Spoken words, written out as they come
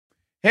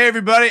Hey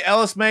everybody,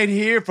 Ellis Mate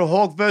here for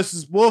Hawk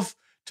vs. Wolf,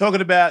 talking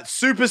about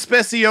Super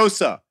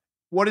Speciosa.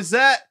 What is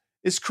that?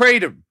 It's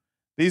Kratom.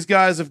 These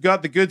guys have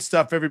got the good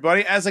stuff,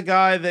 everybody. As a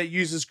guy that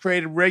uses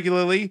Kratom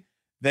regularly,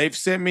 they've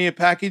sent me a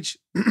package.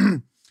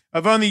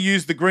 I've only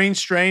used the green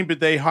strain, but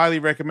they highly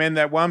recommend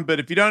that one. But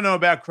if you don't know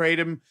about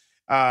Kratom,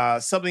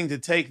 something to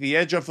take the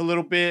edge off a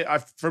little bit.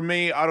 For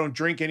me, I don't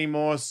drink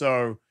anymore,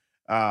 so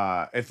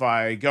if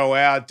I go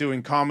out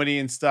doing comedy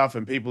and stuff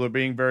and people are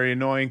being very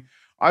annoying,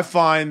 I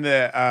find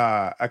that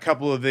a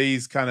couple of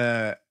these kind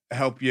of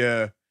help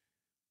you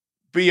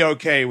be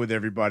okay with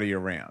everybody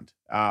around.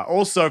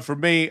 Also, for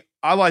me,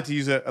 I like to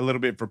use it a little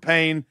bit for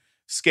pain,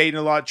 skating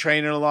a lot,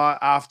 training a lot.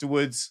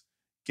 Afterwards,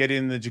 get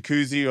in the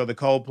jacuzzi or the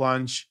cold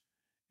plunge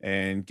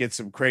and get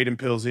some Kratom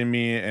pills in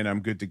me, and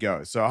I'm good to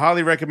go. So I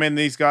highly recommend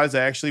these guys.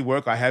 They actually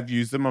work. I have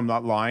used them. I'm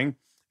not lying.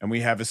 And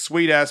we have a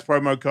sweet-ass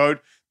promo code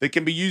that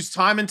can be used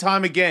time and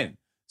time again.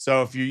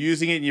 So if you're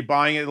using it and you're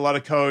buying it, a lot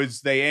of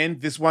codes, they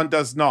end. This one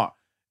does not.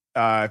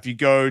 If you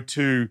go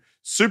to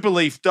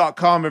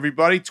superleaf.com,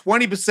 everybody,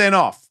 20%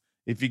 off.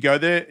 If you go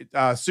there,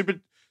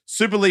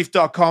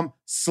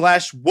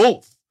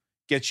 superleaf.com/wolf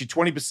gets you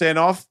 20%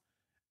 off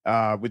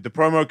with the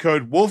promo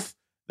code wolf.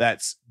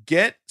 That's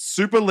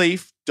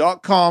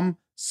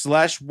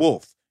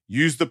getsuperleaf.com/wolf.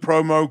 Use the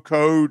promo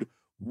code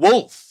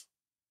wolf.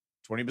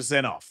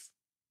 20% off.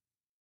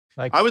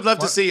 I would love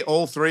to see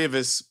all three of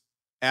us,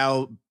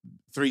 our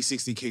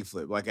 360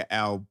 kickflip,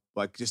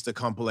 like just a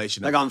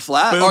compilation. Like on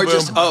flat? Boom, or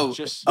boom.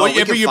 just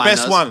whatever your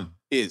best one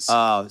is.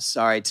 Oh,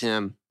 sorry,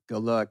 Tim. Go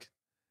look.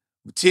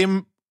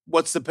 Tim,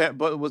 what's the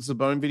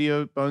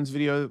Bones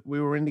video we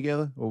were in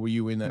together? Or were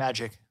you in that?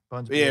 Magic.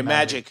 Bones video,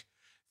 Magic.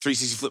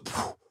 360 flip.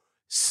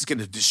 This is going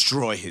to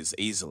destroy his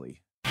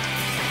easily.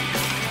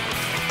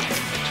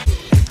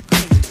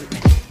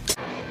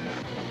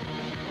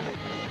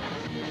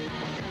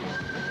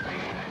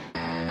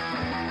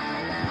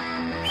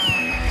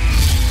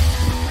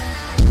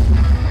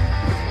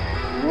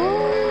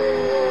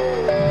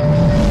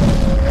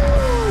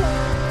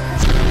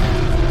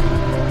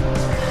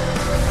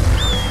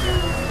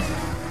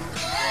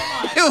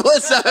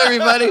 What's up,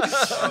 everybody?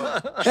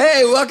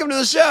 Hey, welcome to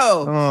the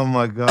show. Oh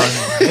my God!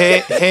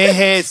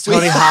 hey, it's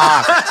Tony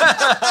Hawk.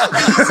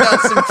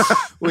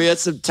 We had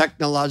some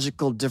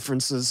technological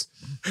differences.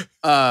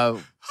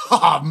 Oh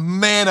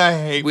man, I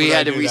hate. We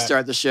had to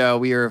restart the show.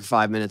 We are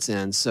 5 minutes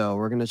in, so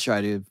we're gonna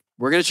try to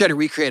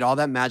recreate all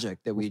that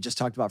magic that we just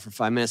talked about for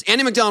 5 minutes.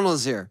 Andy Macdonald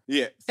is here.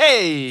 Yeah.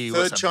 Hey,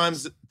 third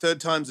time's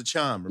a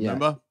charm.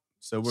 Remember?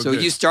 Yeah. So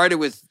you started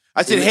with.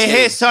 I said,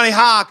 hey, it's Tony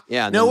Hawk.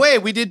 Yeah. No way,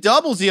 we did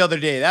doubles the other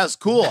day. That was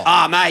cool.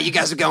 Oh, mate, you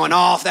guys are going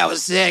off. That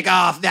was sick.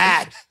 Off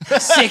that.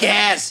 Sick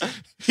ass.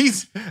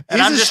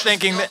 I'm just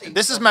thinking that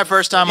this is my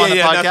first time on the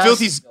podcast. Now,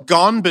 Filthy's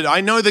gone, but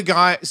I know the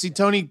guy. See,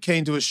 Tony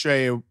came to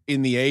Australia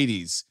in the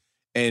 80s,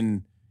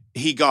 and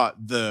he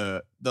got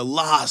the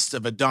last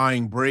of a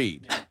dying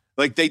breed.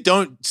 Like, they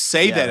don't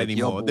say that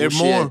anymore. They're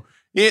more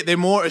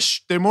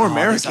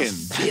American.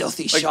 It's a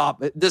filthy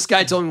shop. This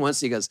guy told me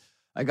once, he goes,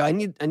 I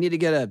need to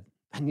get a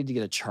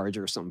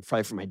charger or something,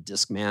 probably for my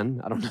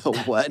Discman. I don't know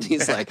what. And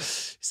he's like,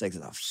 there's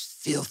a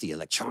filthy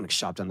electronics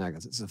shop down there. I go,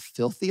 it's a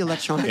filthy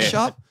electronics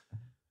shop?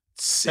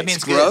 That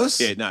means gross?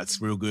 Good. Yeah, no,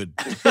 it's real good.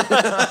 I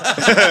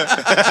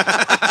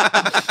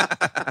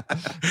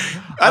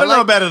don't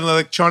know about an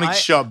electronics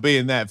shop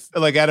being that,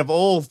 like, out of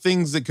all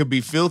things that could be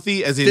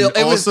filthy, as in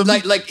awesome.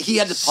 Was like he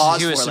had to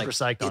pause. He was for super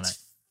psyched on it.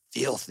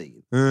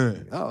 Filthy.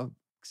 Oh,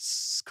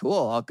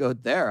 cool. I'll go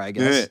there, I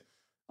guess. Yeah.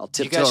 I'll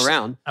tiptoe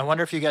around. I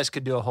wonder if you guys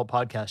could do a whole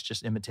podcast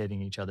just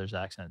imitating each other's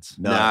accents.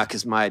 Nah,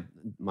 because my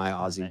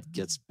Aussie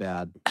gets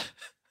bad.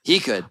 He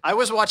could. I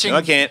was watching. No,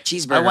 I can't.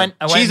 Cheeseburger.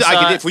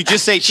 If we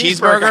just say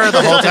cheeseburger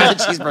the whole time.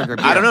 Cheeseburger.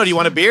 Beer. I don't know. Do you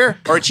want a beer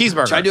or a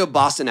cheeseburger? Try to do a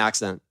Boston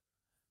accent.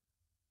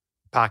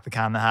 Park the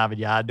car in the Harvard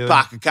Yard, dude.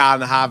 Park the car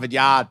in the Harvard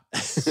Yard.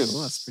 Well,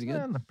 that's pretty good.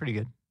 Yeah, pretty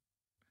good.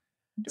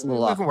 It's a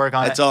little we can work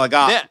on That's it. all I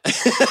got. Yeah.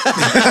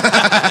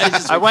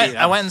 I went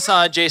and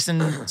saw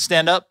Jason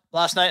stand up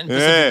last night in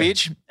Pacific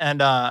Beach,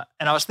 and I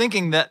was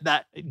thinking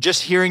that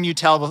just hearing you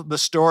tell the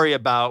story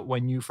about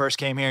when you first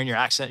came here and your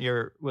accent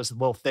was a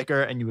little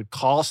thicker, and you would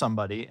call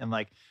somebody and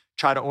like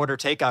try to order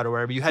takeout or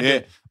wherever you had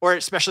to, or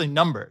especially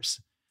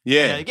numbers.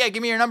 Yeah, like,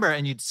 give me your number,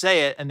 and you'd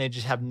say it, and they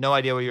just have no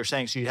idea what you were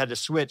saying, so you had to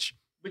switch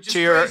to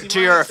your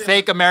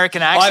fake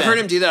American accent. Oh, I've heard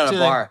him do that at a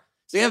bar.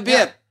 So you have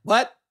beer.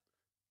 What?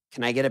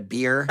 Can I get a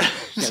beer?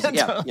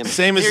 Yeah.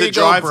 Same as the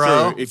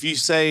drive-through. If you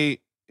say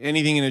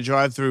anything in a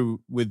drive-through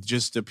with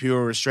just a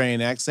pure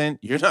Australian accent,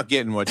 you're not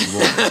getting what you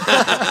want.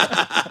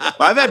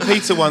 I've had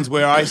pizza ones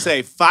where I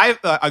say five.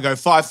 I go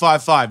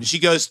 555, and she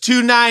goes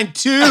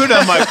 292, and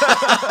I'm like,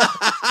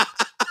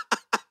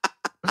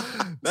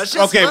 that's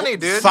just funny,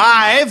 dude.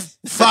 Five.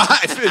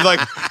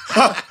 Like,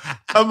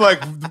 I'm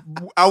like,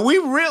 are we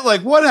real?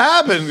 Like, what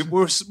happened?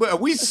 Are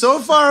we so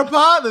far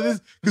apart?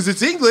 Because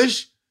it's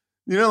English.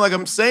 You know, like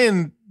I'm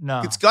saying,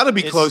 it's got to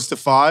be close to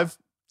 5.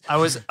 I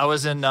was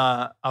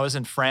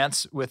in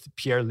France with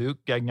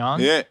Pierre-Luc Gagnon.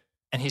 Yeah,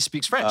 and he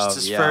speaks French. Oh, it's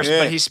his first,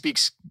 but he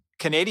speaks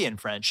Canadian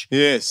French.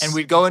 Yes. And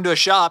we'd go into a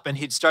shop and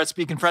he'd start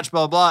speaking French,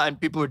 blah, blah, blah. And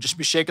people would just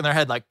be shaking their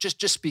head like,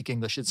 just speak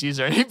English. It's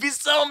easier. And he'd be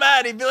so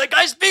mad. He'd be like,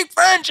 I speak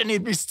French. And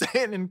he'd be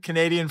saying in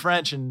Canadian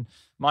French, and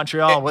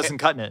Montreal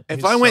wasn't cutting it.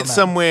 If I went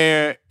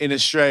somewhere in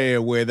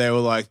Australia where they were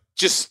like,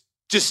 just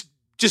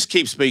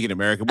keep speaking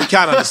American. We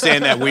can't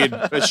understand that weird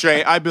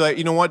Australian. I'd be like,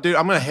 you know what, dude?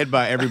 I'm going to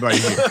headbutt everybody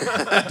here.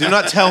 Do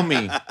not tell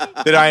me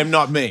that I am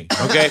not me,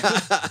 okay?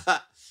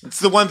 It's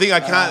the one thing I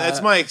can't.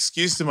 That's my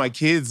excuse to my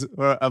kids.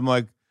 Where I'm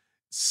like,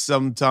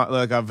 sometimes,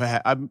 like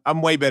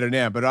I'm way better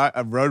now, but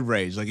I road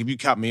rage. Like if you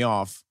cut me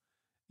off,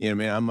 you know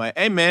what I mean? I'm like,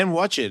 hey man,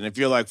 watch it. And if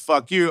you're like,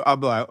 fuck you, I'll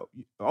be like,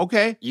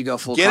 okay. You go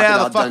full get out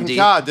of the fucking Dundee.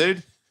 car,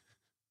 dude.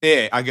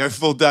 Yeah, I go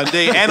full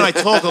Dundee, and I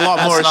talk a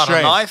lot more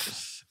Australian. Not a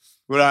knife.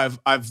 But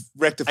I've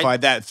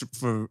rectified that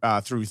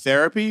through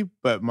therapy.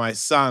 But my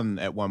son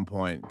at one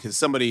point, because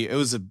somebody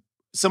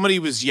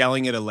was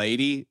yelling at a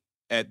lady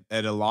at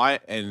a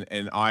light,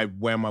 and I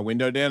wound my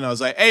window down. And I was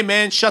like, "Hey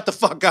man, shut the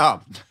fuck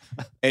up!"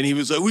 And he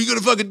was like, "What are you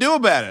gonna fucking do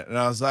about it?" And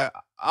I was like,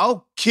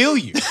 "I'll kill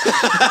you."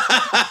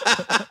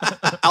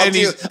 I'll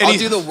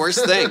do the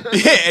worst thing.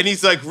 Yeah, and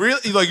he's like,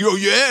 "Really?" He's like, "Oh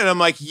yeah," and I'm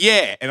like,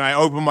 "Yeah." And I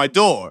open my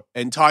door,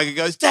 and Tiger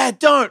goes, "Dad,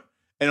 don't!"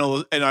 And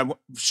I went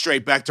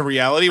straight back to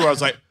reality, where I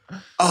was like,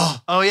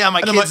 Oh yeah,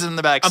 my kid's in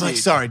the back seat. I'm like,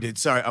 sorry, dude,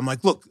 sorry. I'm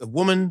like, look, a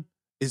woman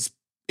is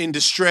in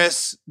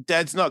distress.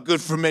 Dad's not good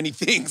for many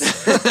things.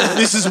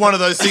 This is one of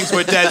those things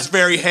where Dad's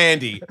very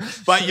handy.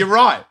 But you're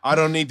right. I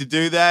don't need to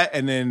do that.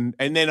 And then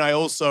I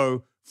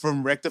also,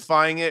 from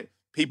rectifying it,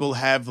 people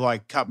have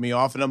like cut me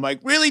off, and I'm like,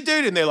 really,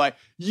 dude? And they're like,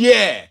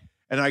 yeah.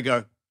 And I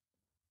go,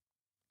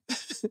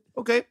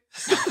 okay.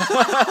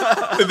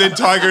 And then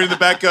Tiger in the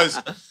back goes,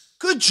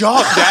 good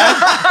job, Dad.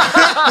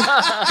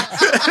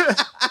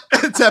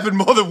 It's happened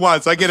more than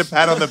once. I get a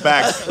pat on the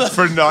back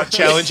for not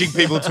challenging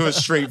people to a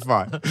street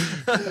fight. But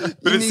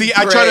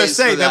I try to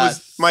say that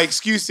was my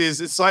excuse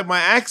is it's like my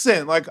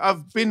accent. Like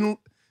I've been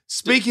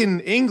speaking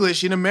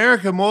English in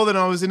America more than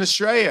I was in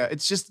Australia.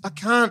 It's just I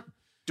can't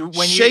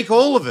shake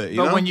all of it. You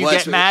know? When you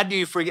get mad, do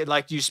you forget?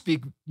 Like you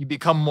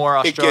become more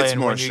Australian. It gets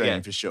more when Australian you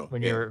get, for sure.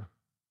 When you're,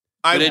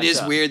 but it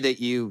is weird that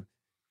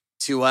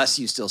to us,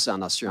 you still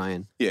sound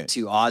Australian. Yeah.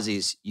 To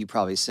Aussies, you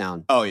probably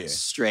sound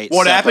straight.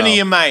 What happened to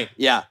you, mate?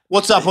 Yeah.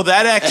 What's up with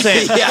that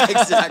accent? Yeah,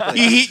 exactly.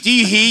 Do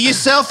you hear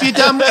yourself, you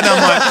dumb? And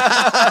I'm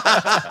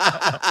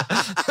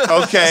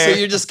like, okay. So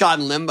you're just caught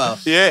in limbo.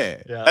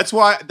 Yeah. That's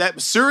why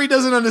Suri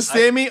doesn't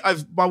understand me.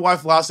 My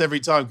wife laughs every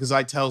time because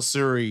I tell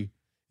Suri,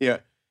 hey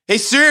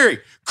Suri,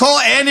 call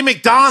Andy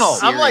Macdonald.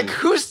 I'm like,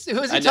 who's he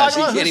talking about?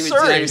 She can't even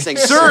understand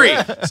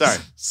Suri.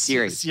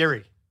 Sorry.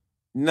 Siri.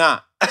 Nah.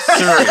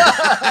 Suri.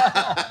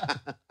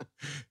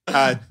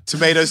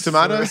 Tomatoes.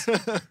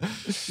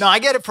 No, I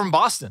get it from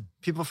Boston.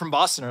 People from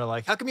Boston are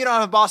like, how come you don't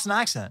have a Boston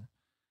accent?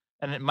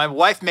 And my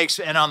wife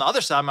and on the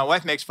other side, my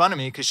wife makes fun of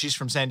me because she's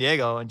from San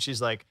Diego, and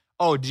she's like,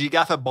 oh, did you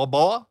got a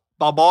Balboa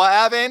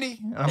Ave, Andy?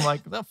 And I'm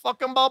like, the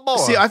fucking Balboa.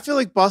 See, I feel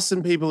like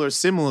Boston people are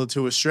similar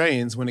to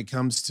Australians when it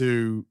comes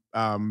to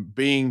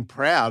being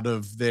proud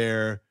of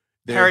their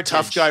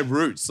tough guy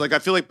roots. Like, I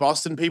feel like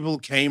Boston people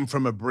came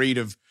from a breed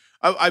of.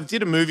 I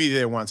did a movie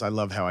there once. I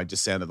love how I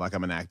just sounded like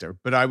I'm an actor,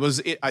 but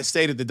I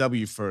stayed at the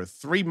W for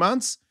 3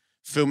 months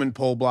filming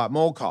Paul Blart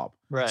Mall Cop.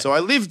 Right. So I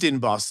lived in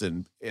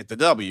Boston at the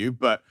W,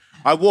 but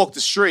I walked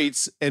the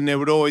streets and there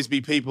would always be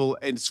people,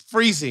 and it's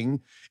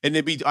freezing. And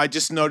I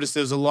just noticed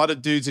there was a lot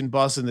of dudes in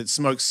Boston that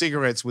smoked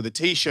cigarettes with a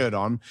t-shirt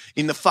on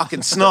in the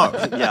fucking snow.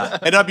 Yeah.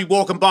 And I'd be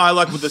walking by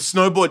like with a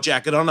snowboard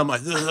jacket on. I'm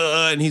like,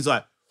 ugh, and he's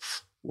like,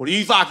 what are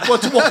you fuck?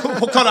 What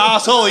kind of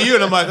asshole are you?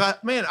 And I'm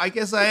like, man, I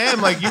guess I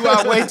am. Like, you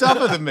are way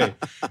tougher than me.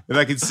 And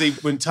I can see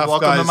when tough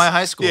guys. Welcome to my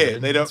high school. Yeah,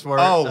 they don't.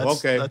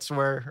 Okay. That's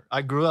where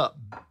I grew up.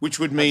 Which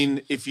would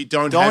mean if you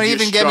don't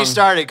even get me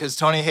started, because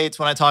Tony hates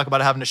when I talk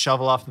about having to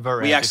shovel off the vert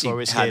ramp. We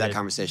actually had that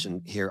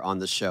conversation here on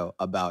the show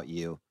about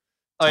you.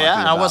 Oh yeah,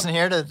 and I wasn't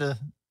here to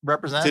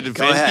represent. To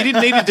defend. You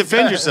didn't need to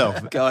defend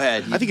yourself. Go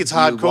ahead. I think it's you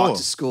hardcore. Walked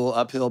to school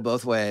uphill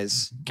both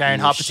ways,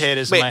 carrying hot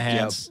potatoes in my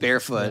hands,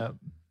 barefoot,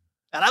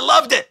 and I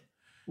loved it.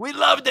 We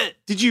loved it.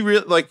 Did you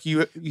really like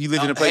you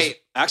lived in a place? Hey,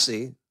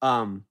 actually,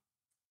 you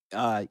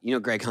know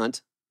Greg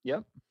Hunt?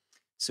 Yep.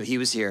 So he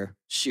was here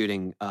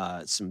shooting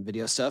some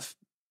video stuff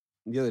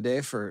the other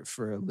day for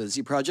a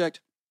Lizzie project,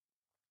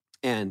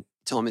 and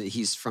told me that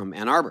he's from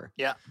Ann Arbor.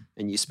 Yeah.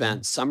 And you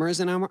spent summers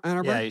in Ann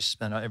Arbor? Yeah, I used to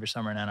spend every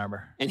summer in Ann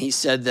Arbor. And he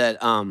said that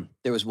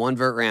there was one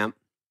vert ramp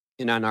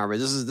in Ann Arbor.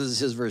 This is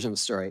his version of the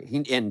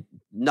story. And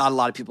not a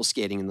lot of people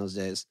skating in those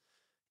days.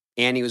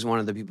 Andy was one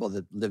of the people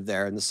that lived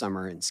there in the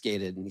summer and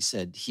skated. And he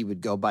said he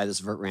would go by this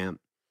vert ramp,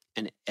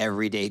 and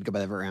every day he'd go by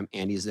the vert ramp.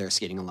 Andy's there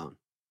skating alone.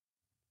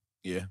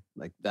 Yeah.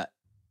 Like that.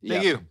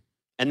 Thank you.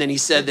 And then he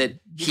said that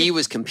he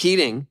was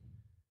competing,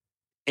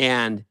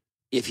 and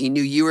if he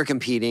knew you were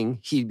competing,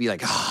 he'd be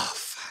like, oh,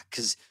 fuck.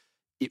 Because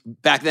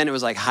back then it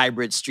was like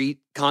hybrid street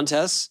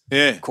contests.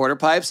 Yeah. Quarter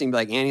pipes. And he'd be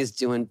like, Andy's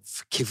doing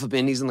kickflip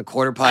indies in the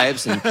quarter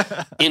pipes and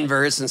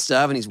inverts and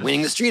stuff, and he's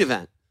winning the street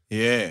event.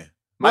 Yeah.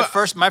 My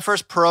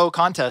first pro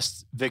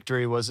contest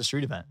victory was a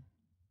street event.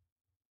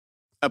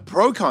 A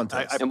pro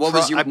contest. And what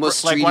was your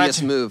most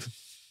streetiest move?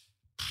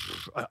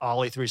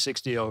 Ollie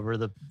 360 over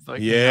the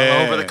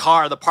over the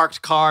car, the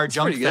parked car, That's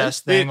jump pretty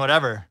fest thing,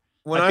 whatever.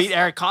 When I beat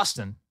Eric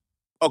Costin.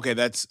 Okay,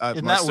 that's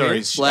Isn't my that story.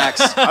 weird? Flex.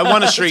 I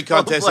won a street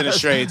contest in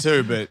Australia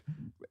too, but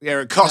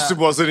Eric Costin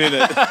wasn't in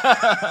it.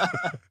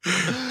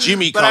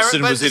 Jimmy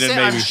Costin was in it,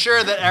 maybe. I'm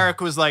sure that Eric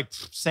was like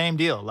same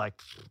deal, like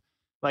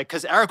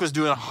because Eric was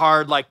doing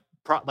hard he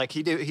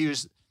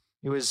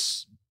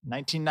was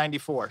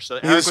 1994, so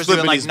Eric was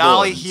doing like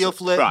nollie, heel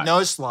flip,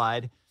 nose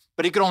slide.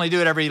 But he could only do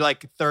it every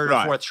like third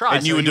or fourth try.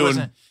 And you were doing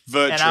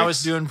vert tricks. And I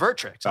was doing vert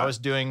tricks. I was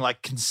doing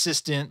like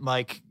consistent,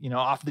 like,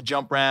 off the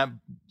jump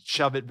ramp,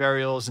 shove it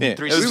varials and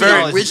 360. It was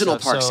very original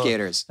park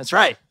skaters. That's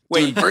right.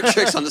 Doing vert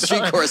tricks on the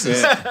street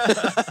courses.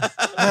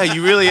 Yeah,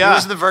 you really are. It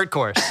was the vert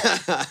course.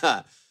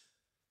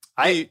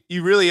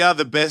 You really are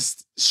the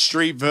best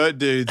street vert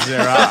dudes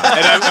there are.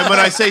 And when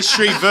I say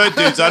street vert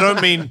dudes, I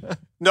don't mean,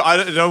 I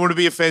don't want to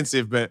be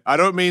offensive, but I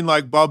don't mean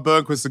like Bob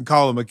Burnquist and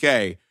Colin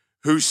McKay,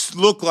 who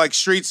look like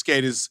street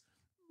skaters.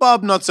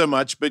 Bob, not so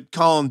much, but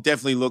Colin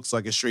definitely looks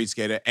like a street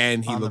skater,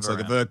 and he looks like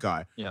a vert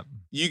guy. Yep.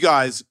 You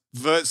guys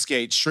vert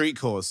skate street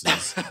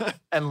courses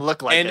and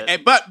look like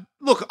it. But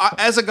look,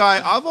 as a guy,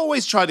 I've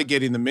always tried to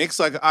get in the mix.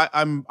 Like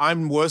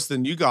I'm worse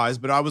than you guys,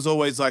 but I was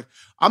always like,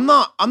 I'm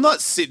not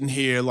sitting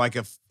here like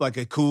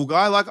a cool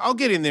guy. Like I'll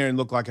get in there and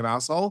look like an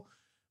asshole.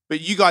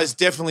 But you guys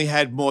definitely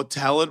had more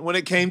talent when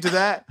it came to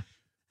that.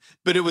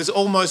 But it was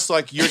almost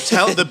like your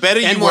talent. The better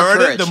you were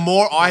at it, the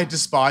more I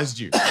despised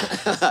you.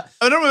 I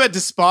don't know about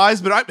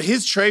despise, but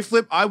his tray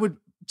flip,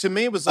 to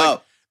me, it was like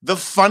the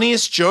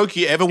funniest joke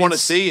you ever want to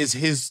see is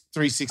his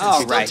 360.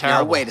 Oh, right.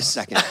 Now, wait a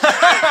second.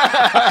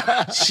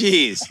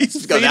 Jeez.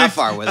 He's go that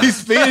far with it.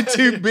 His feet are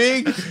too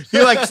big.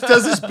 He like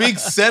does this big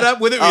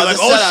setup with it. You're like,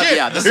 oh shit,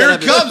 here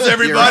it comes,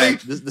 everybody. Right.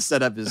 The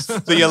setup is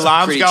the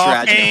alarms go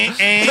off.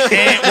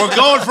 We're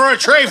going for a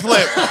tray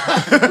flip.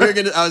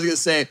 I was gonna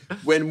say,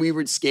 when we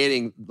were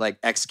skating like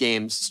X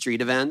Games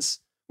street events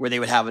where they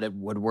would have it at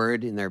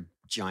Woodward in their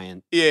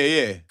giant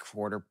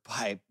quarter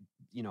pipe,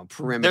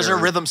 perimeter. There's a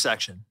rhythm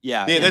section.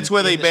 Yeah. That's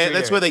where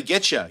they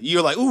get you.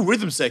 You're like, ooh,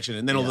 rhythm section,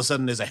 and then all of a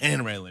sudden there's a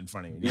handrail in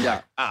front of you.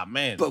 You're like,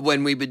 man. But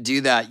when we would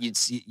do that, you'd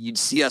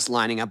see us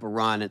lining up a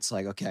run. It's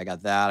like, okay, I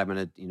got that. I'm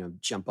gonna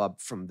jump up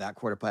from that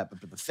quarter pipe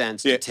up to the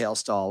fence, do a tail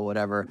stall,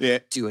 whatever. Yeah.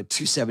 Do a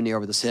 270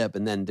 over this hip,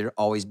 and then there'd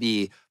always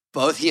be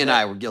both he and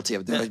I were guilty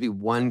of it. There'd always be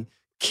one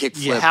kick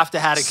flip. You have to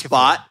have a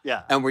spot.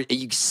 Yeah. And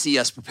you see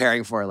us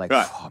preparing for it, like,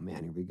 oh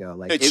man, here we go.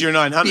 Like it's your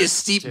 900. Be a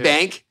steep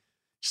bank.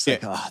 Just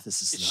like, oh,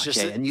 this is it's okay.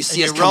 just, and you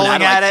see us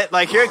rolling at it,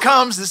 like, here it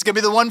comes. This is gonna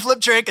be the one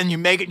flip trick, and you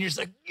make it, and you're just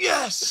like,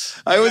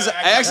 yes. I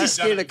actually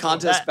skated a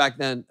contest back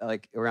then,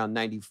 like around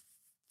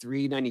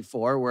 93,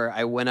 94, where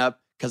I went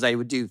up because I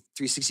would do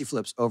 360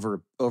 flips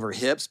over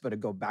hips, but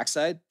it'd go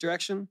backside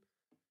direction.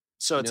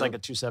 So it's like a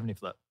 270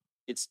 flip.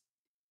 It's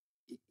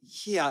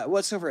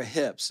over a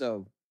hip.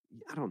 So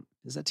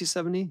is that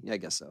 270? Yeah, I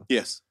guess so.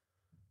 Yes.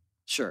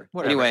 Sure.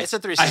 Whatever. Anyway, it's a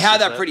 360 I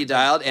had that flip. pretty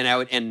dialed,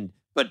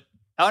 but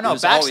oh no,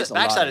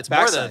 backside it's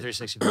more than a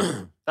 360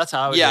 flip. That's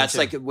how I would do it it's too.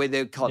 like the way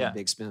they call it a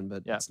big spin,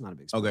 but it's not a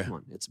big spin. Okay. Come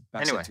on, it's a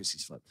backside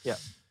 360 flip. Yeah.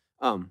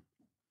 From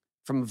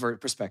a vert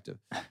perspective.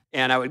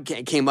 And I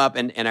came up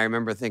and I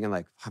remember thinking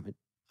like,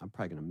 I'm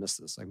probably gonna miss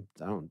this. Like,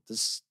 this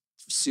is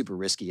super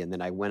risky. And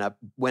then I went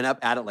up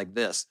at it like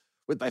this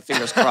with my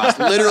fingers crossed,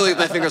 literally with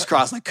my fingers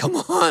crossed, like, come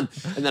on.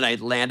 And then I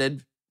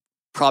landed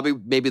probably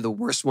maybe the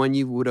worst one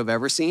you would have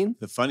ever seen.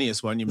 The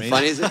funniest one you made.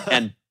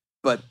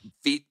 But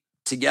feet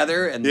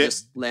together and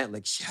just land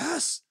like,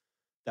 yes.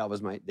 You're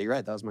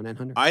right. That was my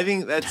 900. I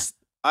think that's,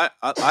 I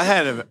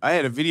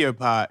had a video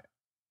part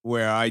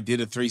where I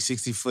did a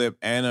 360 flip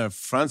and a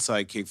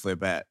frontside kick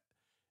flip at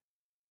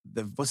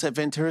what's that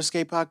Ventura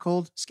skate park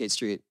called? Skate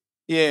Street.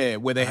 Yeah,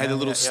 where they had a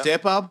little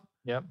step up.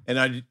 Yep.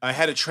 And I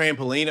had a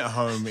trampoline at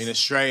home in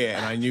Australia,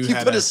 and I knew how to...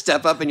 You put a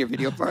step up in your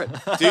video part?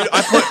 Dude,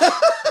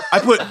 I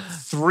put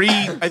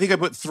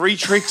three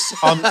tricks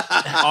on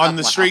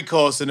the street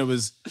course, and it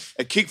was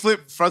a kick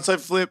flip, frontside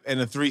flip, and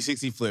a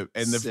 360 flip.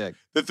 And the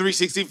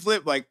 360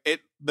 flip, like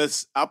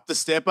up the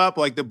step up,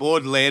 like the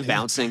board landed.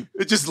 Bouncing.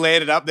 It just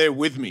landed up there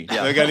with me.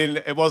 Yeah. Like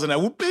it wasn't a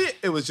whoop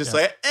it was just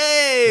like,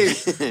 hey.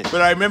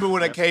 But I remember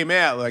when I came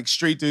out, like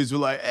street dudes were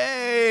like,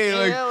 hey,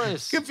 like,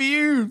 Alice. Good for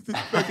you,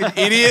 fucking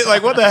idiot.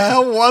 Like, what the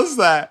hell was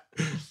that?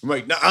 I'm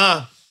like,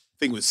 nah,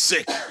 thing was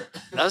sick.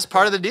 That was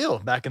part of the deal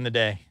back in the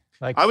day.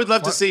 Like, I would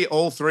love to see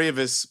all three of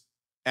us,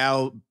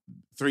 our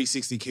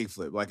 360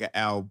 kickflip,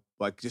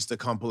 like just a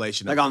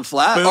compilation. Like on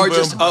flat? Boom, or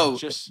boom,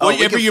 just,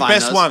 whatever your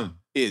best one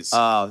is.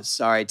 Oh,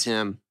 sorry,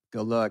 Tim.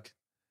 Go look.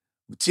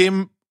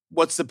 Tim,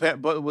 what's the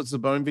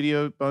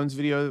Bones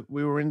video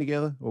we were in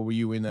together? Or were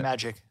you in that?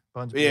 Magic.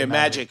 Bones video,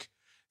 Magic.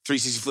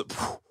 360 flip.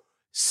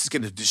 This is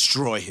going to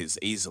destroy his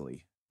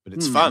easily. But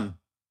it's fun.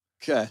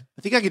 Okay.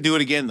 I think I could do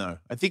it again, though.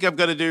 I think I'm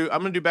going to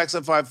do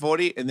backside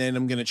 540, and then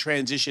I'm going to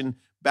transition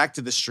back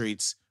to the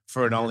streets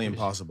for an Only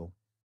Impossible.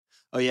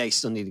 Oh, yeah, you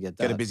still need to get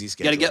that. Get a busy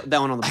schedule. Got to get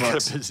that one on the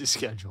books. Got a busy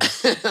schedule.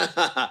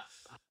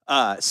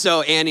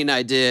 So Andy and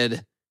I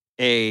did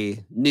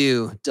a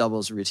new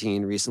doubles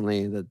routine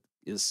recently that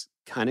is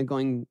kind of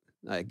going,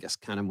 I guess,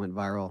 kind of went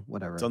viral,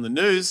 whatever. It's on the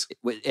news.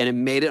 And it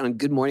made it on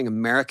Good Morning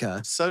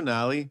America. So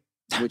gnarly.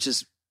 Which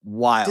is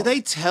wild. Did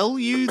they tell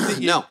you that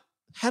No.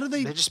 How do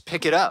they? They just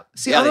pick it up.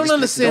 See, I don't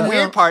understand. The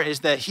weird part is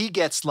that he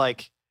gets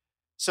like,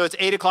 so it's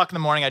 8 o'clock in the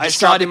morning. I just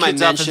saw dropped it in the my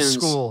kids off mentions.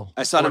 in school.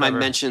 I saw it in my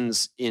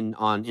mentions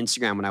on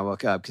Instagram when I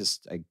woke up because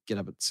I get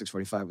up at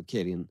 6:45 with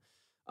Katie and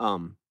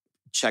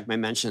check my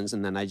mentions,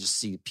 and then I just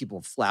see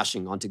people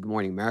flashing onto Good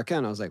Morning America,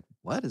 and I was like,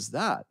 "What is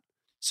that?"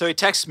 So he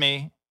texts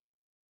me,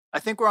 "I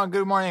think we're on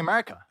Good Morning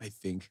America." I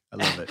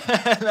love it.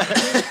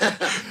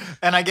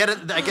 And I get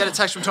a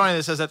text from Tony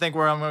that says, "I think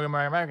we're on Good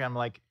Morning America." I'm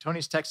like,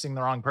 Tony's texting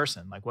the wrong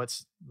person. Like,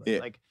 what's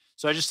like?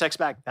 So I just text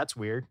back, "That's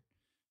weird."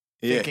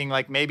 Thinking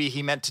like maybe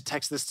he meant to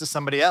text this to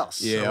somebody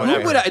else. Yeah,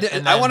 who would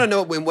I want to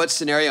know in what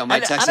scenario am I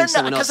texting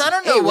someone else? Because I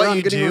don't know what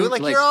you do.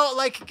 Like you're all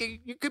like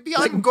you could be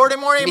on Gordon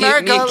Morning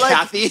America. Me and like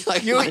Kathy,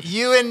 like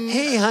you and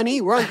hey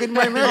honey, we're on Good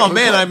Morning America. Oh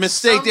man, I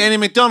mistaked Annie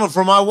Macdonald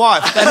for my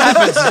wife. That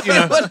happens. You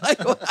know,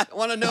 I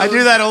want to know. I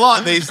do that a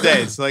lot these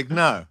days. Like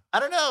no,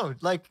 I don't know.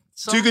 Like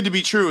too good to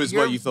be true is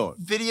what you thought.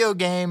 Video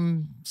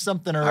game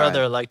something or All right.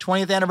 other, like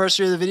 20th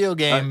anniversary of the video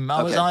game.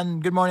 I was on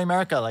Good Morning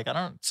America. Like I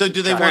don't. So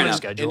do they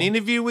want an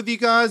interview with you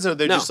guys, or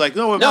they're just like,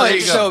 no, there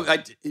you go. So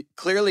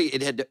clearly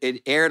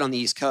it aired on the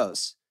East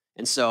Coast,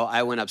 and so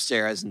I went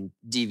upstairs and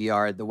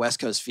DVR'd the West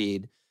Coast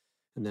feed,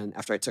 and then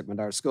after I took my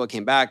daughter to school, I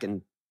came back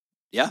and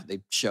they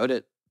showed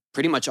it.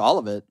 Pretty much all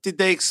of it. Did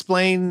they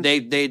explain? They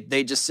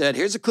just said,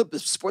 here's a clip, the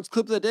sports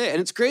clip of the day. And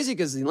it's crazy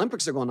because the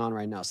Olympics are going on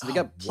right now. So they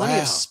got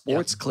plenty of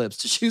sports clips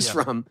to choose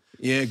from.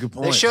 Yeah, good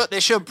point. They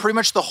showed pretty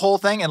much the whole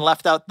thing and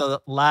left out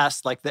the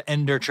last, like the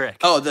ender trick.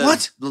 Oh, the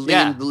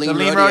lean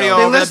rodeo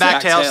over the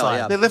back tail slide.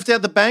 Yeah. They left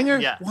out the banger?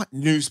 Yeah. What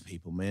news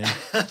people, man?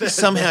 They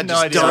somehow No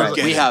just idea. don't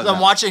get it.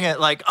 I'm watching it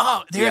like,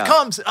 oh, here it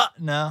comes.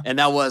 No. And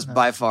that was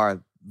by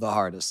far the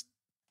hardest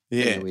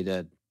thing that we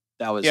did.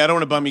 That was I don't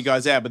want to bum you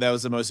guys out, but that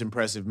was the most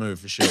impressive move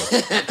for sure.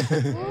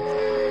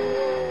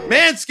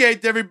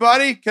 Manscaped,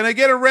 everybody. Can I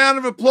get a round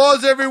of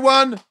applause,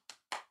 everyone?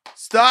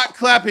 Start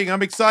clapping.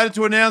 I'm excited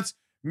to announce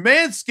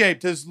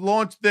Manscaped has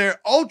launched their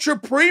Ultra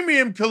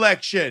Premium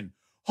Collection.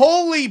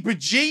 Holy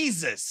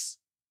bejesus.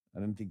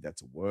 I don't think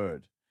that's a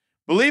word.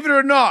 Believe it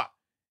or not,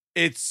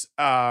 it's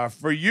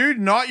for you,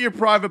 not your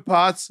private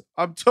parts.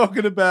 I'm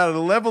talking about a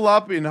level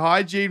up in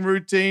hygiene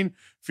routine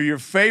for your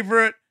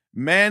favorite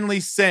manly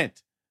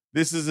scent.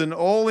 This is an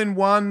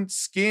all-in-one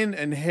skin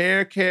and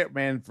hair care.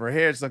 Man, for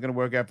hair, it's not going to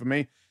work out for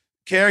me.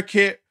 Care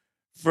kit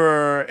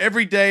for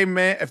everyday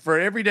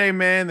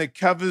man that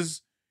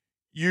covers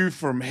you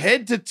from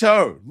head to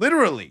toe.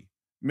 Literally,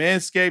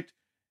 Manscaped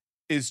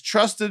is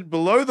trusted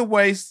below the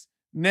waist.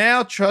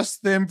 Now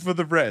trust them for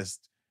the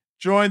rest.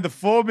 Join the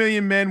 4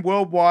 million men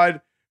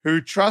worldwide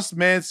who trust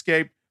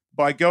Manscaped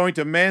by going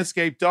to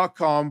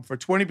manscaped.com for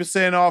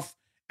 20% off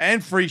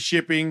and free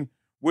shipping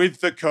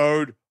with the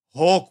code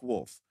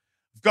HawkWolf.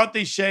 Got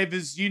these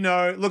shavers,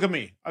 look at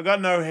me. I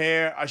got no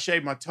hair. I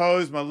shave my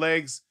toes, my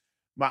legs,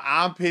 my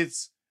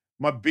armpits,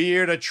 my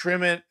beard. I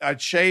trim it. I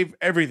shave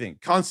everything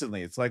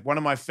constantly. It's like one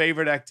of my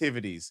favorite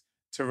activities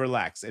to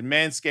relax. And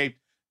Manscaped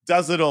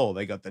does it all.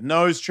 They got the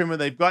nose trimmer.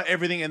 They've got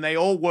everything, and they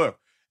all work.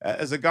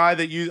 As a guy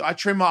I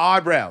trim my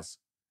eyebrows.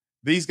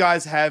 These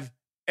guys have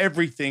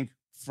everything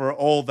for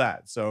all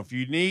that. So if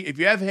you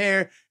have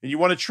hair and you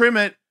want to trim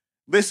it,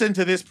 listen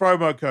to this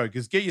promo code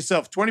because get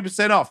yourself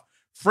 20% off.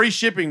 Free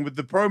shipping with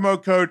the promo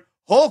code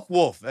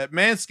HawkWolf at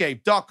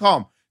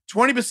manscaped.com.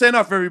 20%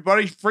 off,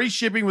 everybody. Free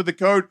shipping with the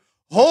code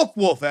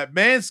HawkWolf at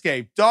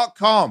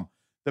manscaped.com.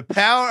 The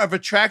power of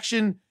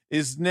attraction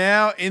is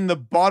now in the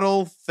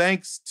bottle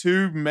thanks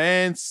to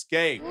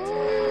Manscaped.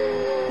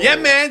 Yeah,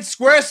 man,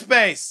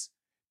 Squarespace.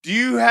 Do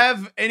you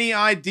have any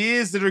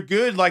ideas that are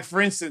good? Like, for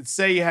instance,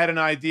 say you had an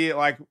idea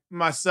like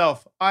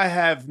myself. I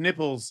have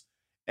nipples,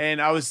 and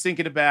I was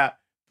thinking about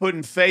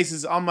putting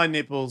faces on my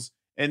nipples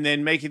and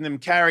then making them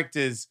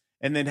characters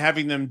and then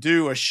having them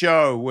do a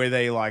show where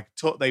they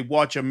they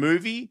watch a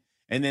movie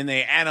and then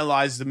they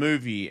analyze the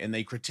movie and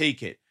they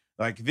critique it.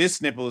 Like,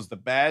 this nipple is the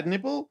bad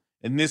nipple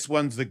and this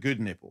one's the good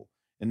nipple.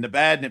 And the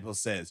bad nipple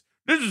says,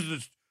 this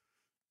is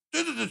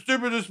the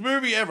stupidest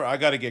movie ever. I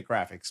got to get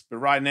graphics, but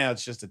right now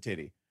it's just a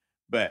titty.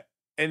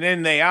 And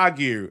then they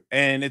argue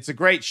and it's a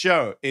great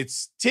show.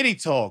 It's Titty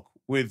Talk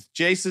with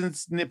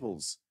Jason's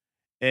nipples.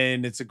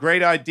 And it's a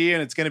great idea,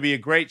 and it's going to be a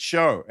great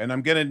show. And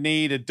I'm going to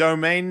need a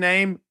domain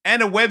name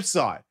and a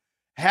website.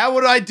 How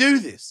would I do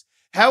this?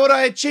 How would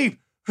I achieve?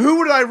 Who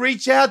would I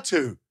reach out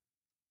to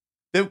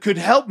that could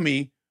help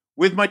me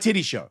with my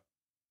titty show?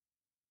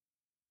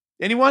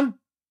 Anyone?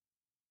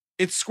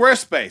 It's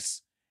Squarespace.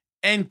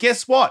 And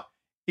guess what?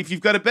 If you've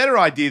got a better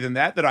idea than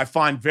that I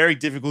find very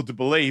difficult to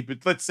believe,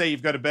 but let's say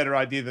you've got a better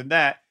idea than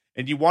that,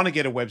 and you want to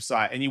get a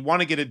website and you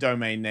want to get a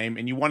domain name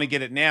and you want to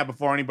get it now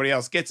before anybody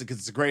else gets it because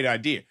it's a great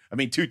idea. I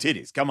mean, 2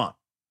 titties, come on.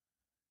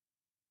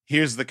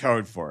 Here's the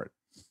code for it.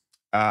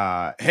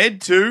 Head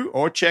to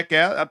or check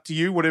out, up to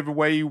you, whatever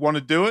way you want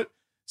to do it,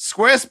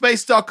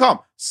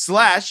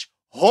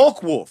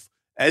 squarespace.com/HawkWolf,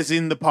 as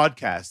in the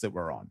podcast that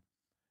we're on.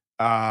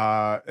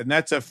 And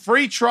that's a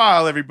free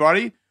trial,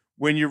 everybody.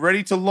 When you're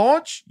ready to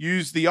launch,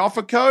 use the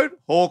offer code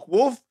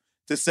HawkWolf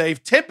to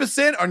save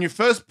 10% on your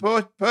first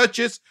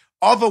purchase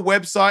of a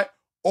website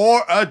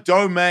or a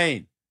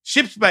domain.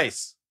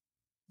 Shipspace.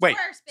 Wait,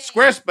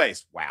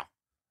 Squarespace. Wow.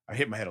 I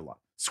hit my head a lot.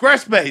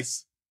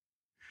 Squarespace.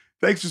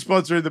 Thanks for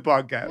sponsoring the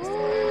podcast.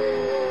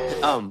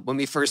 When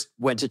we first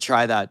went to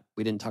try that,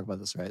 we didn't talk about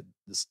this, right?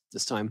 This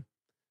time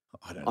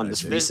I don't on know,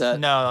 this dude. reset.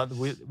 No,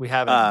 we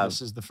haven't.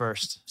 This is the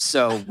first.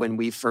 So when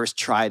we first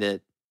tried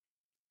it,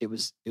 it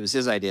was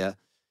his idea,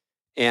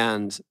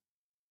 and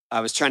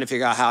I was trying to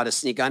figure out how to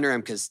sneak under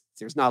him because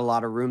there's not a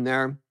lot of room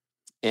there.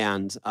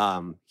 And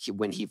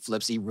when he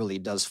flips, he really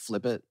does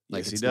flip it.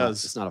 Like Yes, it's he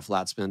does. It's not a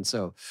flat spin.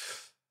 So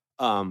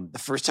the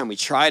first time we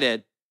tried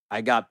it,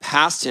 I got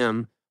past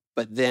him,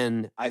 but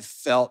then I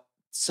felt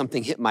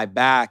something hit my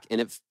back,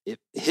 and it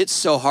hit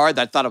so hard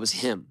that I thought it was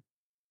him.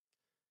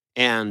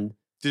 And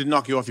Did it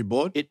knock you off your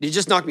board? it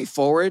just knocked me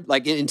forward,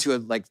 like into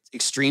a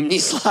extreme knee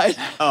slide.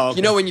 Oh, okay.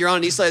 You know when you're on a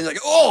knee slide, it's like,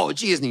 oh,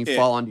 geez, and you Yeah.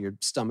 fall onto your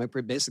stomach,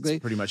 basically.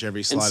 Pretty much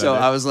every slide. And so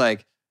I was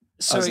like,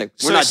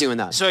 we're not doing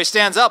that. So he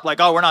stands up like,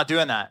 oh, we're not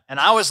doing that. And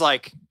I was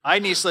like, I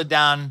knee slid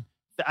down.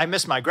 I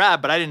missed my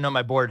grab, but I didn't know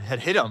my board had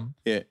hit him.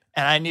 Yeah.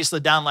 And I knee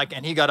slid down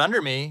and he got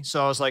under me.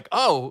 So I was like,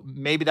 oh,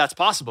 maybe that's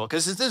possible.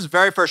 Because this is the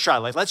very first try.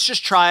 Like, let's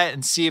just try it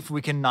and see if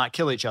we can not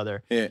kill each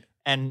other. Yeah.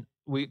 And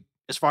we,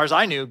 as far as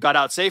I knew, got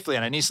out safely.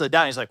 And I knee slid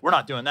down. He's like, we're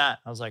not doing that.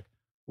 I was like,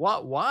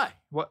 what? Why?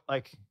 What?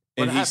 Like,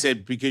 what And he happened?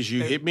 said, because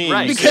you hit me.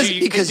 Right. And,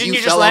 Because didn't you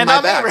just fell on land my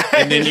on me? back.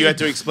 Right. and then you had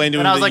to explain to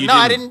him And I was that like, you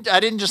no, didn't. I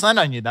didn't just land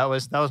on you. That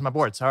was my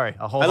board. Sorry.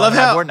 I'll hold I on love to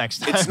my how board next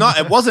time.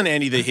 it wasn't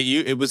Andy that hit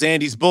you. It was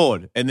Andy's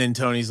board. And then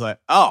Tony's like,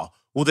 oh,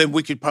 well, then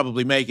we could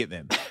probably make it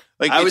then.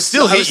 Like, I it was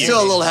still hit you. still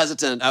a little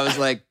hesitant. I was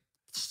like,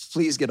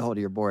 please get a hold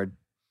of your board.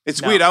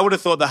 It's No. weird. I would have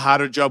thought the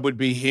harder job would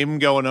be him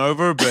going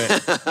over,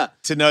 but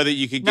to know that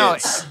you could No,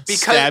 get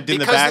stabbed in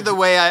the because back. of the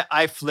way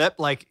I flip,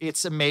 like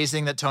it's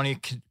amazing that Tony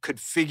could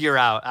figure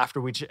out after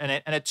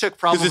and it took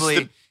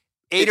probably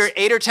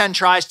eight or 10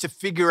 tries to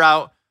figure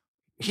out.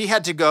 He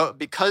had to go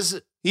because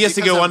he has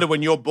to because go of- under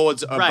when your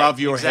board's above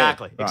your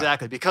exactly, head. Right.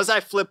 Exactly. Because I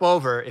flip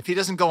over, if he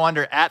doesn't go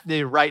under at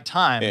the right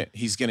time, Yeah,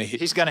 he's going to hit.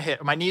 he's gonna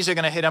hit. My knees are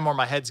gonna hit him, or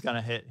my head's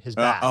gonna hit his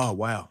back. Oh,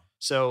 wow.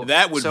 So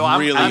That would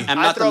really- I'm I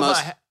not the throw my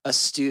most he-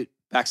 astute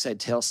backside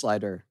tail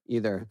slider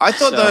either. I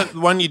thought So- the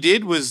one you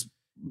did was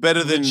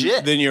better than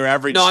Legit. your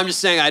average. No, I'm just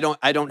saying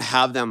I don't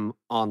have them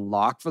on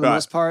lock for the Right.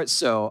 most part.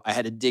 So I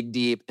had to dig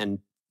deep and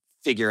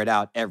figure it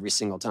out every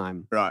single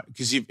time. Right,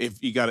 because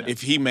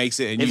if he makes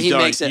it and If you he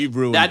don't, makes it, you've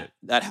ruined it.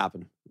 that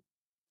happened.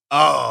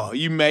 Oh,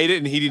 you made it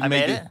and he didn't I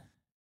make made it. it.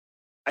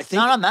 I think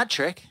Not on that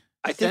trick.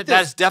 I think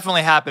That's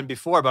definitely happened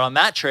before, but on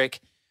that trick,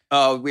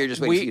 oh, we were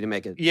just waiting for you to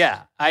make it.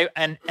 yeah.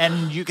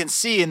 And you can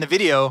see in the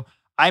video,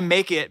 I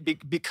make it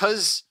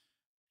because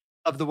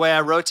of the way I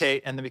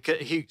rotate and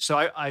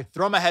I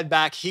throw my head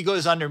back, he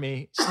goes under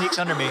me, sneaks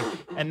under me,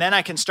 and then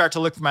I can start to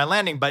look for my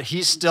landing, but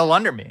he's still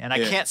under me and I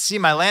Yeah. can't see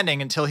my landing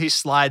until he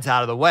slides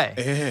out of the way.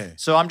 Yeah.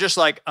 So I'm just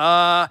like,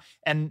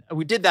 and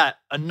we did that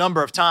a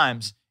number of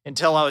times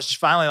until I was just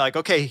finally like,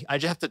 okay, I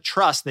just have to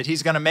trust that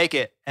he's going to make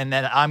it and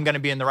then I'm going to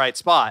be in the right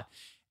spot.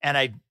 And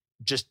I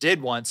just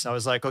did once. I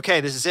was like, okay,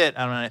 this is it.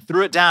 And I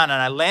threw it down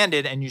and I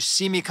landed and you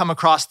see me come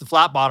across the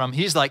flat bottom.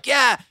 He's like,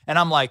 yeah. And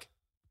I'm like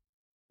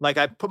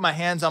I put my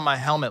hands on my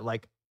helmet.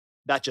 Like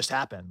that just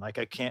happened. Like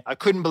I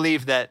couldn't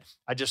believe that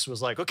I just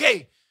was like,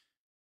 okay,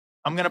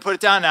 I'm going to put it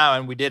down now.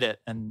 And we did it.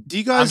 And Do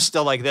you I'm guys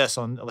still like this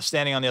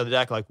standing on the other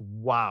deck. Like,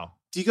 wow.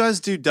 do you guys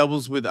do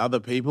doubles with other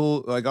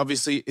people? Like,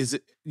 obviously, is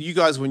it you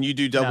guys when you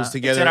do doubles No,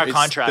 together? It's in our it's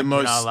contract. The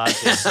most, You're not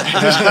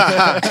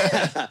allowed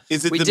to.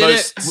 is it We the did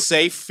most it-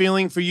 safe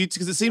feeling for you?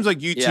 Because it seems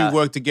like you Yeah. two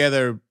work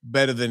together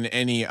better than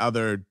any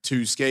other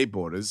two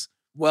skateboarders.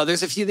 Well,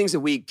 there's a few things that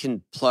we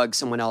can plug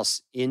someone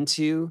else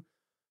into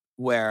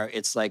where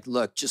it's like,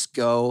 look, just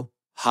go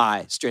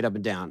high, straight up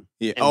and down.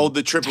 Yeah. And Oh,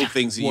 the triple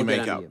things that you We'll get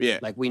make under up. you. Yeah.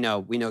 Like we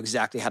know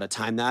exactly how to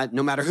time that,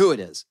 no matter who it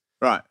is.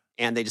 Right.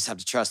 And they just have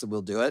to trust that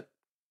we'll do it.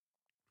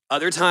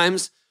 Other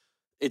times,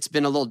 it's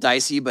been a little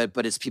dicey, but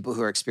it's people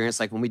who are experienced.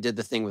 Like when we did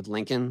the thing with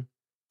Lincoln,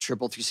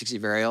 triple 360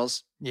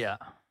 varials, Yeah.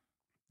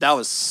 that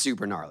was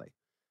super gnarly.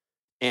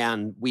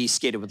 And we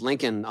skated with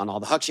Lincoln on all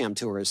the Huck Jam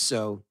tours,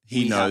 so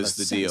He we knows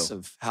have a the deal. sense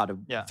of how to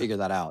Yeah. figure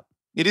that out.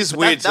 It is But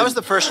weird. That was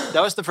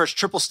the first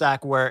triple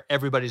stack where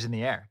everybody's in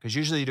the air. Because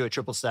usually you do a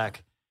triple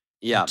stack.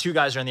 Yeah, Two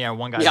guys are in the air,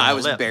 one guy's yeah, on I the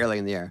was lip. barely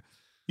in the air.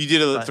 You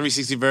did a But-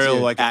 360 varial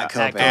Dude, like at out.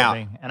 Cope. At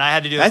coping. And I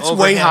had to do it That's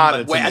over way him, harder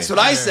but- to Wait, me. that's what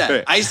I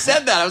said. I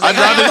said that. I was like,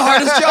 I'd I have rather- the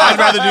hardest job. I'd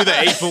rather do the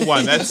 8-foot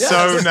one. That's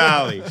so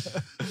gnarly.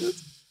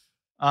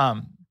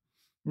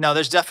 No,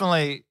 there's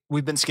definitely,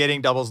 we've been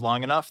skating doubles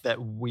long enough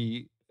that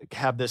we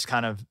have this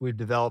we've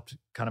developed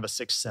kind of a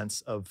sixth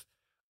sense of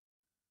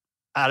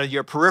out of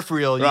your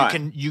peripheral, Right.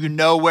 you can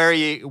know where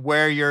he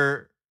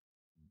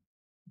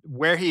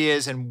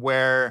is and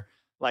where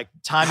like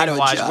timing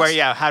wise,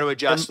 adjust. how to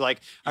adjust. Like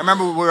I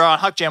remember we were on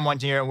Huck Jam one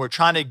year and we're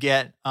trying to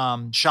get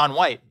Sean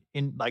White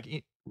in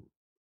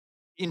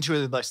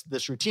into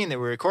this routine that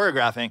we were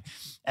choreographing,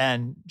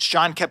 and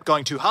Sean kept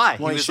going too high. Why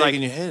he are you was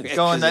shaking like your head?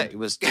 Because it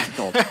was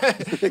difficult.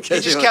 he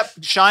just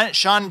kept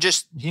Sean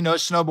just he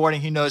knows snowboarding,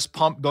 he knows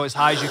pump, go as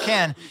high as you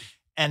can.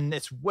 And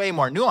it's way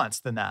more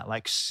nuanced than that.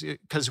 Like,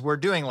 because we're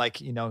doing like,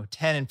 10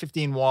 and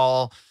 15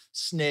 wall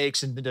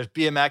snakes, and there's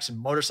BMX and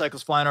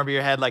motorcycles flying over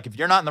your head. Like, if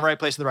you're not in the right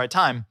place at the right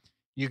time,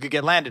 you could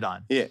get landed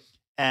on. Yeah.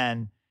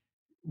 And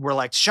we're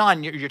like,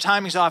 Sean, your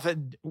timing's off.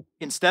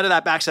 Instead of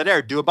that backside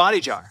air, do a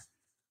body jar.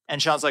 And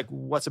Sean's like,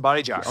 what's a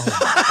body jar? And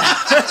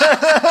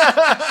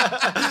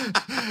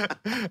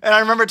I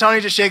remember Tony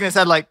just shaking his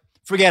head like,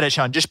 forget it,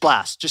 Sean. Just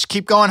blast. Just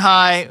keep going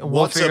high.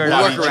 We'll figure it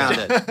out. We'll work around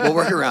it. We'll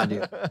work around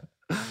you.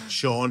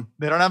 Sean.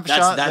 They don't have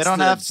they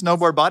don't have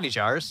snowboard body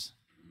jars.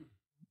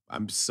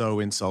 I'm so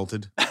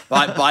insulted.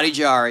 Body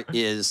jar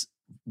is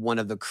one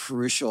of the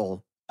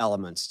crucial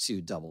elements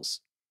to doubles.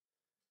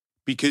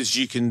 Because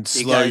you can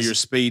slow your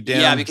speed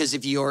down. Yeah, because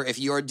if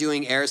you're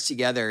doing airs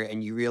together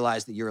and you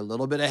realize that you're a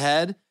little bit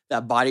ahead,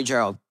 that body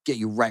jar will get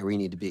you right where you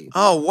need to be.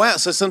 Oh, wow.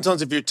 So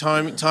sometimes if your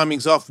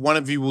timing's off, one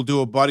of you will do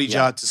a body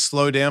jar to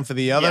slow down for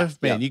the other.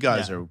 Yeah. Man, you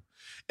guys are...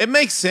 It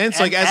makes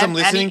sense. As I'm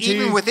listening to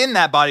you. Even within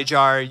that body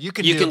jar, you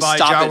can do a body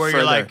jar where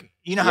you're like,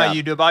 how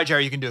you do a body jar,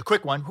 you can do a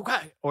quick one,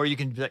 or you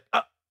can be like,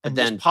 and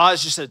then just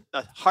pause just a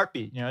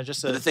heartbit,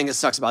 just the thing that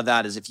sucks about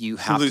that is if you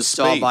have to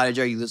stall body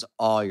jar, you lose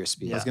all your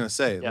speed. I was going to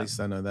say, at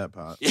least I know that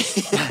part.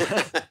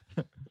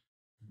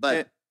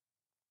 But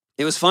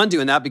it was fun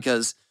doing that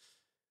because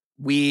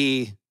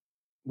we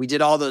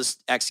did all those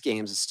X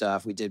Games and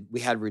stuff.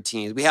 We had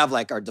routines. We have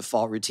like our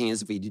default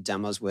routines that we do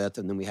demos with,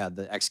 and then we had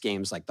the X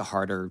Games, like the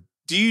harder.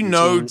 Do you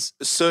know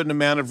a certain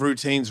amount of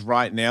routines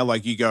right now?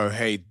 Like you go,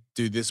 hey,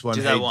 do this one.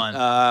 Do that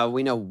one.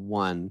 We know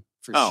one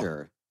for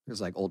sure. It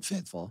was like Old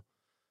Faithful.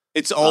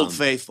 It's Old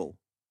Faithful.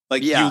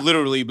 Like you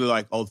literally be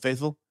like, Old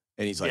Faithful?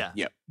 And he's like,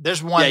 yeah.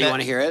 There's one. You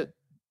want to hear it?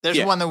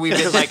 There's one that we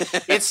did like,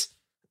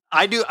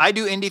 I do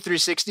Indy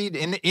 360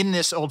 in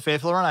this Old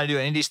Faithful run. I do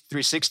an Indy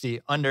 360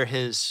 under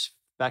his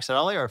backside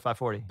ollie or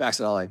 540?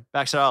 Backside ollie.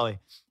 Backside ollie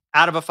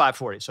out of a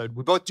 540. So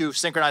we both do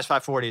synchronized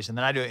 540s, and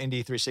then I do an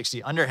Indy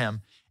 360 under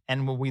him.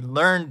 And when we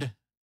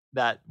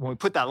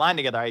put that line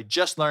together, I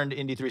just learned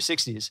Indy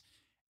 360s,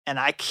 and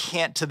I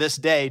can't to this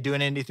day do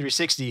an Indy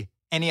 360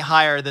 any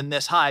higher than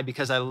this high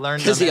because I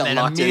learned them and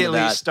then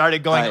immediately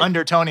started going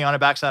under Tony on a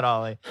backside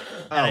ollie.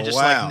 And I just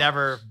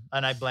never,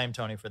 and I blame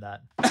Tony for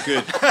that.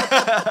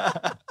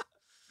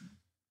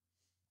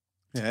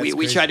 Good.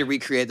 We tried to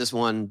recreate this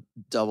one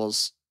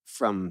doubles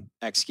from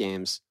X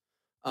Games.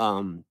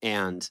 And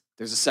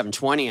there's a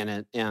 720 in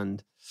it.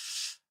 And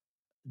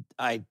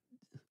I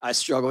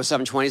struggle with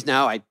 720s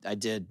now. I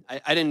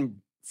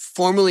didn't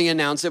formally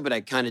announce it, but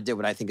I kind of did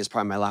what I think is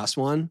probably my last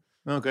one.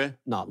 Okay.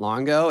 Not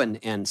long ago.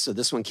 And so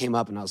this one came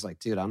up and I was like,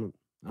 dude, I don't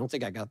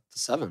think I got the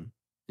 7.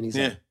 And he's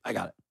like, I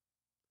got it.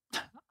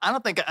 I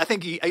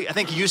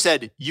think you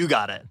said you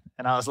got it.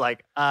 And I was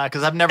like,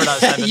 because I've never done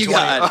a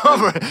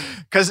 720.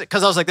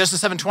 Because I was like, there's a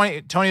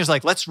 720. Tony was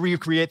like, let's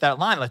recreate that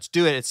line. Let's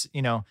do it. It's,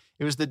 it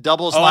was the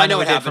doubles line. I know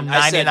what happened. From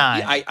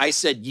 99. I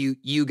said,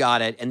 you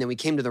got it. And then we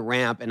came to the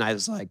ramp and I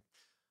was like,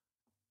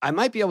 I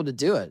might be able to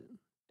do it.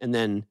 And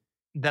then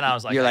I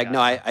was like, you're like, no,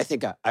 I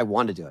think I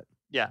want to do it.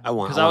 Yeah.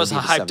 Because I was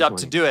hyped up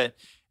to do it.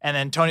 And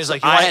then Tony's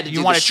like,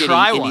 you want to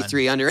try one? Indy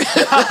 3 under it.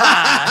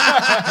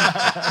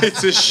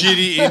 It's a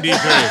shitty Indy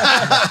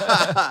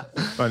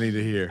 3. Funny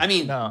to hear. I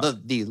mean,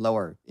 the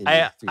lower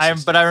Indy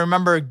but I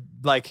remember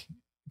like,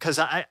 because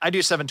I do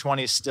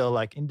 720s still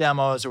like in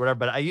demos or whatever,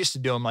 but I used to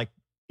do them like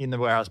in the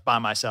warehouse by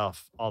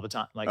myself all the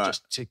time, like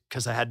just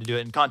because I had to do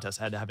it in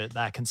contests. I had to have it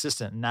that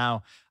consistent. And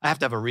now I have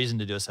to have a reason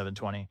to do a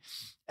 720.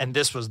 And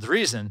this was the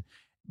reason,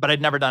 but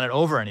I'd never done it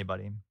over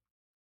anybody.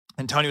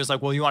 And Tony was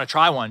like, well, you want to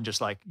try one?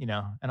 Just like, and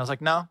I was like,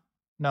 no,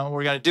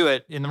 we're going to do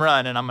it in the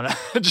run. And I'm going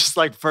to just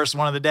like first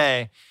one of the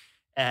day.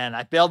 And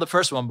I failed the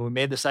first one, but we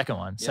made the second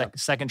one.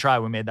 Second try,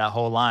 we made that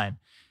whole line.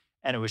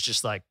 And it was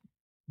just like,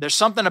 there's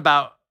something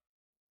about,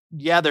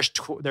 there's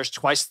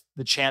twice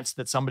the chance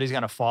that somebody's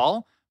going to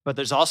fall, but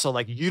there's also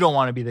like, you don't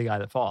want to be the guy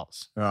that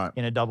falls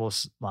in a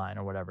doubles line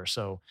or whatever.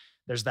 So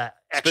there's that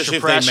extra especially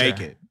pressure. If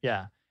they make it.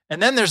 Yeah.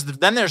 And then there's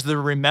the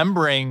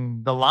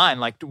remembering the line.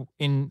 Like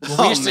when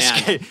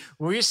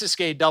we used to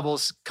skate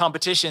doubles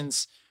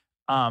competitions,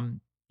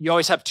 you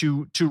always have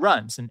two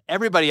runs, and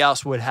everybody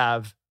else would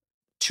have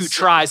two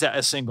tries at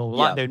a single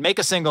line. They'd make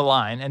a single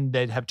line and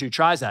they'd have two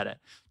tries at it.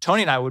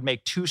 Tony and I would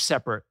make two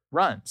separate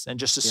runs and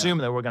just assume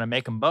that we're going to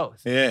make them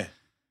both. Yeah.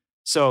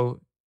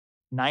 So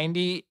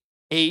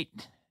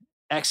 98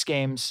 X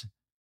Games,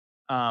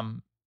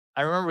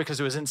 I remember because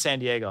it was in San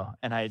Diego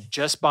and I had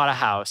just bought a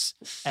house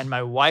and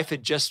my wife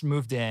had just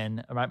moved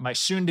in. My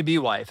soon-to-be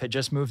wife had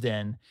just moved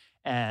in,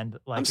 and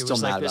like it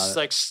was like this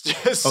like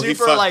super he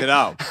fucked like it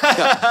up.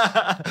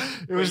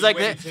 It was like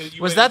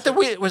was that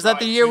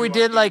the year we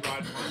did like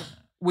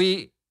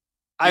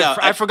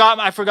I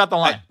forgot the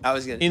line. I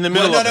was gonna in the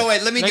middle. No,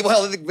 wait. Let me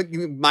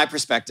give my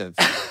perspective.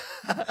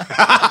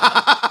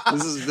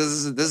 This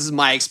is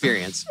my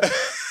experience.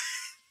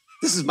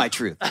 This is my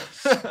truth.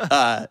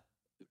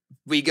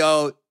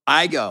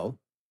 I go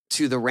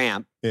to the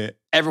ramp. Yeah.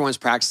 Everyone's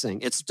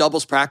practicing. It's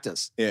doubles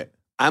practice. Yeah.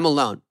 I'm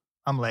alone.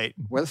 I'm late.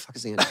 Where the fuck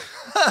is Andy?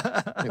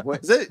 Like, where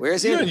is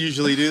You Andy? don't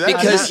usually do that.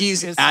 Because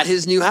he's at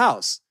his new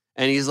house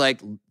and he's like,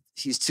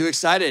 he's too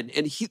excited.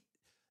 And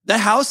the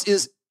house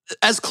is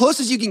as close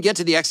as you can get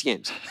to the X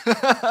Games.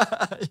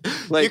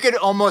 You could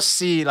almost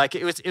see, like,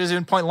 it was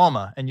in Point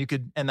Loma, and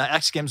the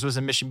X Games was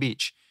in Mission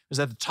Beach. It was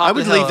at the top. I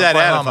would leave that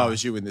out if I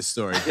was you in this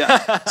story.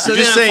 Yeah. So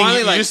you're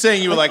just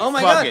saying you were like, oh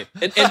my fuck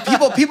God. it.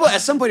 And people at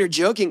some point are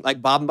joking,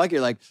 like Bob and Bucky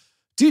are like,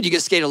 dude, you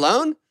gonna skate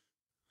alone?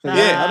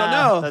 Yeah. I don't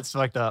know. That's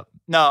fucked up.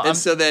 No, And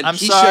so then I'm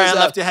he sorry shows I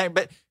up. left you hang,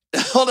 but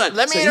Hold on.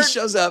 Let me he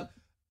shows up.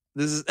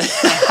 This is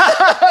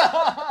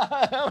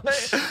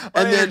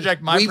and then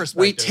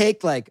we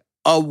take like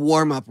a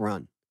warm-up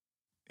run.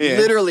 Yeah.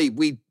 Literally,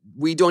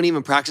 we don't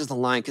even practice the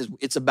line because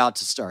it's about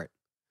to start.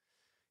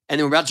 And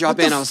then we're about to drop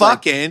What in. the I was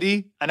fuck, like,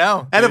 Andy? I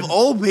know. Out of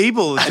all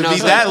people to I know, be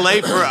it's that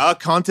like- late for a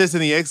contest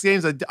in the X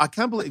Games, I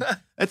can't believe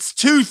that's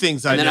two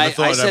things I and then never I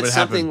thought said would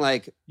something happen.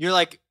 like,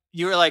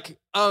 you were like,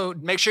 oh,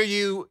 make sure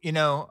you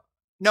know.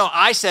 No,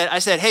 I said,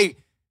 hey,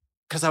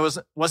 because I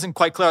wasn't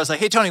quite clear. I was like,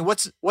 hey, Tony,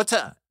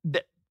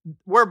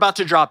 we're about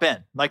to drop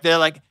in. Like, they're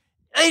like,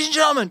 ladies and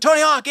gentlemen,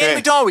 Tony Hawk, Andy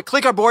McDonald. We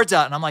click our boards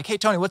out. And I'm like, hey,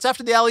 Tony, what's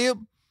after the alley-oop?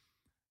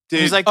 Dude,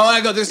 He's like, oh,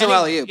 I go, there's no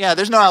alley-oop. Yeah,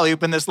 there's no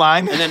alley-oop in this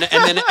line. And then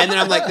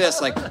I'm like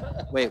this, like,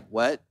 wait,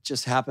 what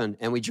just happened?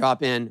 And we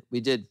drop in. We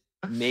did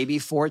maybe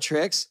 4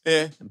 tricks.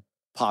 yeah.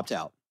 Popped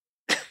out.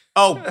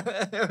 Oh,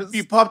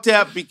 you popped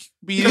out because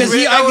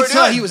I could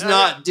tell he was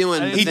not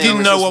doing. He the thing didn't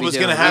we're know supposed what to be was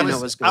doing. gonna He didn't happen. know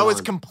what was going I was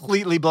on.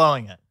 completely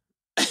blowing it.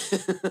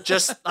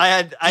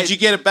 Did you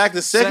get it back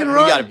the second We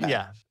run? got it back.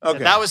 Yeah. Okay.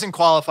 That was in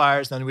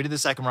qualifiers. Then we did the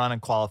second run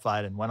and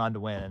qualified and went on to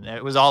win. And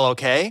it was all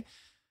okay.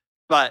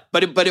 But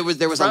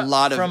There was a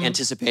lot of from-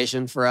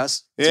 anticipation for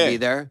us Yeah. to be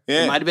there.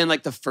 Yeah. It might have been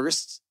like the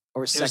first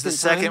or it second was the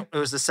time. second. It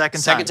was the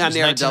second Second time time. It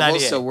they are was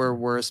doubles, 1998. so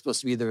we're supposed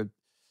to be the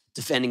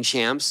defending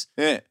champs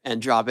Yeah.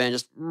 and drop in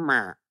just.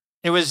 Meh.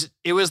 It was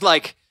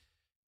like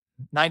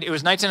 90. It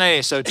was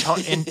 1998. So in How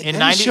do you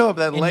 90 show up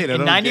that late? I in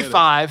don't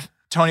 95,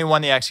 Tony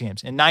won the X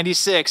Games. In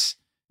 96,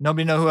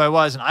 nobody knew who I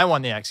was, and I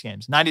won the X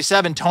Games.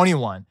 97, Tony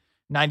won.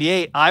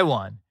 98, I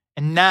won.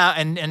 And now,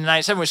 and in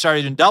 97, we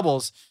started doing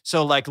doubles.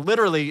 So like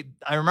literally,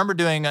 I remember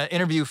doing an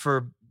interview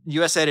for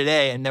USA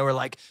Today, and they were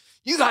like,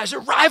 "You guys are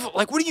rivals.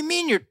 Like, what do you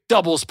mean you're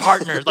doubles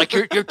partners? Like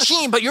you're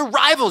team, but you're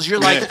rivals." You're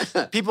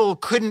like, people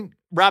couldn't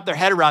wrap their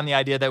head around the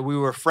idea that we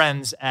were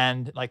friends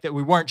and like that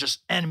we weren't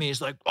just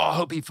enemies. Like, oh, I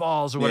hope he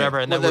falls or whatever.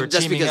 And then we were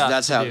just teaming because up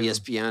that's to how do-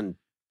 ESPN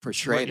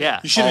portrayed Yeah.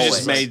 it. You should have Always.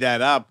 just made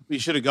that up. You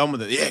should have gone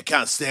with it. Yeah,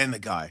 can't stand the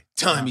guy.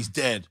 Tell him he's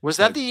dead. Was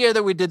that the year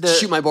that we did the?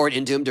 Shoot my board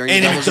into him during the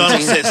Andy doubles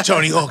McDonald routine. says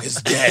Tony Hawk is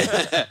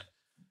dead.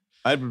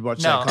 I would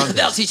watch No. that contest.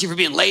 That'll teach you for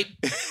being late.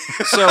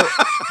 So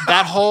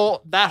that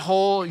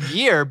whole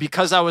year,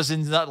 because I was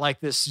in that, like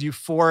this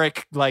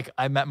euphoric, like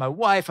I met my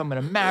wife, I'm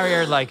gonna marry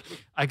her, like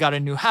I got a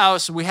new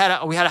house. We had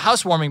a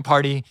housewarming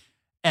party,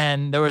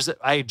 and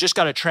I just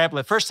got a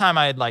trampoline. First time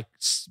I had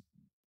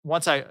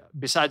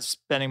besides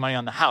spending money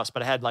on the house,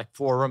 but I had like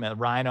 4 roommates,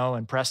 Rhino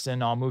and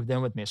Preston all moved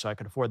in with me so I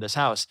could afford this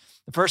house.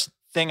 The first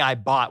thing I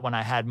bought when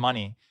I had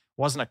money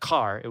wasn't a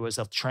car, it was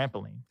a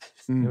trampoline.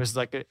 It was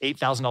like an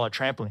 $8,000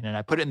 trampoline, and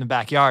I put it in the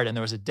backyard, and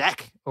there was a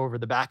deck over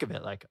the back of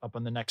it, like up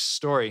on the next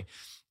story.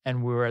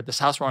 And we were at this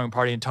housewarming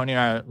party, and Tony and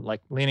I are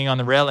like leaning on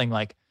the railing,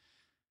 like,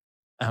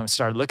 and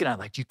started looking at it,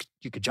 like, you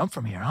could jump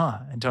from here, huh?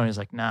 And Tony's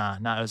like, nah.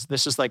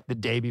 This was like the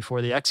day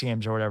before the X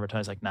Games or whatever.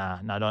 Tony's like, nah.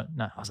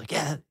 I was like,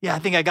 yeah, I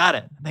think I got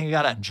it.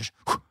 And just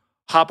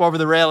hop over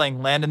the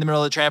railing, land in the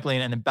middle of the trampoline,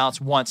 and then bounce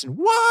once and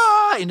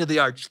wah into the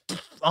yard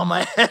on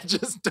my head.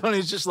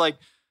 Tony's just like,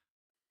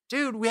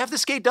 dude, we have to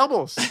skate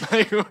doubles.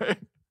 You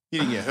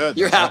didn't get hurt.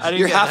 You're though.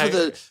 half of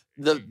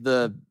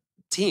the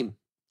team.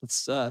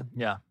 It's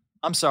Yeah.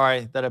 I'm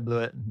sorry that I blew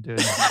it.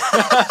 Dude.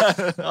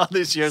 All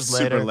these years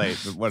Super later. late,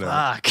 but whatever.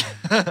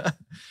 Fuck.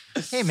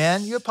 Hey,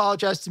 man, you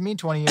apologized to me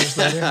 20 years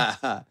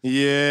later.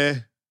 Yeah.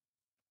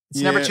 It's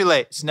never too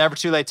late. It's never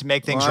too late to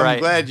make things Well, right. I'm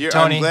glad you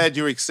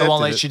I accepted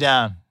won't let it. you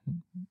down.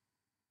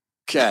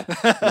 okay.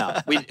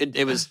 No,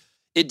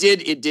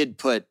 it did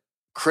put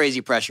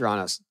crazy pressure on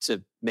us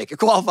to make a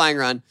qualifying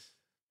run,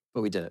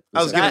 but we did it.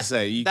 I was going That- to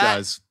say, you that-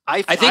 guys.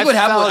 I think what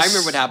happened. I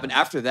remember what happened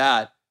after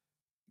that,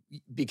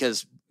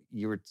 because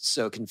you were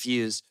so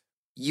confused.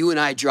 You and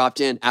I dropped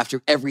in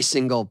after every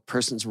single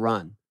person's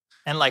run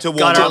And like To got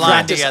warm our up. line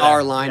practice together.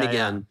 our line Yeah,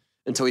 again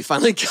until we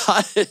finally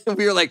got it.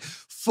 We were like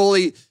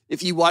fully.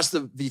 If you watch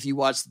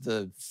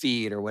the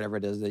feed or whatever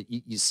it is that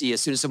you see, as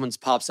soon as someone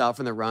pops out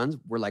from the runs,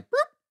 we're like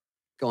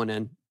boop, going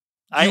in.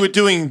 I- You were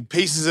doing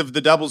pieces of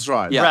the doubles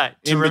ride. Yeah. Right.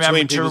 In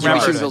between people's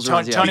runs.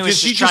 Tony Because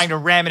was you just trying to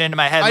ram it into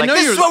my head. Like,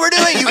 this is what we're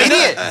doing, you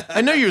idiot.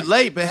 I know you're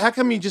late, but how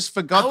come you just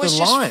forgot the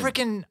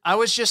line? I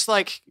was just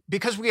like,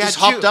 because we Just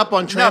had hopped up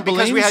on No,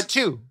 because we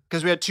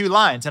trampolines? had two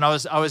lines, and I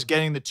was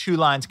getting the 2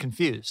 lines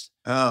confused.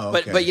 Oh,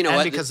 okay. But you know And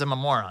what? because I'm a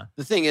moron.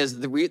 The thing is,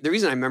 the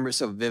reason I remember it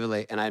so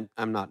vividly, and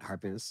I'm not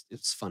harping,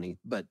 it's funny,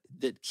 but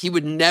that he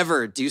would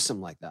never do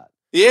something like that.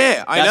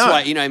 Yeah, I That's know.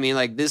 why, you know what I mean?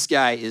 Like, this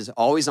guy is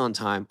always on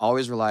time,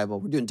 always reliable.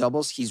 We're doing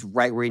doubles. He's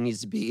right where he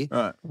needs to be.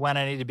 Right. When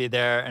I need to be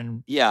there.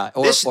 And Yeah.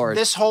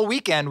 this whole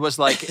weekend was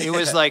like, it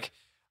was like,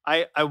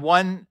 I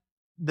won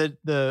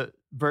the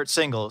vert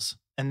singles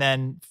and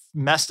then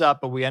messed up,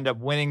 but we end up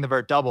winning the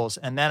vert doubles.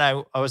 And then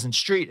I was in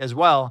street as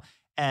well.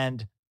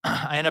 And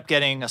I ended up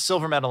getting a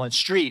silver medal in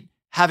street,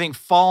 having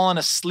fallen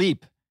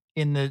asleep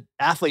in the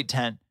athlete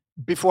tent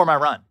before my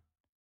run.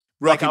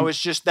 Like, I was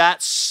just Rocky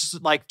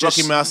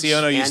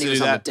Marciano used to do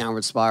on that. the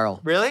downward spiral.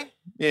 Really?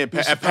 Yeah,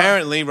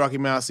 apparently Rocky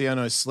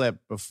Marciano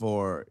slept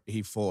before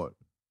he fought.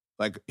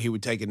 Like, he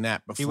would take a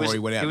nap before he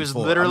went out. He was and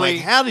fought. literally. I'm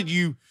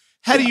like,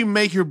 how do you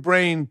make your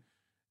brain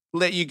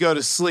let you go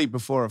to sleep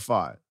before a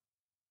fight?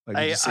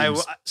 Like,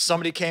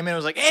 somebody came in and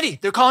was like, Andy,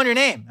 they're calling your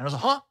name. And I was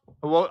like, huh?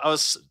 Well, I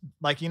was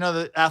like, you know,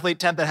 the athlete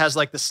tent that has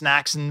like the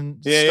snacks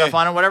and stuff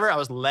on it, whatever. I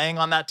was laying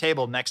on that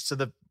table next to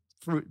the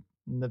fruit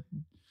and the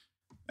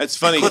That's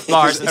funny.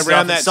 bars and around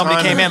stuff. that And somebody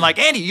time, came in like,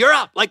 Andy, you're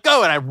up. Like,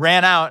 go. And I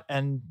ran out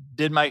and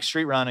did my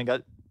street run and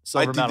got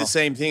silver medal. I did the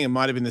same thing. It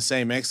might have been the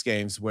same X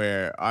Games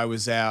where I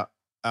was out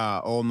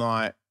all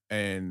night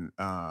and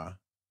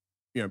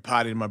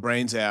partied my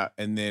brains out,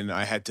 and then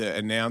I had to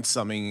announce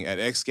something at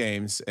X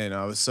Games, and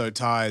I was so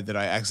tired that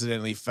I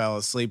accidentally fell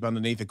asleep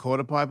underneath a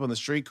quarter pipe on the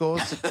street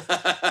course.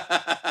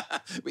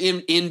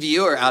 in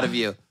view or out of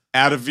view?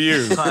 Out of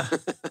view.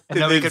 And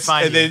nobody could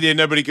find you. And then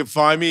nobody could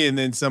find me, and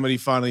then somebody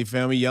finally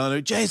found me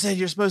yelling, Jason,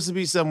 you're supposed to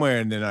be somewhere.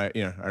 And then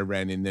I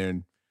ran in there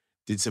and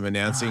did some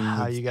announcing.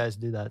 How you guys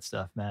do that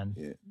stuff, man.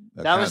 Yeah,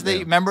 that was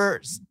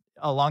remember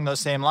along those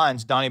same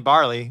lines, Donnie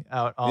Barley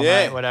out all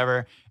night,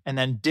 whatever, and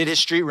then did his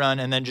street run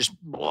and then just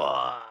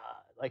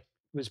like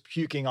was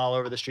puking all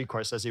over the street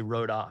course as he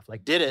rode off.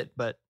 Like, did it,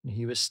 but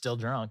he was still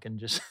drunk and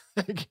just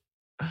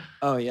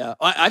Oh yeah.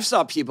 I've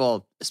saw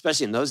people,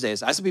 especially in those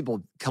days, I saw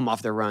people come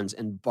off their runs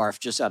and barf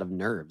just out of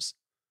nerves.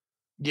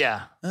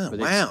 Yeah. Oh,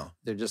 wow.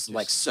 They're just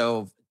like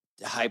so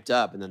hyped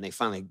up, and then they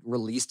finally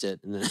released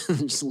it and then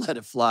just let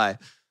it fly.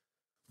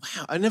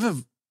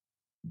 Wow.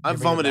 I've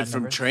vomited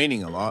from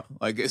training a lot,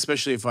 like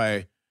especially if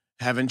I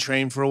haven't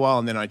trained for a while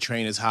and then I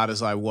train as hard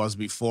as I was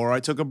before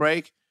I took a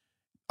break.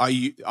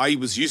 I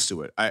was used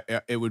to it.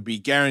 It would be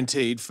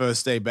guaranteed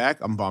first day back,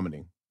 I'm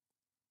vomiting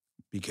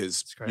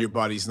because your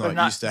body's not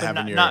used to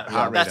having your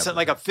heart rate That's up.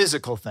 like a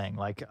physical thing.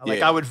 Like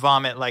I would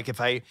vomit like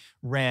if I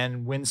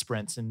ran wind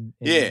sprints in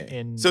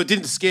so it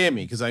didn't scare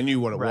me because I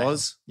knew what it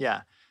was.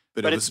 Yeah.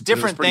 But it's a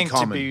different thing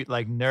to be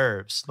like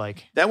nerves.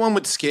 Like that one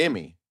would scare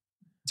me.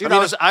 Dude,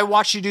 I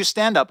watched you do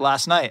stand up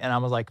last night and I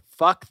was like,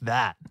 fuck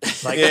that.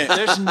 Like,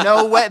 there's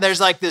no way. There's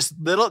like there's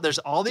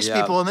all these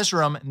people in this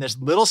room and this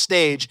little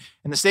stage,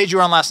 and the stage you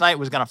were on last night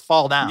was going to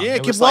fall down. Yeah,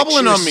 it kept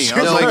wobbling on me.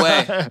 No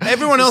way.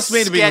 Everyone else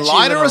made it be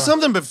lighter or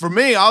something, but for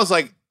me, I was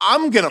like,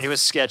 It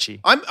was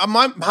sketchy.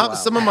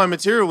 Some of my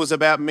material was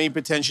about me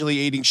potentially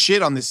eating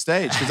shit on this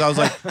stage because I was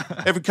like,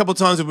 every couple of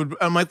times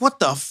I'm like, what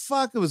the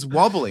fuck? It was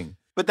wobbling.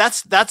 But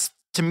that's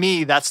to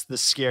me, that's the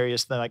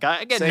scariest thing. Like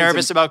I get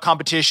nervous about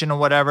competition or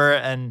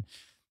whatever,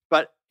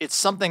 but it's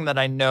something that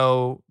I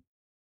know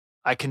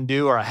I can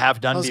do or I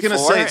have done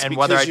before, and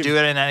whether I do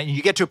it, and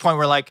you get to a point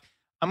where like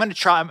I'm going to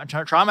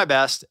try my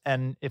best,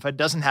 and if it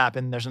doesn't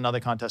happen, there's another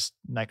contest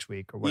next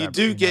week or whatever. You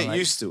do get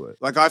used to it.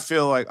 Like I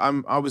feel like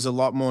I was a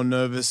lot more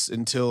nervous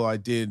until I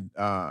did.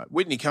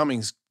 Whitney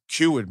Cummings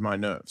cured my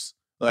nerves.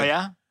 Like, oh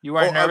yeah, you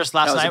weren't nervous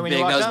last night when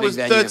you walked out? It was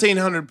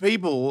 1,300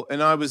 people,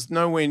 and I was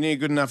nowhere near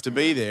good enough to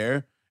be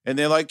there. And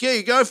they're like, yeah,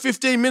 you go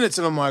 15 minutes.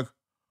 And I'm like,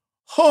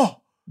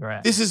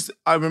 right.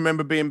 I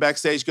remember being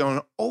backstage going,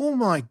 oh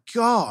my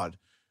God,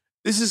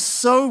 this is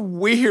so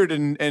weird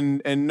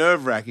and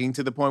nerve-wracking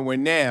to the point where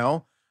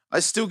now I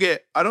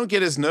don't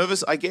get as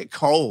nervous. I get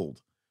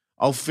cold.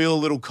 I'll feel a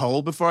little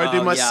cold before I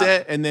do my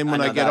set. And then when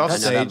I get off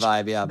stage,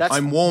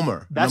 I'm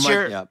warmer.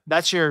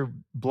 That's your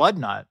blood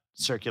not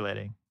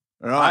circulating.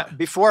 Right.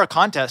 Before a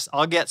contest,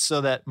 I'll get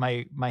so that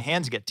my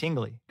hands get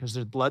tingly because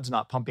the blood's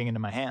not pumping into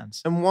my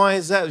hands. And why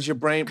is that? What's your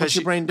brain doing?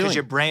 Because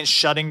your brain's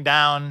shutting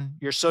down.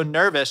 You're so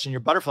nervous and your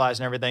butterflies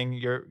and everything.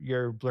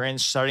 Your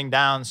brain's shutting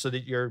down so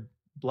that your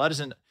blood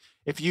isn't.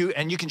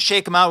 You can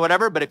shake them out,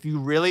 whatever. But if you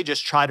really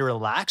just try to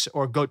relax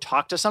or go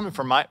talk to someone,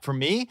 for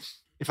me,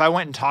 if I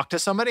went and talked to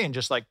somebody and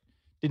just like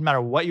didn't matter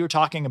what you were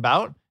talking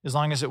about, as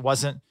long as it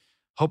wasn't.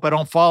 Hope I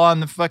don't fall on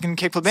the fucking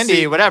kickflip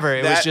Indy, whatever.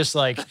 It was just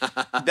like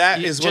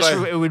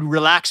it would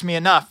relax me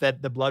enough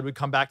that the blood would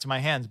come back to my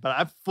hands. But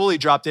I've fully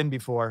dropped in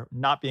before,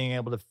 not being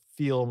able to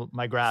feel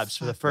my grabs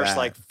for the first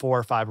like 4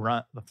 or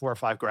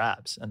 5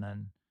 grabs, and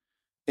then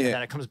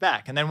it comes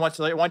back. And then once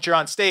you're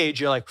on stage,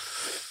 you're like,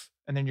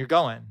 and then you're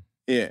going.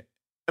 Yeah,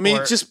 I mean,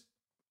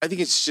 I think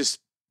it's just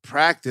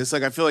practice.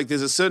 Like I feel like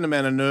there's a certain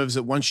amount of nerves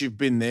that once you've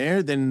been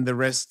there, then the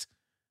rest.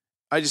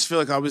 I just feel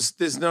like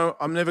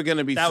I'm never going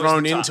to be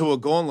thrown into a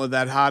gauntlet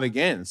that hard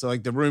again. So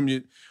like the room,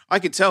 I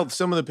could tell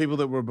some of the people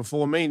that were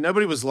before me,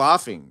 nobody was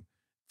laughing.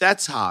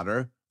 That's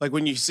harder. Like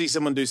when you see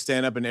someone do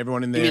stand up and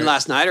everyone in there. You mean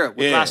last night or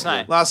Yeah. Last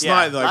night? Last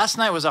night, like, last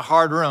night was a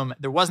hard room.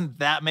 There wasn't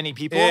that many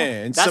people.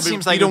 Yeah, and that some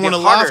seems people, like you don't want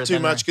to harder laugh too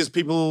than much because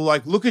people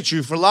like look at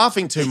you for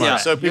laughing too much. Yeah.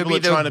 So You'll people are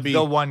trying to be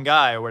the one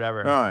guy or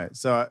whatever. all right.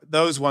 So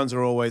those ones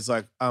are always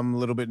like I'm a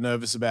little bit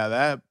nervous about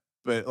that.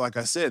 But like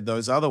I said,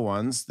 those other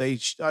ones,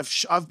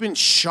 I've been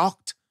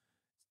shocked.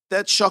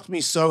 That shocked me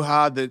so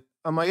hard that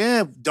I'm like,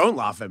 yeah, don't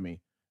laugh at me.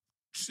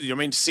 I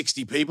mean,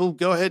 60 people,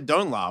 go ahead,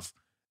 don't laugh.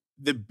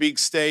 The big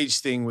stage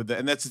thing with that,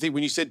 and that's the thing.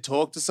 When you said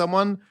talk to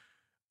someone,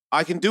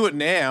 I can do it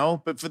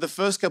now, but for the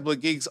first couple of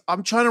gigs,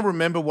 I'm trying to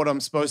remember what I'm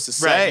supposed to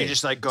say. Right, you're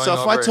just like going so if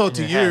over I it talk in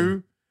to your head.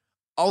 you,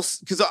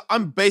 because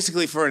I'm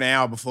basically for an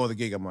hour before the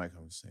gig, I'm like,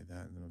 I'm say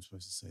that, and then I'm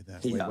supposed to say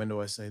that. Wait, Yeah. when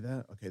do I say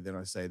that? Okay, then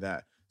I say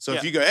that. So if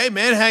Yeah. you go, hey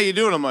man, how you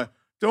doing? I'm like,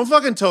 don't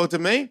fucking talk to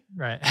me.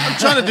 Right. I'm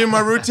trying to do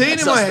my routine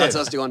in my head.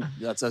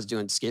 That's us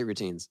doing skate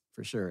routines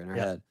for sure in our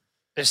Yeah. head.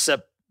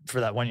 Except for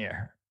that one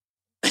year.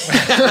 That's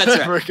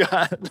I right.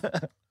 forgot.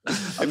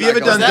 Have you ever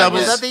done Was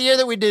doubles? that the year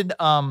that we did?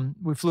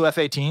 We flew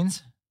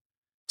F-18s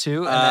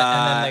too, and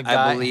then the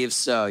guy. I believe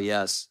so.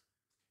 Yes.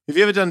 Have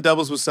you ever done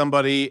doubles with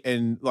somebody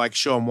and like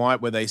Sean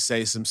White where they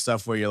say some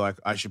stuff where you're like,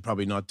 I should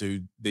probably not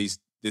do this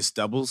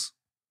doubles?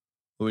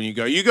 When you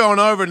go, you going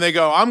over, and they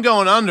go, I'm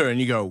going under, and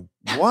you go,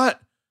 what?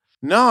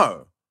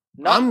 No.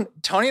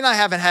 Tony and I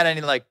haven't had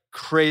any like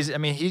crazy. I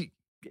mean,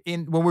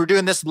 when we were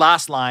doing this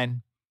last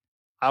line,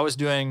 I was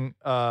doing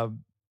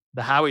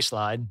the Howie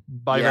slide,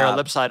 body barrel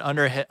lip slide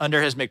under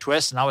his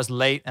McTwist, and I was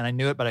late and I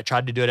knew it, but I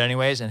tried to do it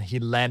anyways, and he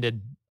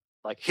landed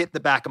like hit the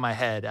back of my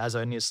head as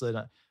I slid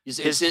on. His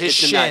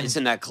shin. It's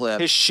in that clip.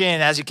 His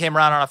shin as he came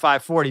around on a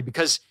 540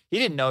 because he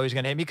didn't know he was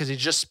going to hit me because he's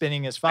just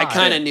spinning his five. I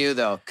kind of knew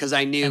though, because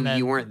I knew And then-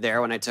 you weren't there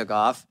when I took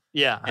off.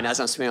 Yeah. And as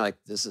I'm spinning, like,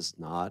 this is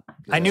not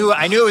good. I knew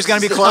it was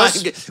going to be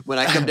close. When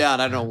I come down,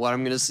 I don't know what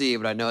I'm going to see,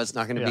 but I know it's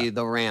not going to be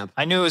the ramp.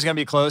 I knew it was going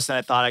to be close, and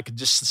I thought I could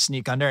just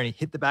sneak under, and he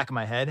hit the back of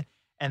my head,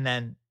 and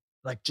then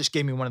like just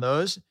gave me one of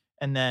those.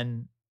 And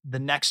then the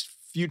next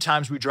few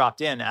times we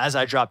dropped in, as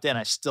I dropped in,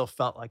 I still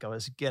felt like I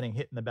was getting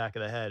hit in the back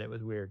of the head. It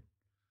was weird.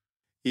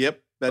 Yep,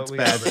 that's But we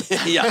bad. got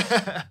it.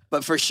 Yeah.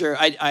 But for sure,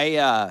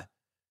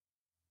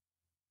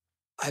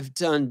 I've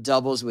done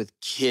doubles with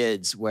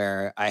kids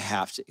where I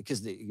have to,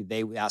 because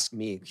they ask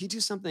me, can you do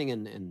something?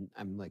 And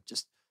I'm like,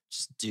 just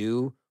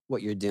do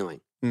what you're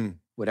doing.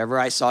 Whatever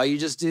I saw you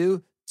just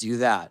do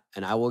that.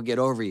 And I will get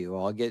over you.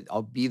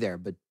 I'll be there,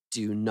 but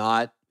do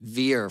not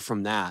veer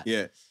from that.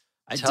 Yeah.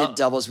 I did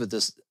doubles with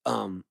this.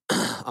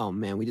 Oh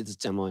man, we did this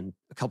demo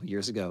a couple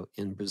years ago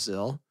in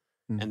Brazil.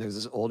 And there's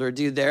this older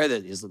dude there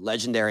that is a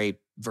legendary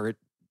vert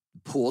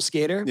pool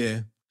skater.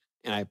 Yeah.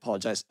 And I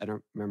apologize, I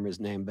don't remember his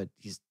name, but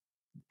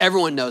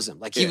everyone knows him.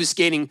 Like he was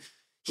skating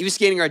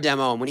our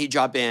demo, and when he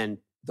dropped in,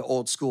 the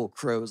old school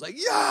crew was like,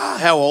 yeah.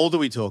 How old are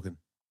we talking?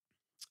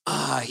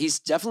 He's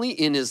definitely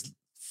in his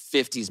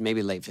 50s,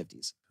 maybe late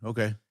 50s.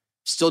 Okay.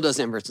 Still does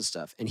inverts and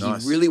stuff. And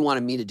Nice. he really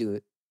wanted me to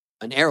do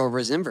an air over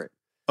his invert.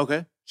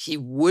 Okay. He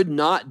would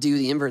not do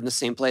the invert in the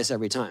same place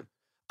every time.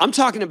 I'm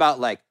talking about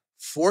like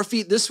 4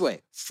 feet this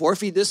way, 4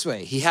 feet this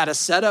way. He had a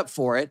setup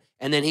for it,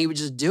 and then he would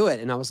just do it.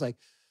 And I was like,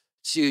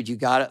 dude, you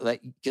got it.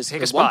 Like, because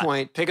at one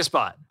point, pick a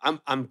spot.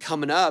 I'm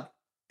coming up,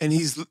 and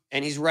he's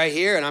right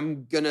here, and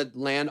I'm gonna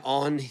land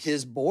on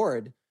his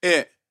board.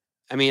 Yeah.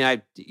 I mean,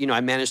 I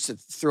managed to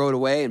throw it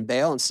away and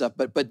bail and stuff,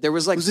 but there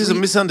was like, was this a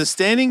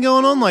misunderstanding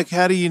going on? Like,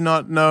 how do you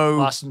not know?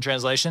 Lost in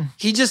translation.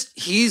 He'd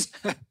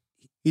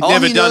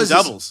never done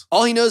doubles.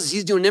 All he knows is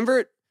he's doing an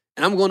invert,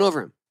 and I'm going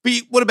over him. But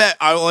what about?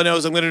 All I know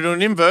is I'm going to do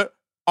an invert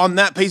on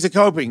that piece of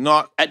coping,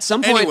 not at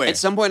some point. anywhere. At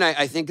some point,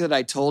 I think that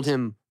I told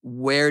him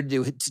where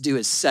to do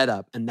his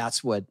setup, and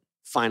that's what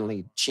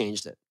finally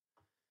changed it.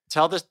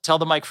 Tell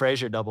the Mike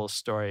Frazier doubles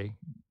story,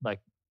 like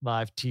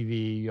live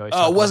TV. You always Oh,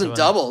 talk it about wasn't doing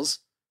doubles.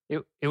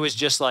 It was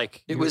just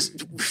like It was.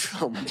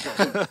 Oh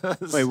man.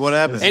 Wait, what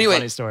happened? Anyway,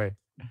 funny story.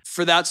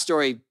 For that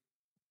story,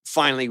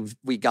 finally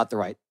we got the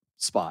right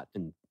spot,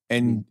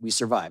 and we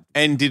survived.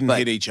 And didn't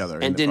hit each other.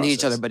 And didn't hit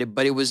each other, but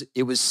it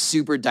was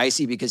super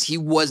dicey because he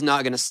was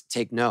not going to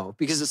take no.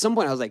 Because at some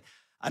point I was like,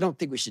 I don't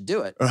think we should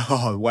do it.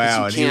 Oh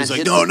wow! And he was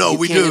like, No,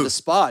 we can't hit do the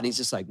spot. And he's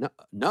just like,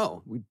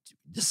 no,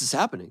 this is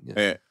happening.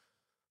 Yeah.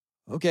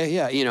 Okay,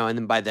 yeah, and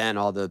then by then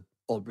all the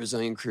old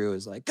Brazilian crew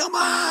is like, come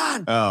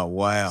on. Oh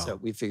wow! So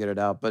we figured it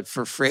out. But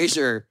for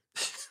Frazier,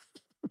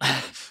 we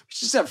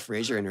should just have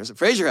Frazier in here. So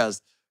Frazier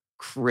has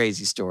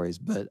crazy stories,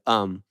 but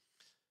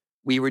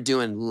we were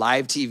doing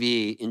live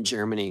TV in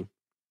Germany.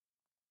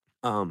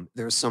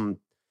 There was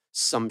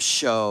some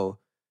show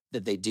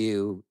that they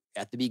do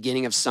at the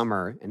beginning of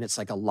summer, and it's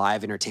like a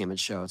live entertainment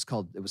show.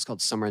 It was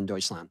called Summer in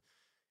Deutschland.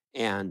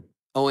 And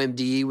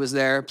OMD was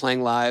there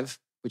playing live,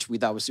 which we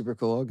thought was super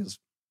cool because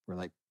we're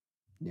like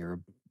near a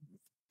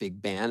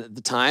big band at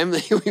the time.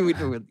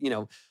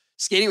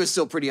 Skating was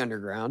still pretty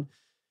underground.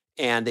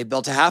 And they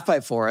built a half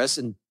pipe for us,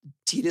 and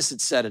Titus had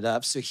set it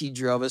up. So he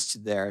drove us to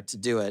there to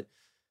do it.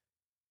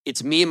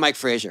 It's me and Mike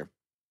Frazier,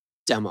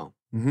 demo,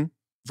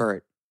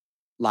 vert,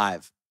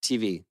 live,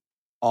 TV,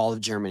 all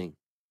of Germany.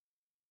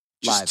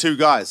 Just live. two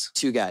guys.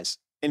 Two guys.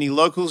 any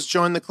locals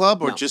join the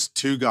club or No. just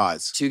two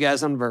guys? 2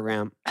 guys on the vert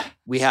ramp.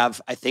 We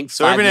have, I think,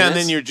 So 5 every now and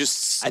minutes. then you're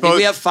just. I think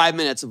we have 5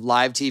 minutes of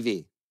live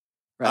TV.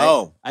 Right?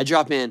 Oh. I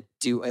drop in,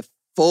 do a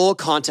full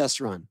contest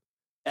run,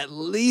 at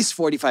least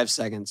 45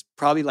 seconds,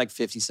 probably like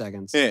 50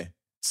 seconds. Yeah.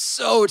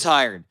 So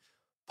tired.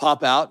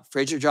 Pop out.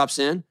 Frazier drops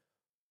in.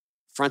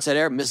 Frontside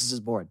air, misses his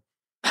board.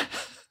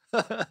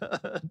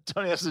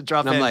 Tony has to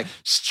drop And I'm in like,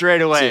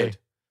 straight away dude,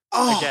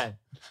 again.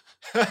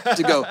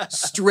 to go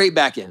straight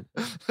back in.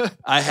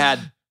 I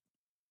had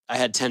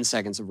 10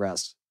 seconds of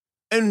rest.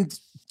 And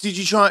did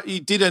you try? You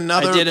did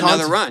another. I did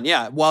another run,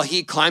 yeah. While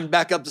he climbed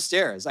back up the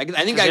stairs. I think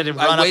You had to run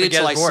I up waited and get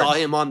till I his board. saw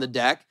him on the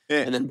deck Yeah.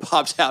 and then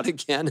popped out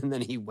again, and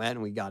then he went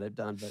and we got it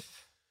done. But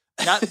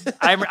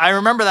I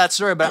remember that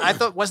story, but I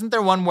thought, wasn't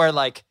there one where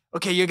like,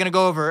 okay, you're going to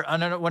go over,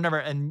 whatever,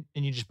 and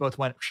you just both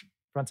went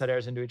frontside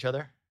airs into each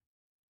other?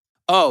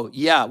 oh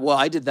yeah, well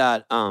I did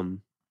that.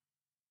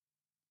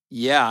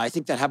 Yeah, I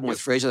think that happened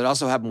with Frazier. That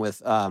also happened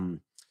with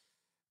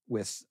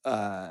what's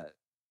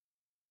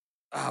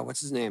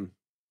his name?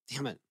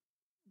 Damn it,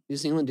 New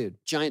Zealand dude,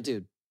 giant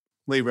dude,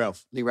 Lee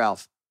Ralph. Lee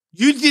Ralph.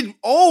 You did.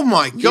 Oh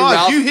my God!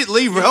 Ralph- You hit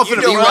Lee Ralph You in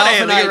a don't Lee want Ralph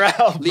it, and Lee I-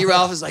 Ralph. Lee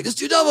Ralph is like, let's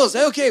do doubles.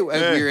 Okay,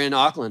 Yeah. we were in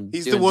Auckland.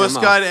 He's the doing worst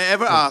demo. guy to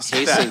ever ask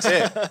Hastings.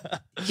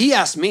 that. Yeah. He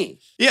asked me.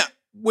 Yeah.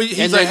 Well, he's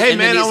And like, then- hey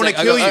and then man, I he's want like-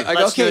 to kill I you. go,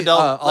 Let's do okay,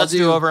 adult. I'll Let's do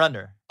do- over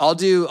under. I'll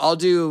do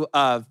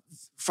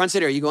front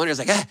center. You go under.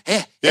 He's like,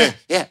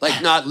 yeah,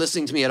 like not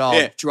listening to me at all.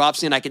 Yeah.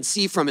 Drops in. I can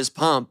see from his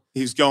pump.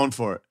 He's going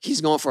for it. He's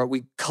going for it.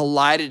 We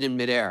collided in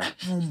midair.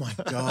 Oh my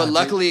God! But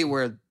luckily,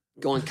 we're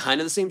going kind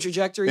of the same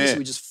trajectory, Yeah. so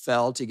we just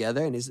fell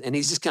together. And he's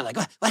just kind of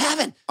like, what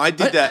happened? I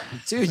did that.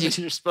 Dude,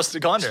 You're supposed to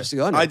go under. supposed to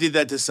go under. I did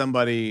that to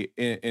somebody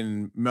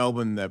in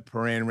Melbourne. The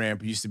Paran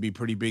ramp used to be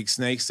pretty big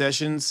snake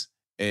sessions,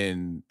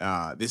 and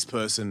this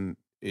person,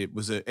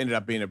 ended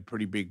up being a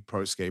pretty big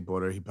pro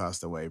skateboarder. He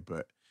passed away,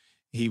 but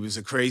he was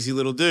a crazy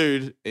little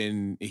dude,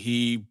 and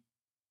he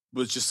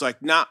was just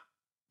like, "Nah,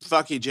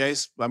 fuck you,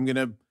 Jace. I'm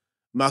gonna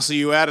muscle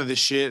you out of this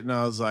shit." And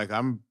I was like,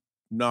 "I'm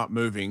not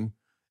moving."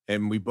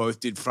 And we both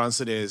did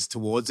frontside airs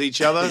towards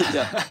each other.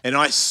 Yeah. And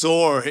I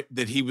saw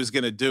that he was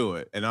going to do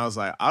it. And I was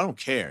like, I don't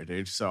care,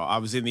 dude. So I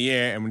was in the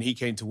air. And when he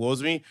came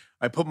towards me,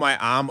 I put my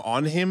arm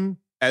on him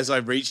as I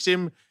reached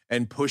him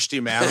and pushed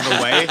him out of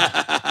the way.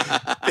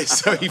 And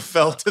so he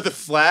fell to the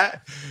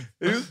flat.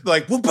 It was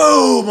like,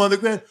 boom, on the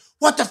ground.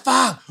 What the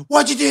fuck?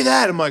 Why'd you do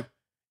that? I'm like,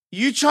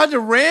 you tried to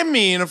ram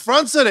me in a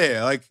frontside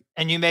air. Like,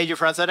 And you made your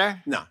frontside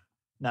air? no.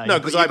 No, No,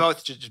 you 'cause you I-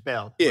 both just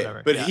bailed. Yeah.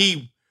 Whatever.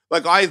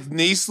 But I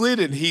knee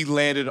slid and he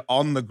landed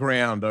on the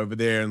ground over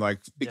there and like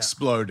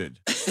exploded.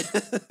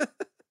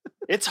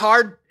 It's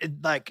hard,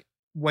 like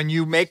when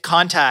you make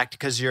contact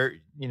because you're,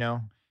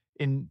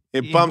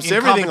 It bumps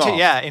everything off.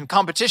 Yeah, in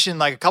competition,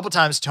 like a couple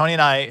times, Tony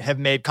and I have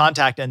made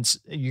contact, and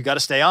you got to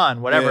stay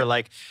on. Whatever. Yeah.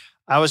 Like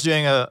I was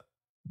doing a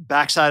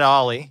backside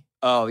ollie,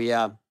 Oh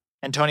yeah.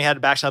 and Tony had a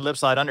backside lip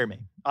slide under me,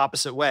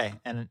 opposite way,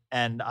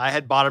 and I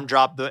had bottom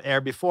dropped the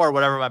air before.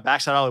 Whatever, my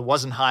backside ollie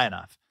wasn't high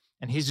enough,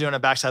 and he's doing a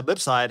backside lip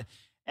slide,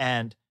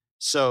 and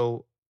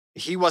so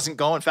he wasn't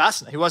going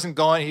fast enough. He wasn't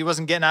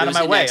getting out It of was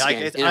my in way. X Like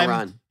Games,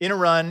 I'm in a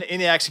run in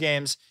the X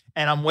Games,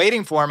 and I'm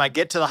waiting for him. I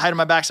get to the height of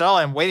my backside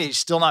ollie. I'm waiting. He's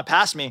still not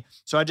past me.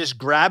 So I just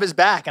grab his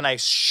back and I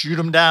shoot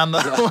him down the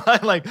line.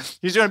 Like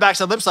he's doing a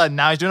backside lip slide.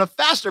 Now he's doing a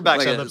faster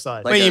backside lip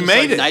slide. Wait, you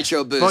made it.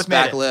 Nitro boost Both made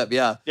back it. lip.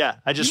 Yeah. Yeah,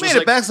 I just You was made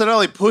like, a backside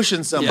ollie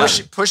pushing somebody.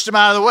 Yeah. pushed him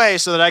out of the way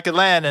so that I could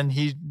land, and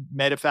he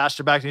made it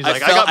faster back. And he's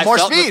like, I got more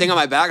felt the speed. thing on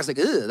my back. I was like,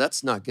 "Ugh,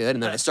 that's not good."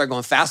 And then I started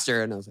going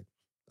faster, and I was like,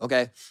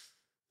 "Okay,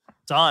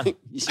 It's on.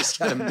 you just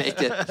gotta make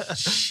it."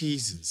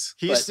 Jesus.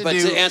 He used But to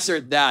do. to answer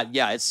that,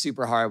 yeah, it's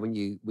super hard when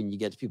you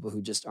get to people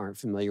who just aren't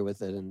familiar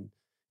with it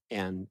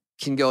and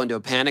can go into a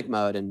panic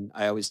mode. And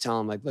I always tell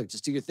them, like, look,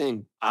 just do your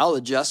thing. I'll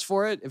adjust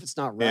for it if it's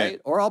not Yeah.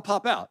 right, or I'll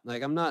pop out.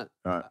 Like I'm not.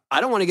 Right.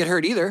 I don't want to get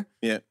hurt either.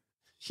 Yeah.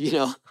 You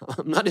know,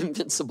 I'm not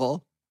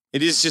invincible.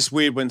 It is just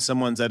weird when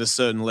someone's at a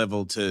certain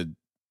level to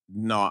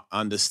not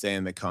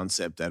understand the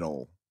concept at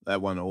all. That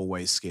one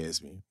always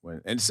scares me.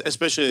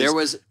 Especially There as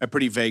was a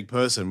pretty vague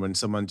person when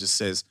someone just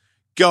says,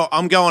 "Go,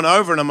 I'm going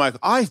over," and I'm like,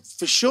 I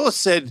for sure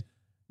said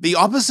the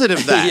opposite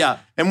of that. Yeah.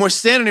 And we're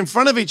standing in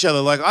front of each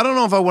other. Like, I don't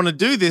know if I want to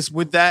do this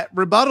with that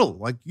rebuttal.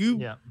 Like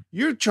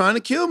you're trying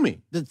to kill me.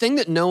 the thing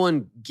that no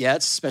one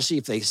gets, especially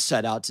if they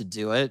set out to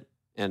do it.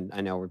 And I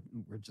know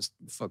we're just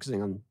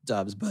focusing on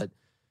dubs, but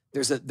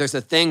there's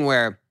a thing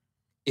where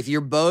if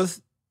you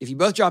both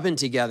drop in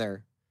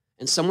together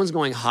and someone's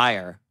going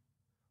higher,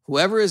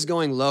 whoever is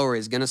going lower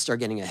is going to start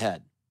getting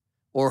ahead,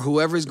 or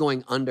whoever is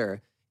going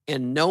under.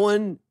 And no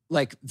one,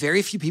 like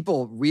very few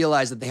people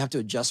realize that they have to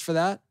adjust for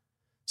that.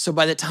 So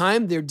by the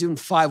time they're doing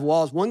 5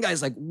 walls, one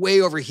guy's like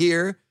way over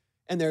here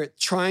and they're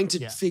trying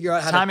to figure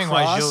out how timing to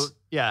cross.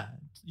 wise,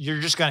 you're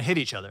just gonna hit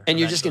each other. And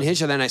you're just gonna hit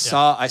each other. And I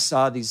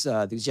saw these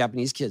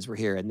Japanese kids were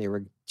here and they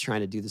were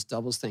trying to do this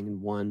doubles thing,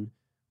 and one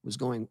was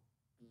going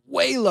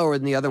way lower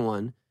than the other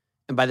one.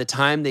 And by the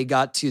time they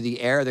got to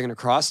the air they're gonna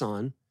cross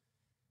on,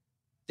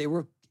 they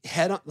were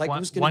head on. Like it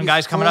was gonna one be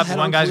guy's coming full up and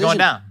head-on one guy's going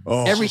collision down.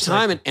 Oh, every It's just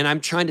like- time. And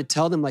I'm trying to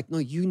tell them like, no,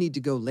 you need to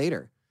go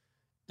later.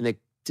 And they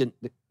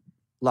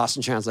lost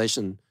in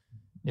translation.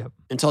 Yep.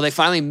 Until they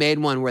finally made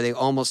one where they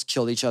almost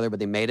killed each other, but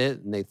they made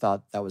it and they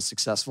thought that was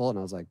successful. And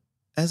I was like,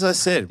 as I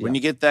said, when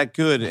you get that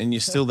good and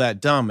you're still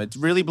that dumb, it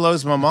really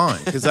blows my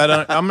mind because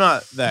I'm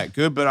not that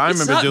good, but I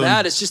remember doing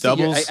that. It's just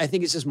doubles. I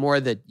think it's just more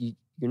that you're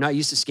not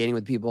used to skating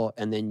with people,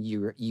 and then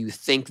you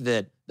think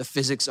that the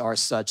physics are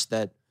such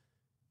that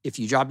if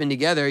you drop in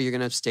together, you're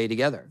gonna stay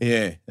together.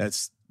 Yeah,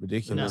 that's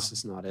ridiculous. No, that's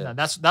just not it. No,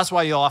 that's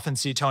why you'll often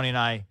see Tony and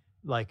I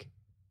like.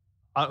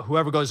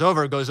 Whoever goes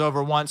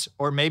over once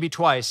or maybe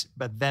twice,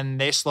 but then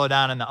they slow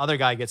down and the other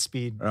guy gets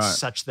speed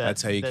such that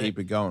that's how you keep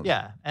it going.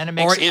 Yeah, and it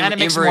makes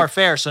it more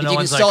fair. So no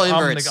one's like,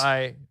 I'm the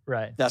guy.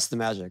 Right. That's the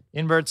magic.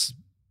 Inverts,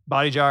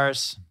 body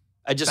jars.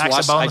 I just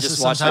watched.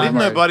 I didn't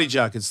know body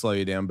jar could slow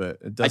you down, but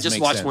it does. I just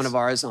make watched sense. one of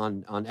ours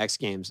on X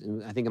Games,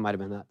 and I think it might have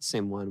been that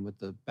same one with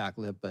the back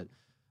lip. But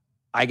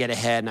I get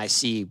ahead and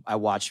I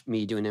watch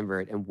me do an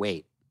invert and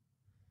wait.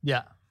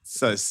 Yeah.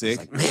 So sick.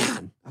 Like,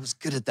 man, I was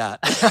good at that.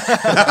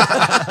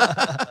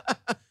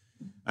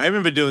 I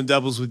remember doing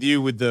doubles with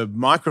you with the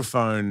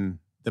microphone,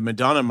 the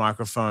Madonna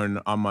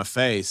microphone on my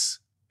face.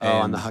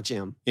 On the Huck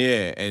Jam.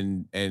 Yeah,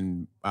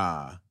 and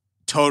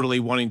totally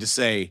wanting to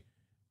say,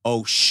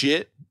 "Oh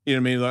shit," you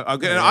know what I mean?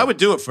 Like, I would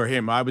do it for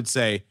him. I would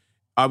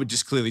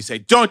just clearly say,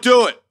 "Don't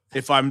do it."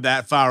 If I'm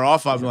that far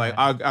off, I'm like,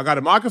 I got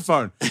a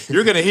microphone.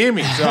 You're gonna hear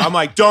me, so I'm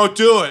like, "Don't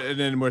do it," and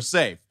then we're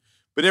safe.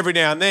 But every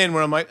now and then,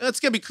 when I'm like,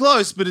 "It's gonna be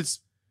close," but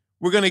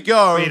we're gonna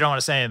go. But you don't want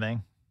to say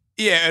anything.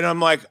 Yeah, and I'm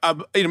like,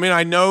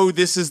 I know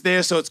this is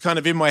there, so it's kind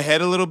of in my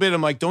head a little bit.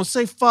 I'm like, don't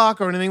say fuck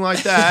or anything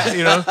like that,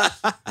 you know.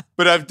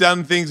 But I've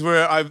done things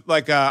where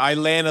I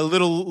land a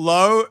little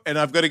low, and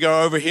I've got to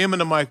go over him,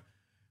 and I'm like,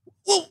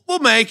 we'll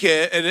make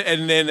it,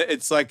 and then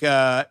it's like,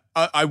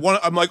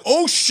 I'm like,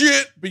 oh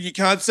shit, but you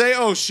can't say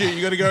oh shit.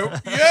 You got to go,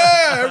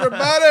 yeah,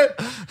 everybody.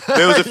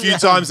 There was a few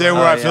times there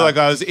where I feel like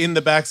I was in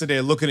the back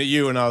there looking at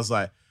you, and I was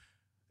like,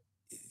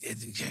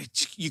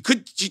 you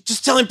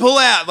just tell him pull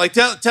out, like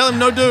tell him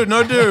no do.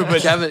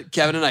 But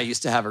Kevin and I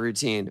used to have a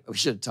routine. We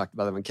should have talked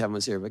about it when Kevin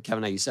was here, but Kevin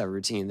and I used to have a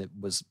routine that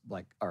was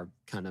like our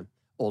kind of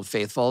old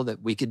faithful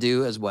that we could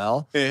do as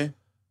well. Yeah.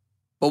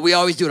 But we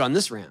always do it on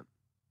this ramp,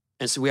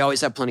 and so we always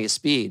have plenty of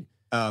speed.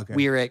 Oh, okay.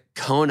 We were at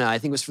Kona, I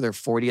think it was for their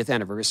 40th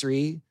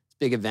anniversary,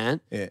 big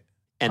event. Yeah.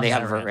 And they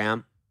have a vert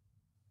ramp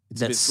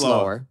It's a bit that's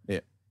slower.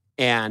 Yeah.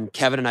 And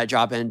Kevin and I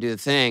drop in and do the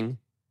thing,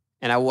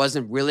 and I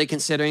wasn't really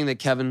considering that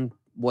Kevin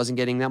wasn't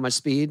getting that much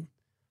speed,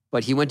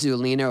 but he went to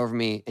lean over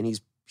me, and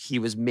he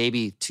was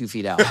maybe 2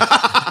 feet out,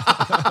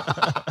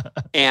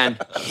 and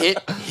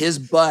his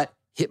butt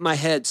hit my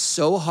head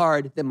so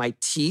hard that my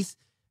teeth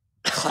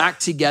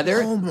clacked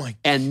together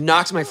and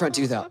knocked my front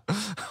tooth out.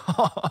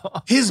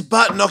 His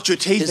butt knocked your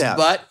teeth out.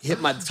 His butt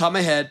hit my top of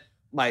my head,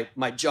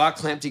 my jaw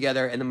clamped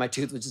together, and then my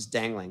tooth was just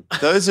dangling.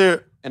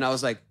 And I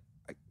was like,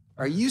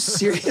 are you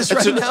serious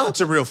right now?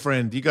 It's a real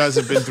friend. You guys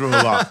have been through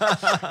a lot.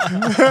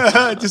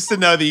 Just to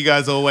know that you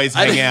guys always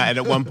hang out, and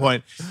at one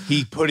point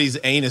he put his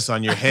anus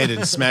on your head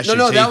and smashed your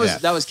teeth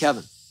out. that was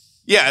Kevin.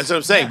 Yeah, that's what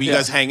I'm saying. But you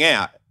guys hang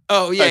out.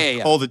 Oh,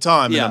 yeah. All the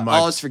time. Yeah, and I'm like,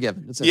 all is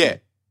forgiven. It's okay. Yeah.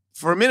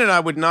 For a minute, I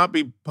would not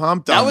be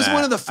pumped on that. That was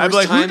one of the first I'd be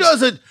like,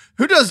 times.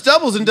 Who does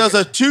doubles and does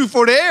a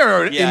 2-foot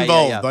air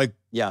involved?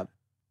 Yeah.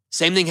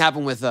 Same thing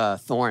happened with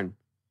Thorne.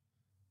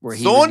 Where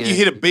Thorne, you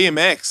hit a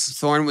BMX.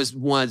 Thorne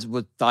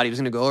thought he was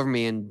going to go over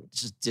me and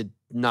just did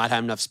not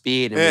have enough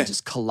speed, and we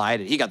just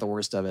collided. He got the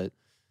worst of it.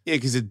 Yeah,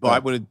 because his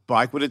bike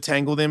would have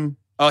tangled him.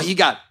 Oh, he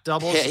got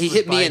doubles. He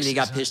hit me and he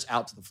got pitched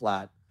out to the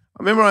flat.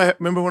 I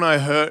remember when I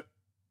hurt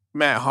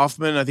Matt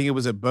Hoffman. I think it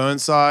was at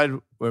Burnside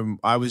when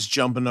I was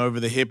jumping over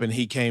the hip and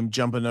he came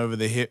jumping over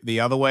the hip the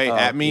other way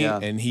at me,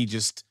 and he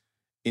just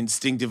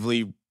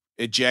instinctively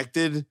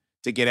ejected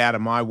to get out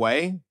of my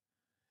way.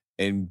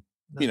 And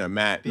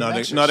Matt,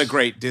 not a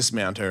great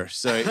dismounter,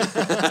 so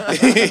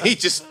he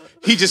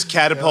just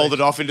catapulted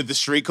off into the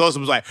street course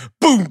and was like,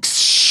 boom,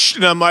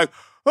 and I'm like,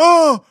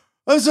 oh,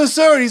 I'm so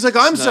sorry. He's like,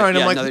 I'm sorry. And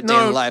I'm like, another day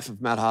in the life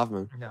of Matt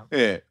Hoffman. No.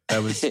 Yeah,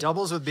 that was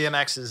doubles with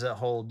BMX is a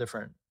whole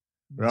different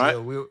right.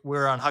 deal. We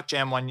were on Huck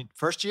Jam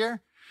first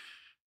year,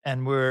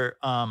 and we're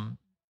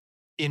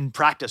in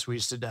practice. We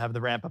used to have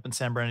the ramp up in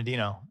San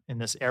Bernardino in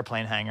this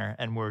airplane hangar,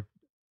 and we're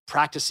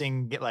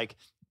practicing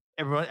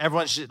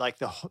everyone's just like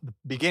the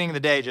beginning of the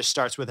day just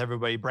starts with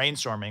everybody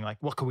brainstorming, like,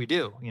 what could we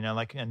do?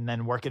 And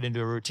then work it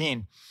into a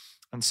routine.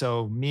 And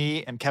so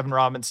me and Kevin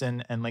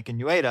Robinson and Lincoln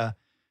Ueda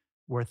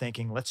were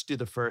thinking, let's do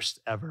the first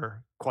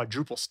ever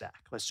quadruple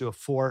stack. Let's do a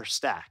 4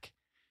 stack.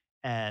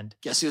 And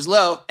guess who's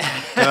low?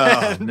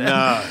 Oh,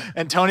 no.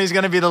 And Tony's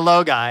going to be the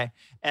low guy.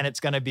 And it's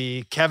going to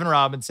be Kevin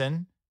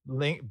Robinson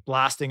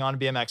blasting on a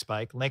BMX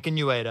bike, Lincoln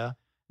Ueda,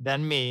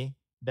 then me,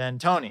 then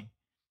Tony.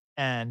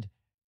 And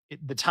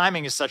the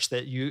timing is such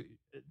that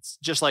it's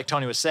just like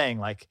Tony was saying,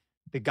 like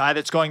the guy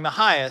that's going the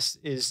highest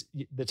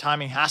the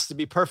timing has to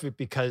be perfect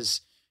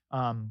because,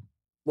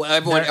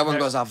 everyone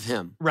goes off of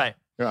him. Right.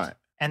 Right.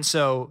 And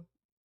so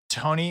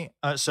Kevin,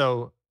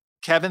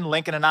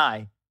 Lincoln, and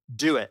I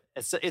do it.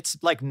 It's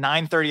like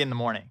 9:30 in the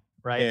morning.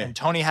 Right. Yeah. And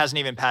Tony hasn't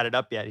even padded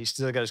up yet. He's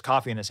still got his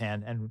coffee in his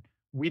hand, and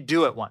we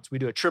do it once. We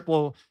do a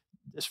triple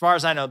as far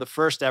as I know, the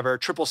first ever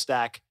triple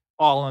stack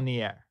all in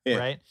the air, Yeah.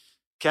 right?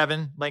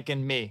 Kevin,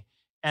 Lincoln, me.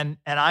 And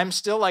I'm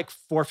still like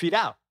 4 feet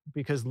out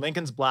because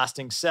Lincoln's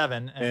blasting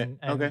 7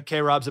 and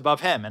K-Rob's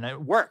above him. And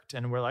it worked.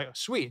 And we're like, oh,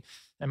 sweet.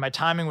 And my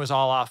timing was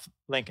all off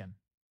Lincoln,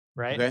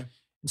 right? Okay.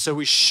 And so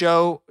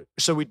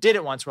we did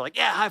it once. We're like,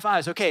 yeah, high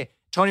fives. Okay.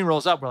 Tony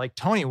rolls up. We're like,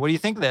 Tony, what do you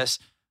think of this?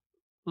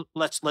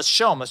 Let's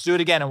show him. Let's do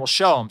it again and we'll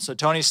show him. So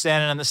Tony's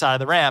standing on the side of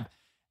the ramp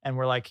and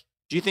we're like,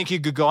 do you think you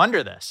could go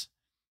under this?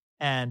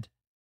 And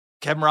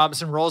Kevin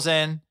Robinson rolls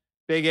in,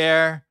 big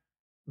air.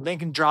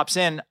 Lincoln drops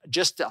in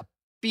just a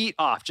beat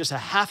off, just a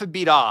half a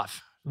beat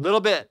off, a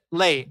little bit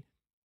late.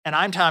 And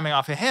I'm timing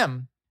off of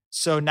him.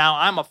 So now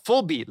I'm a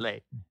full beat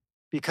late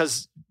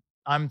because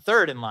I'm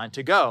third in line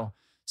to go.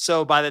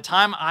 So by the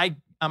time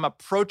I'm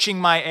approaching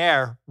my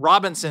air,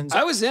 Robinson's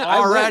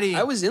already.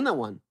 I was in that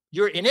one.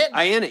 You're in it?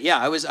 I in it. Yeah,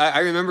 I was. I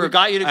remember. We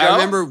got you to go? I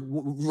remember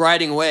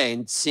riding away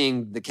and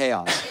seeing the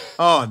chaos.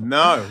 Oh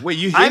no! Wait,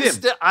 you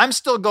hit him. I'm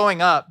still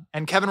going up,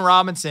 and Kevin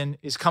Robinson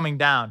is coming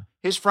down.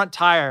 His front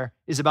tire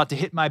is about to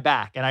hit my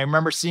back, and I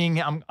remember seeing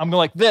him. I'm going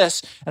like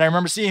this, and I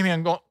remember seeing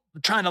him going,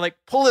 trying to like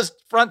pull his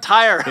front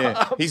tire.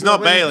 Yeah. He's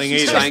not bailing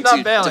either. Trying not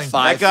to bailing.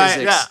 defy that guy,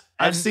 physics.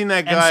 Yeah. I've seen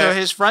that guy. And so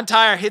his front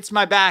tire hits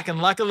my back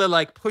and luckily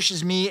like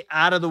pushes me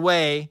out of the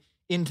way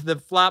into the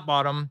flat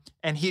bottom.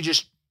 And he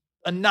just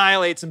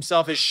annihilates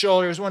himself. His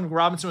shoulders, when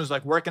Robinson was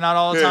like working out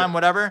all the time,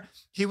 whatever,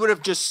 he would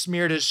have just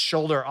smeared his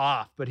shoulder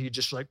off, but he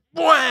just like,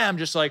 wham,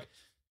 just like,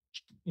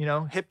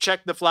 hip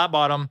checked the flat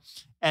bottom.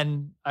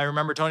 And I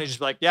remember Tony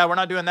just like, yeah, we're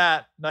not doing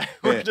that.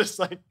 We're just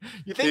like,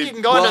 you think you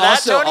can go into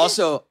that, Tony?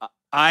 Also,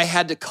 I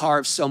had to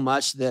carve so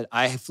much that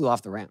I flew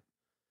off the ramp.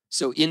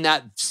 So in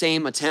that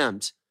same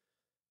attempt,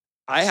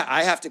 I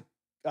have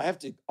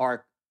to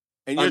arc.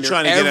 And you're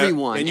trying to get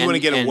everyone, and you want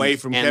to get away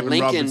from Kevin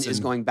Lincoln Robinson. Lincoln is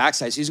going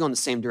backside, so he's going the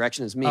same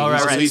direction as me. Oh, right.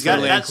 So he's got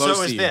to land close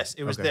so to you.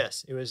 It was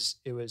this. It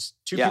was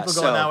two people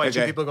going that way,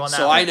 two people going that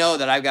way. So I know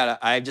that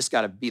I've just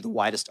got to be the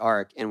widest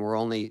arc, and we're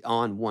only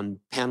on one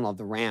panel of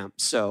the ramp.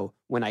 So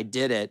when I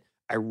did it,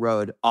 I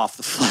rode off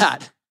the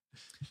flat.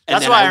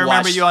 That's why I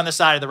remember you on the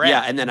side of the ramp.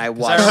 Yeah, and then I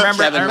watched. I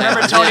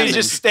remember Tony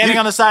just standing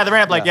on the side of the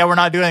ramp, like, yeah, we're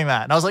not doing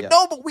that. And I was like,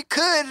 no, but we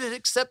could,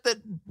 except that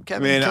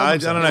Kevin. Man, I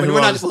don't know who.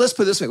 Well, let's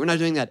put it this way: we're not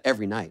doing that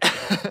every night.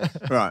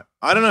 Right.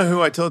 I don't know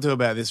who I talked to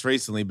about this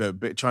recently,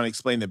 but trying to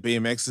explain that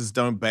BMXers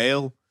don't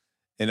bail,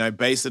 and I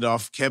base it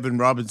off Kevin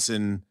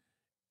Robinson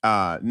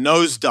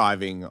nose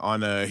diving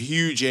on a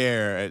huge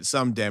air at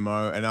some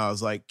demo, and I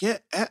was like,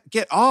 get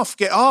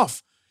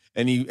off,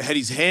 and he had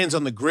his hands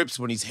on the grips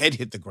when his head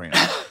hit the ground.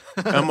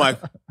 I'm like,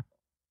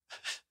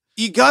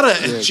 you gotta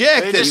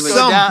eject at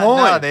some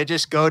point. No, they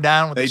just go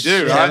down with they the do.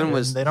 shit. Right? Kevin he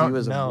was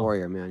know. a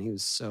warrior, man. He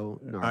was so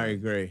gnarly. I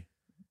agree.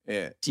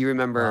 Yeah. Do you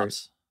remember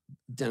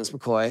Dennis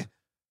McCoy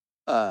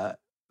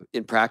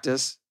in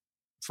practice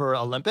for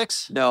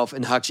Olympics? No,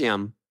 in Huck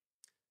Jam.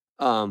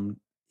 We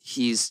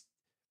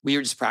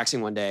were just practicing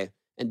one day,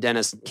 and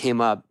Dennis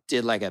came up,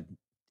 did like a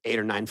 8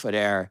 or 9 foot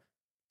air.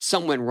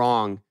 Something went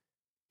wrong,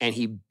 and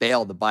he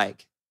bailed the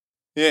bike.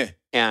 Yeah.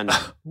 And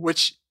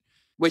which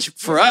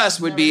for us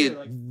would be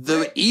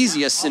the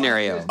easiest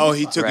scenario. Oh,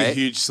 he took a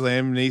huge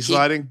slam knee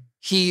sliding?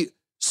 He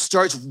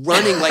starts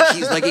running like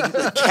he's like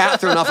a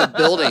cat thrown off a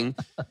building,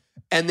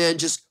 and then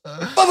just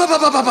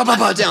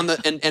down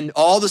and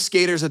all the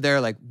skaters are there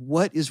like,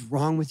 what is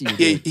wrong with you,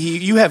 dude? Yeah,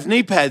 you have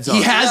knee pads on.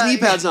 He has knee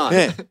pads on.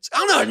 Yeah.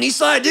 I'm not a knee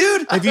slide,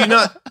 dude. Have you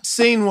not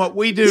seen what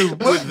we do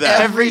with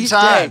that? Every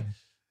time.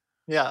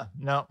 Yeah,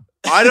 no.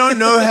 I don't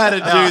know how to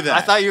do that.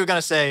 I thought you were going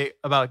to say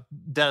about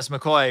Dennis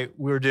McCoy,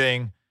 we were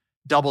doing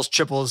doubles,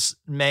 triples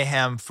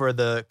mayhem for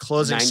the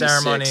closing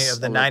ceremony of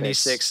the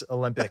 96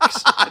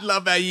 Olympics. I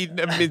love how you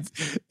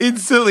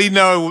instantly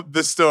know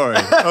the story.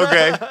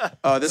 Okay.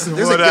 Oh, there's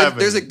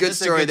a good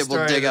story that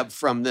we'll dig up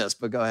from this,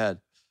 but go ahead.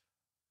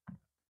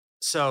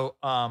 So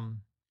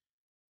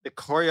the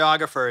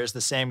choreographer is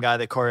the same guy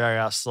that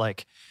choreographs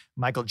like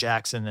Michael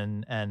Jackson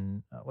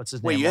and what's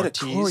his name? Wait, you had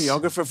Ortiz. a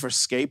choreographer for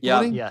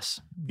skateboarding? Yeah.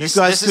 Yes. You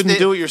guys couldn't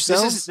do it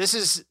yourselves? This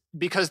is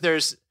because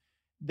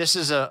this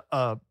is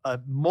a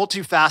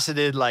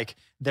multifaceted, like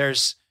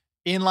there's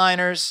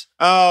inliners,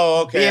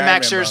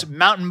 BMXers,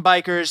 mountain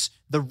bikers,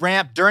 the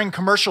ramp during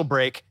commercial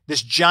break,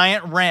 this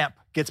giant ramp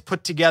gets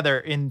put together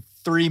in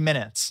 3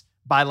 minutes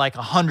by like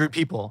 100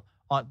 people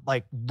on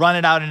like run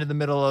it out into the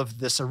middle of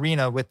this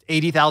arena with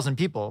 80,000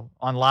 people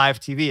on live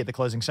TV at the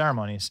closing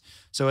ceremonies.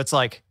 So it's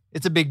like,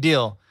 it's a big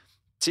deal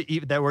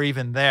that we're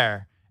even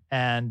there.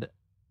 And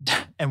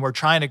we're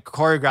trying to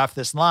choreograph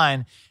this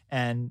line,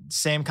 and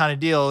same kind of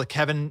deal.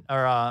 Kevin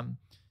or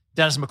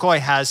Dennis McCoy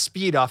has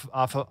speed off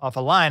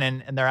a line,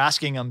 and they're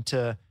asking him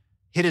to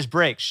hit his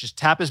brakes, just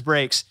tap his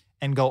brakes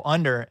and go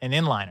under an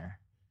inliner.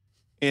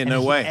 Yeah,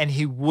 no way. And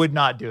he would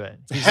not do it.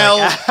 He's Hell,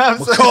 like,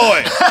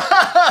 McCoy.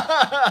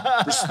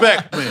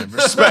 Respect, man.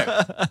 Respect.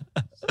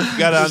 You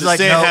got to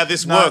understand how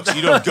this works.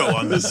 You don't go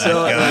under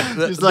that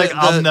guy. He's like,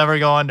 I'll never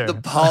go under. The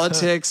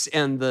politics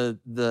and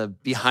the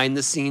behind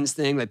the scenes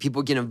thing, like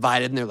people get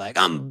invited and they're like,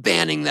 I'm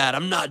banning that.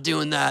 I'm not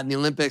doing that in the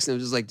Olympics. And it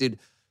was just like, dude,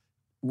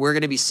 we're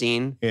going to be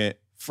seen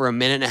for a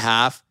minute and a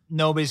half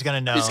nobody's gonna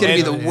know. It's gonna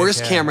be the Nobody worst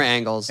cares. camera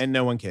angles. And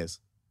no one cares.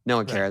 No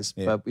one cares,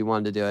 Yeah. but we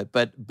wanted to do it.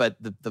 But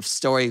the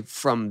story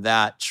from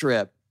that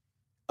trip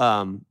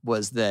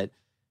was that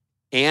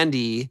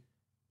Andy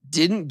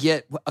didn't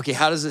get. Okay,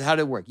 how did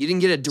it work? You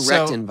didn't get a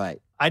direct So,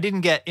 invite. I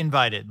didn't get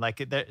invited.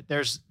 Like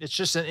it's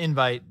just an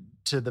invite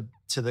to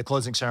the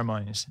closing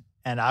ceremonies,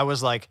 and I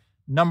was like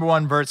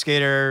 #1 vert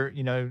skater.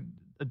 You know,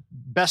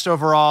 best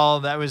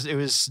overall. It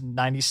was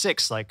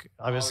 96. Like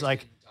I was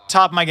like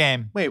top of my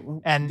game. Wait,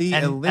 And the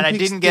and Olympics I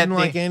didn't get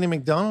like the, Andy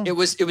Macdonald? It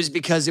was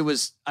because it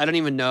was. I don't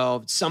even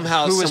know.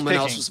 Somehow Who was someone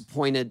else picking? was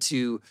appointed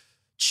to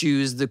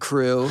choose the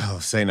crew, Oh,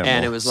 say no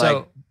and more. it was So-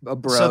 like a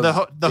bro. so the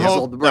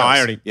whole the No, I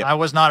already. Yep. I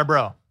was not a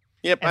bro.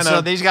 Yep. I And know.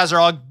 so these guys are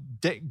all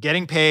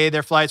getting paid,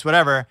 their flights,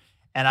 whatever.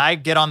 And I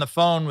get on the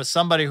phone with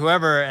somebody,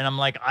 whoever, and I'm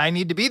like, I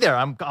need to be there.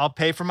 I'll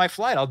pay for my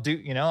flight. I'll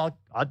do,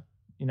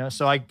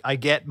 so I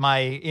get my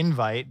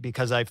invite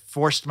because I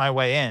forced my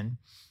way in,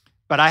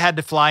 but I had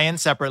to fly in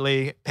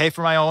separately, pay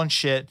for my own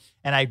shit.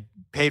 And I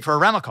paid for a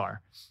rental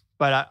car,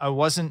 but I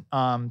wasn't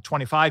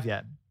 25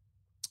 yet.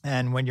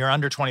 And when you're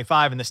under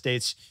 25 in the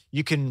States,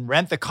 you can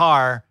rent the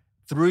car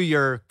through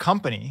your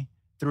company,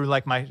 through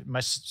like my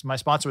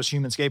sponsor was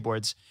Human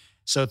Skateboards.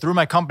 So through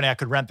my company, I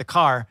could rent the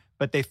car,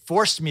 but they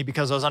forced me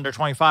because I was under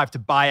 25 to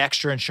buy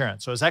extra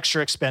insurance. So it was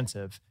extra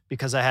expensive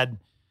because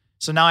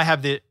so now I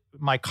have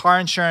my car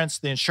insurance,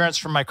 the insurance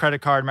from my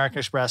credit card, American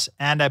Express,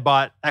 and I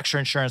bought extra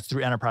insurance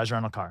through Enterprise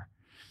Rental Car.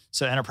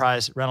 So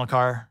Enterprise Rental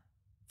Car,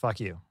 fuck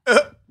you.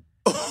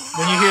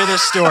 When you hear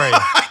this story,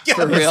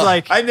 For it's real.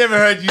 like, I never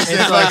heard you say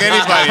fuck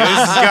anybody.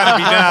 This has got to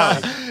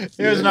be now.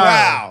 here's an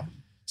Wow.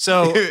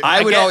 So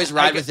I would get- always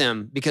ride get- with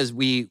him because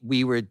we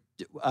were.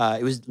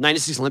 It was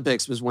 96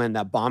 Olympics was when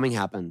that bombing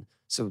happened,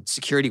 so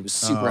security was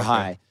super okay.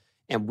 high,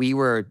 and we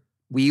were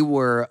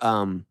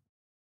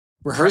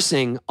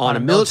rehearsing on a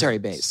military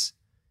base,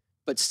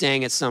 but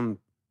staying at some,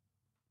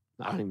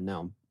 I don't even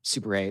know,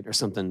 Super 8 or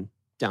something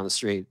down the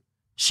street,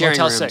 sharing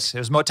Motel rooms. 6. It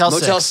was Motel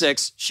 6. Motel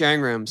 6,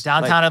 sharing rooms,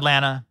 Downtown Like,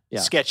 Atlanta. Yeah.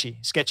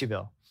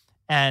 Sketchyville.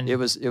 And it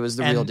was the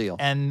real deal.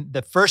 And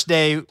the first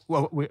day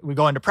we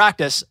go into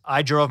practice,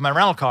 I drove my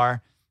rental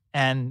car,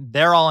 and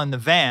they're all in the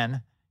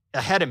van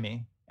ahead of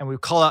me. And we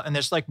call out, and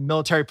there's like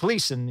military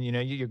police, and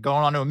you're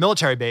going onto a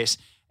military base,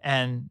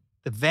 and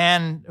the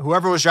van,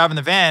 whoever was driving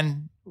the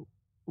van,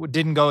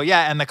 didn't go,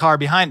 and the car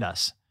behind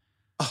us.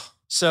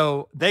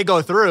 So they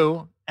go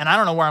through, and I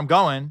don't know where I'm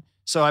going.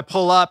 So I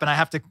pull up, and I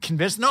have to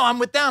convince, no, I'm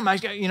with them.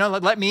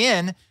 Let me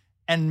in.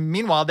 And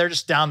meanwhile, they're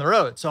just down the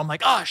road. So I'm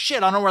like, oh shit, I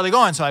don't know where they're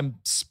going. So I'm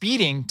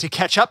speeding to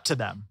catch up to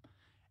them.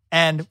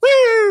 And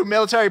woo,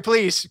 military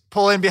police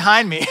pull in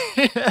behind me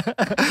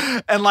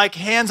and like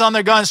hands on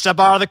their guns, step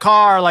out of the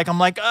car. Like I'm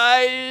like,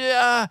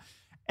 and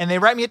they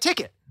write me a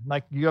ticket.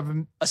 Like you have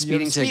A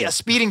speeding ticket. A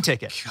speeding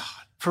ticket. God.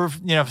 For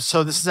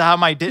so this is how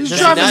my this is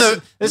driving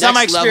this the- is how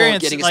my Next level of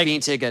experience getting a like,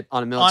 speeding ticket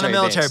on a on a military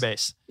military base.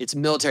 base. It's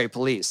military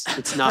police.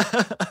 It's not.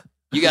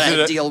 You got Is it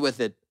to a- deal with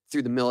it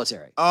through the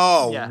military.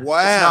 Oh, Yeah, wow.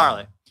 it's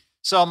gnarly.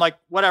 So I'm like,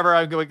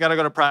 whatever. We gotta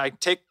go to practice.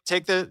 I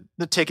take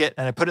the ticket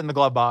and I put it in the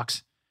glove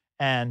box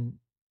and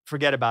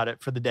forget about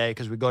it for the day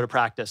because we go to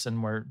practice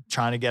and we're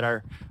trying to get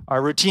our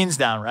routines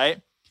down.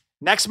 Right.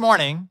 Next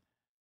morning,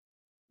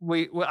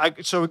 we go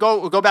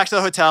back to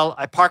the hotel.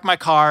 I park my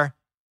car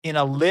in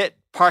a lit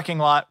parking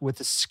lot with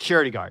a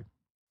security guard.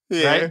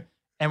 Yeah. Right.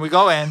 And we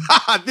go in.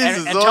 This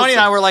is and awesome. Tony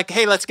and I were like,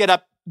 hey, let's get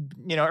up,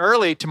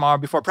 early tomorrow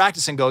before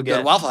practice and go Go get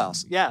to Waffle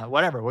House. Yeah,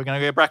 whatever. We're gonna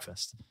go get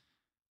breakfast.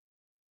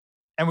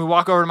 And we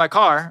walk over to my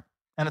car,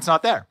 and it's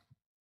not there.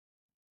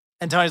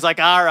 And Tony's like,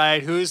 "All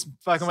right, who's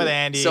fucking with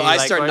Andy?" So I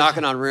Like, start where's-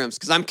 knocking on rooms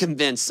because I'm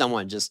convinced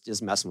someone just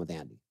is messing with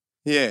Andy,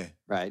 Yeah.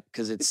 right?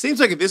 Because It it's seems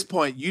like at this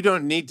point, you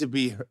don't need to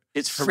be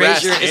it's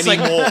harassed Frazier. It's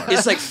anymore. like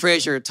it's like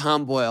Frazier,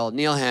 Tom Boyle,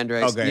 Neil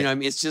Hendricks. Okay. You know what I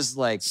mean? It's just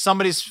like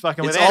Somebody's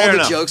fucking with it's all Andy.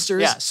 the enough.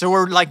 jokesters. Yeah, so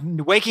we're like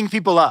waking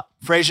people up.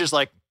 Frazier's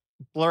like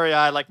blurry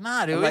eyed, like,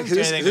 "Nah, dude, I'm we like, didn't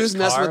do anything to who's his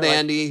messing car." with Like,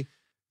 Andy?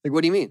 Like,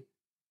 what do you mean?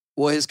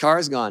 Well, his car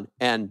is gone,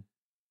 and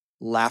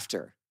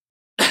laughter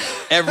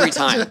every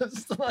time.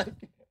 Just like-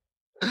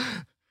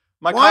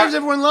 my Why car, is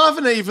everyone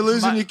laughing at you for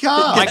losing your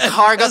car? my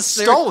car got That's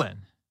serious.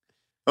 stolen.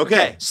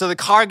 okay. So the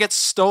car gets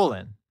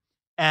stolen,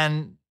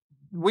 and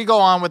we go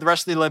on with the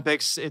rest of the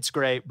Olympics. It's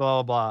great,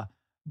 blah, blah, blah.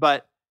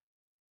 But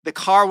the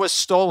car was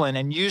stolen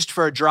and used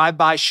for a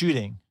drive-by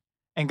shooting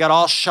and got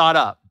all shot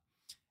up.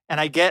 And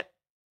I get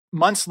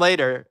months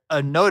later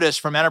a notice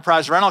from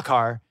Enterprise Rental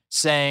Car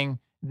saying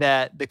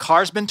that the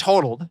car's been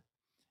totaled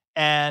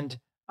and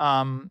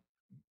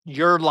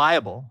you're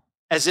liable,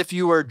 as if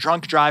you were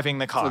drunk driving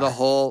the car. For the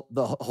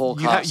whole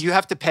cost. You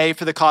have to pay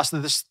for the cost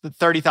of the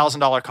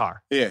 $30,000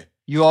 car. Yeah.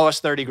 You owe us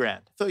 30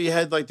 grand. I thought you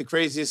had like the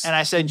craziest. And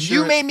I said, insurance.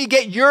 you made me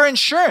get your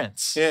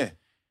insurance. Yeah.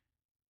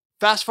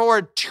 Fast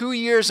forward 2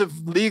 years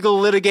of legal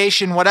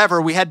litigation, whatever,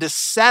 we had to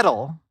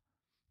settle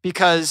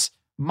because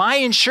my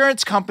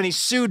insurance company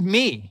sued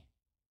me.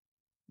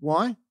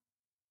 Why?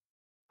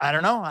 I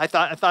don't know. I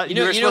thought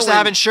you were supposed to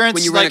have insurance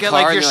when you rent like a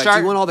car. like You're your like, do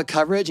you want all the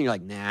coverage? And you're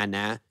like,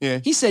 nah. Yeah.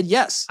 He said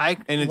yes. I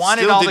And it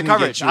wanted still all the didn't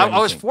coverage. get you I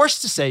was anything.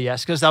 forced to say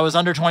yes because I was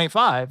under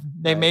 25.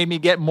 They Right. made me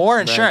get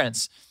more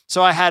insurance.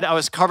 So I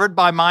was covered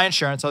by my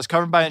insurance. I was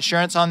covered by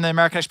insurance on the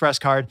American Express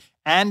card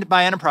and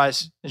by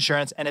Enterprise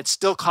insurance, and it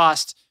still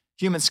cost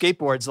human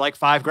skateboards like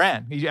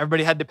 $5,000.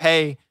 Everybody had to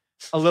pay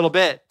a little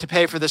bit to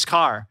pay for this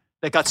car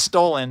that got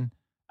stolen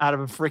out of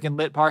a freaking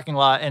lit parking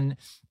lot. And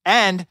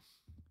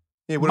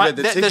Yeah, what about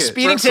the ticket? the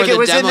speeding for ticket the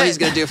was demo in he's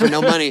going to do for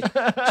no money. Do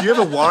you have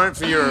a warrant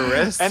for your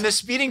arrest? And the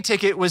speeding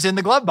ticket was in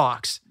the glove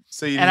box.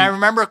 So you And I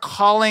remember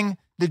calling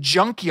the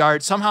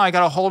junkyard. Somehow I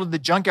got a hold of the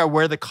junkyard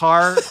where the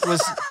car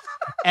was.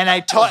 And I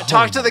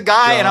talked to the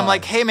guy and I'm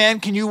like, hey man,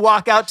 can you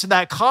walk out to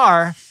that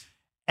car?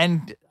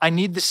 And I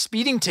need the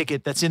speeding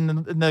ticket that's in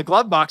the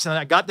glove box. And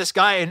I got this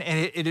guy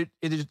and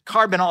the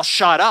car had been all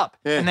shot up.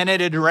 Yeah. And then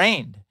it had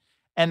rained.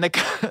 And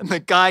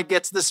the guy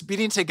gets the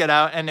speeding ticket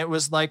out and it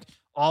was like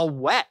all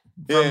wet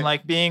from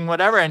like being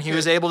whatever. And he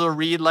was able to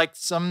read like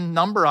some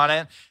number on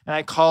it. And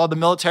I called the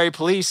military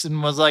police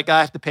and was like,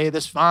 I have to pay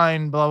this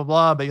fine, blah, blah,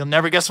 blah. But you'll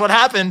never guess what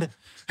happened.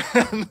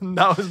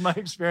 That was my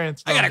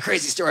experience. I got a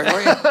crazy story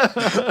for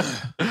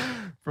you.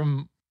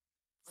 From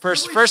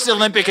first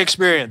Olympic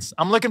experience.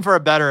 I'm looking for a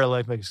better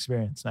Olympic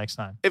experience next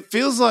time. It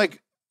feels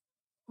like,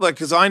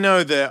 because I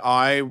know that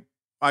I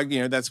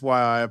that's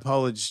why I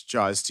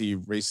apologized to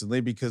you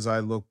recently, because I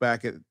look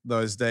back at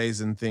those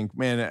days and think,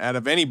 man, out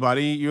of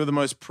anybody, you're the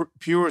most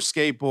pure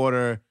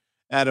skateboarder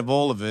out of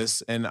all of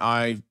us. And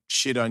I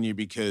shit on you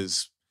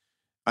because,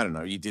 I don't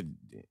know, you did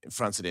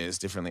fronts and airs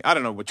differently. I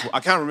don't know I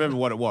can't remember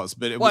what it was,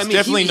 but it was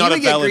definitely not a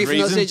valid reason.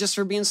 reason. Those days just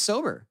for being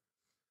sober.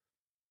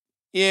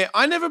 Yeah,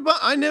 I never,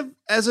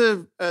 as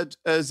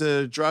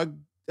a drug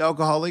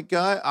alcoholic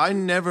guy, I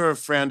never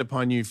frowned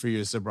upon you for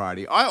your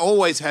sobriety. I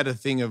always had a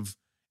thing of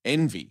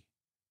envy.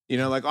 You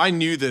know, like I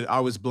knew that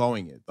I was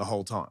blowing it the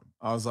whole time.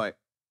 I was like,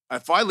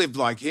 if I lived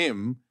like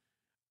him,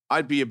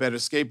 I'd be a better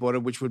skateboarder,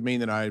 which would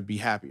mean that I'd be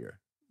happier.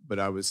 But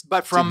I was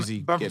from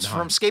getting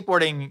high.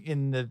 skateboarding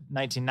in the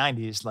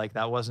 1990s, like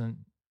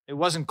it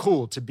wasn't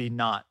cool to be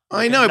not.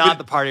 I know, not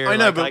but the partier. I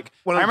know, like,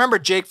 but I remember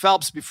Jake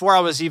Phelps before I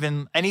was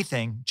even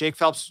anything. Jake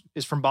Phelps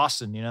is from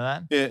Boston. You know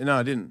that? Yeah, no,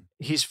 I didn't.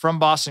 He's from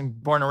Boston,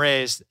 born and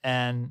raised,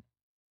 and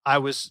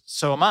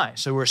so am I.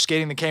 So we're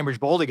skating the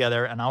Cambridge Bowl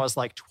together, and I was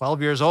like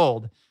 12 years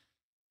old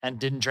and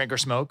didn't drink or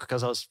smoke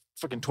because I was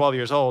fucking 12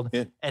 years old.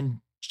 Yeah. And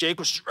Jake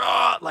was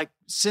like,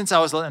 since I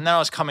was, and then I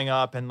was coming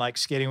up and like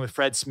skating with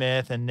Fred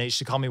Smith, and they used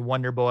to call me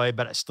Wonder Boy,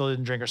 but I still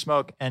didn't drink or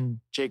smoke.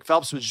 And Jake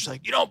Phelps was just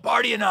like, you don't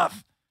party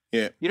enough.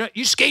 Yeah.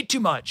 You skate too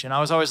much. And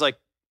I was always like,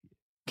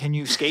 can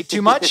you skate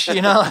too much?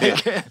 You know,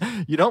 like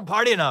you don't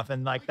party enough.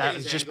 And like that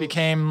just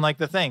became like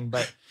the thing.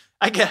 But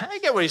I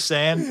get what he's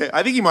saying. Yeah,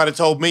 I think he might have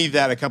told me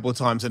that a couple of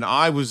times, and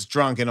I was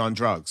drunk and on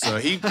drugs. So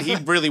he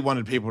really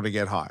wanted people to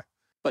get high.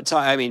 But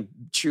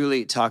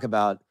truly talk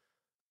about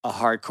a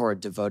hardcore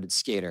devoted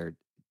skater,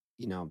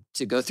 you know,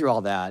 to go through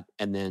all that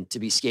and then to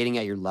be skating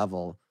at your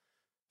level,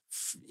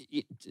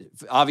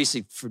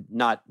 obviously for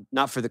not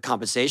for the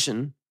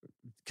compensation,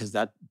 because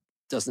that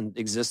doesn't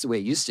exist the way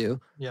it used to.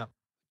 Yeah.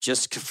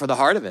 Just for the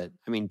heart of it.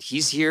 I mean,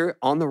 he's here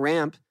on the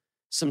ramp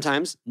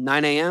sometimes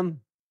 9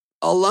 a.m.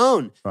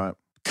 alone. Right.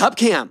 Cup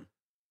cam.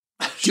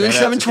 Doing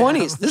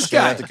 720s. This Shout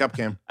guy. out to Cup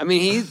Cam. I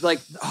mean, he's like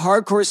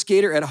hardcore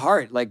skater at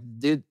heart. Like,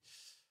 dude,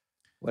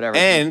 whatever.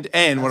 And what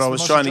That's I the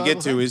was most trying to get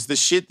enjoyable to thing. is the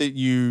shit that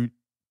you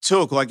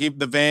took, like if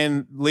the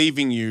van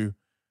leaving you,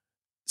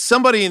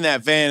 somebody in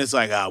that van is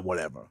like,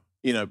 whatever,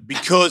 you know,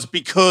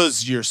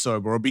 because you're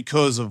sober or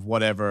because of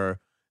whatever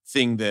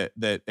thing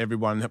that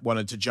everyone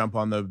wanted to jump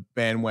on the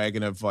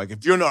bandwagon of, like,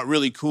 if you're not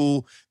really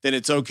cool, then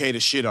it's okay to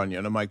shit on you.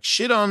 And I'm like,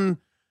 shit on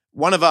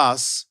one of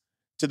us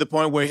to the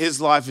point where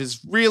his life is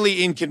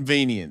really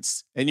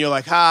inconvenienced. And you're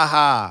like, ha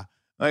ha.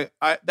 Like,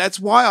 that's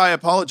why I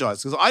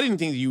apologize, because I didn't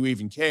think that you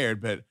even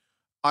cared, but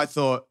I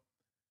thought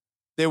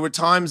there were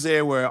times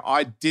there where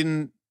I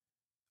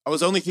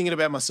was only thinking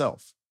about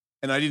myself,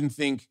 and I didn't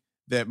think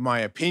that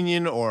my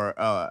opinion or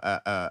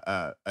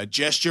a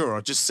gesture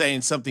or just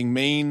saying something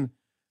mean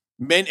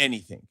meant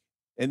anything.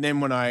 And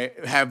then when I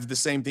have the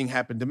same thing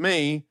happen to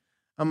me,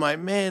 I'm like,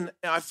 man,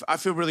 I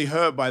feel really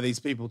hurt by these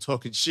people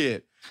talking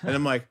shit. And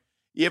I'm like,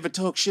 you ever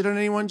talk shit on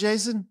anyone,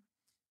 Jason?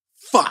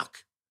 Fuck.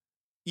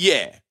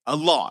 Yeah, a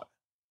lot.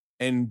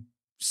 And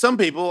some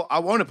people I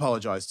won't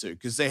apologize to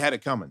because they had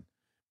it coming.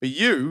 But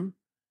you,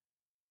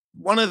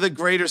 one of the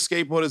greater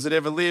skateboarders that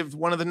ever lived,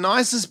 one of the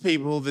nicest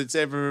people that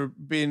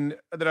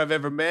I've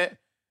ever met.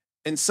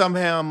 And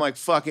somehow I'm like,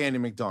 fuck Andy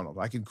Macdonald.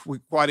 I can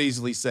quite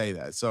easily say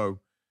that. So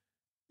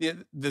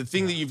the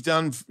thing that you've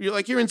done,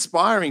 you're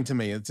inspiring to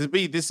me to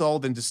be this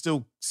old and to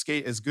still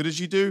skate as good as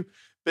you do.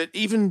 But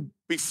even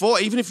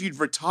if you'd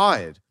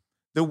retired,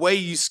 the way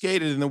you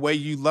skated and the way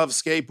you love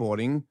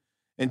skateboarding,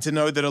 and to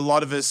know that a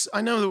lot of us,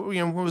 I know that,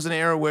 it was an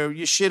era where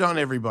you shit on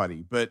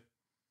everybody, but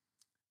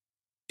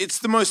it's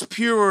the most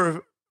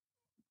pure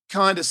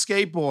kind of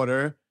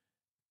skateboarder.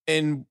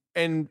 And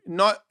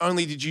not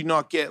only did you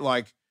not get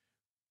like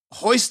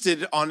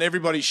hoisted on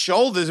everybody's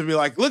shoulders and be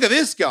like, look at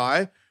this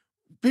guy.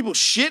 People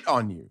shit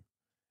on you.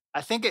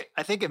 I think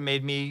it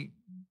made me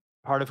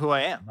part of who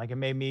I am. Like it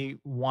made me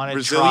want to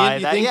Resilient, try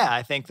you that. think? Yeah,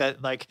 I think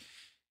that like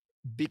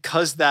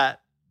because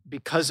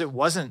it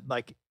wasn't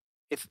like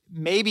if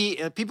maybe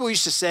people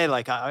used to say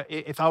like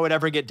if I would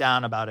ever get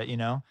down about it, you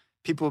know,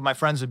 my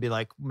friends would be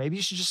like, maybe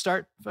you should just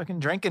start fucking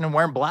drinking and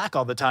wearing black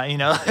all the time, you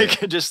know,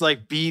 like just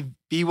like be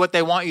what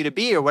they want you to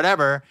be or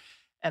whatever.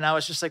 And I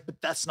was just like, but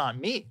that's not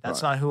me.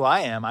 That's not who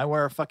I am. I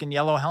wear a fucking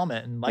yellow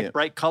helmet and like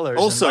bright colors.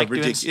 Also and like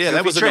ridiculous. doing Yeah,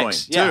 that was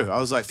tricks. annoying too. I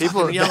was like,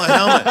 people yellow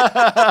helmet.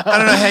 I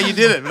don't know how you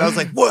did it, but I was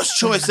like, worst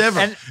choice ever.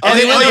 And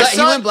he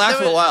went black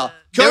for a while.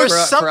 There was for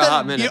a something.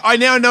 hot minute. I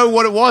now know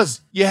what it was.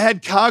 You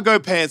had cargo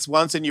pants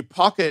once and your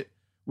pocket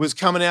was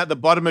coming out the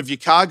bottom of your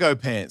cargo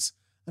pants.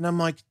 And I'm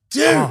like,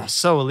 dude,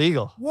 so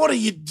illegal. what are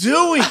you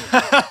doing?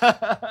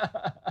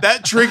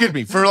 That triggered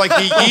me for like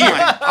a year.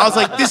 I was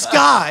like, this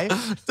guy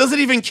doesn't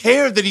even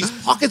care that his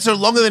pockets are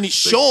longer than his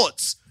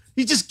shorts.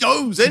 He just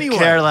goes anyway.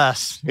 Care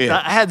less.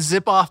 Yeah. I had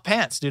zip off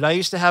pants, dude. I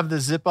used to have the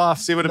zip off.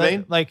 See what I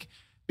mean? Like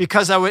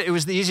because it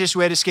was the easiest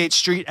way to skate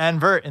street and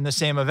vert in the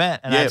same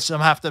event, and I'd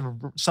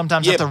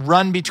sometimes have to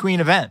run between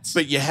events.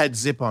 But you had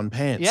zip on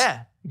pants.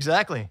 Yeah,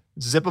 exactly.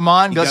 Zip them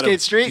on, go skate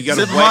street. You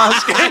Zip them wait. on,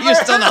 skate. You're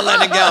still not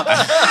letting it go.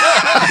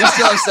 You're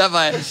still upset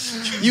by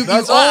it. You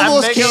That's why I'm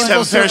almost making- came Have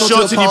full a pair of circle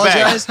shorts to in your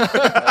bag.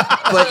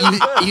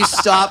 apologize, but you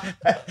stop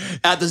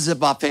at the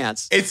zip-off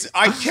pants.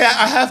 I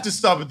have to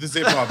stop at the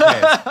zip on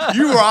pants.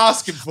 You were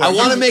asking for it. I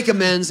want to make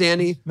amends,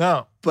 Andy,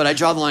 No, but I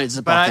draw the line at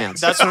zip-off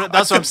pants. that's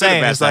what I'm saying.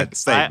 about Is like that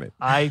statement.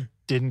 I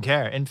didn't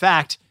care. In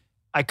fact,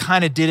 I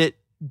kind of did it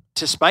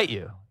to spite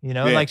you. You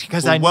know, Yeah. like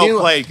because Well, I well knew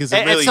played, 'cause it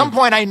at really some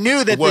point I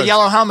knew that the worked.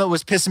 yellow helmet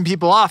was pissing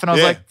people off, and I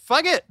was Yeah. like,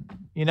 "Fuck it,"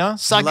 you know. I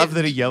Suck love it.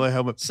 that a yellow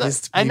helmet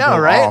pissed I people know,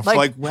 right? off.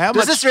 Like how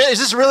much is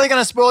this really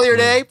gonna spoil your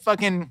day?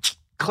 Fucking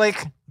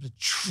click.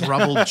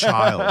 troubled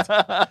child.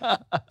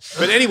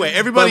 But anyway,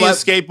 everybody But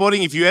is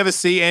skateboarding. If you ever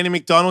see Andy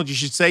Macdonald, you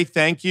should say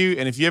thank you.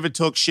 And if you ever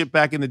talk shit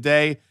back in the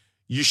day,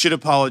 you should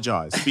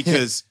apologize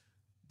because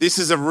this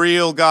is a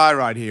real guy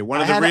right here.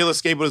 One of the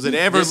realest skateboarders that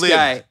ever this lived.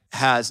 guy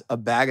has a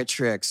bag of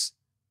tricks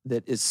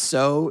that is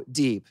so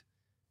deep.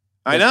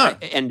 I know.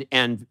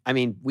 And I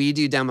mean, we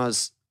do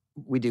demos.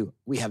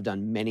 We have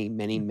done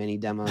many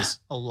demos.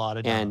 A lot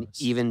of And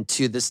demos. even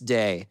to this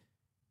day,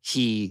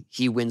 he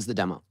wins the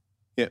demo.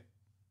 Yeah.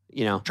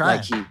 You know, trying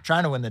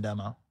like to win the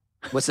demo.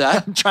 what's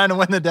that? I'm trying to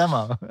win the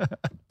demo.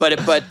 but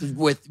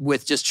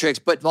with just tricks,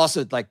 but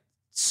also like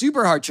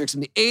super hard tricks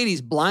from the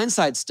 80s,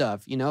 blindside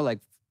stuff, you know, like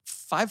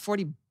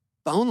 540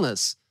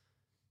 boneless.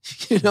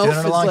 You know, Doing it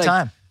a it's long like-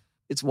 time.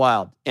 It's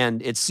wild.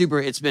 And it's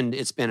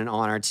been an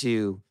honor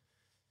to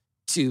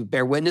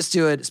bear witness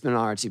to it. It's been an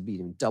honor to be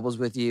doing doubles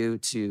with you,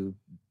 to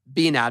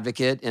be an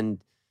advocate. And,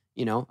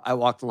 you know, I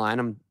walk the line.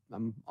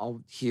 I'm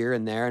all here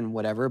and there and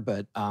whatever,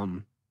 but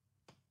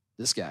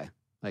this guy,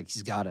 like,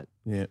 he's got it.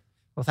 Yeah.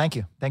 Well, thank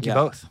you. Thank you Yeah.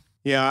 both.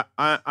 Yeah,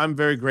 I'm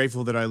very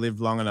grateful that I lived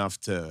long enough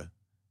to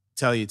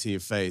tell you to your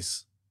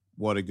face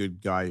what a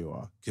good guy you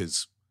are.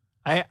 Because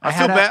I I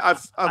had feel bad.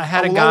 I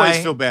had I a will always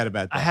guy- feel bad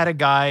about that. I had a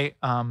guy.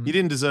 You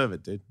didn't deserve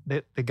it, dude.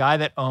 The guy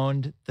that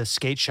owned the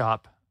skate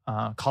shop,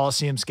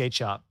 Coliseum Skate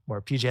Shop,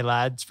 where PJ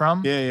Ladd's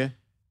from. Yeah,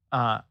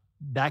 yeah.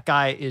 That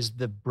guy is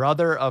the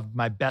brother of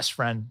my best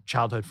friend,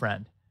 childhood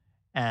friend.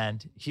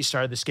 And he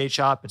started the skate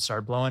shop. It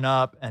started blowing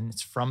up, and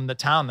it's from the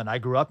town that I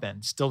grew up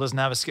in. Still doesn't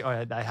have a skate.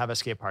 I have a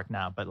skate park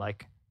now, but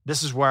like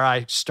this is where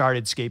I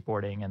started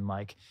skateboarding and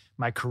like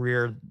my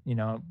career. You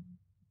know,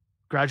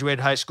 graduated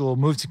high school,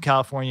 moved to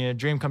California,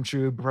 dream come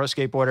true, pro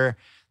skateboarder.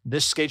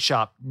 This skate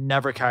shop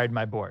never carried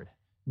my board,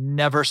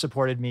 never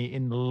supported me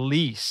in the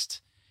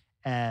least,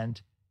 and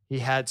he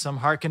had some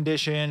heart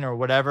condition or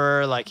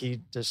whatever. Like he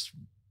just.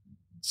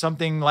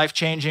 Something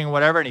life-changing,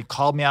 whatever. And he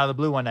called me out of the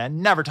blue one day. I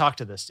never talked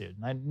to this dude.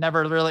 I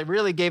never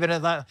really gave it a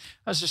thought.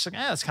 I was just like,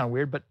 that's kind of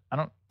weird, but I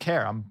don't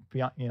care. I'm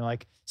beyond, you know,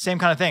 like same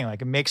kind of thing.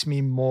 Like it makes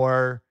me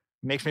want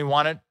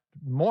it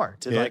more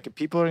to like, if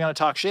people are going to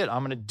talk shit, I'm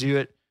going to do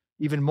it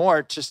even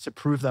more just to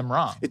prove them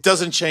wrong. It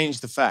doesn't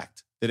change the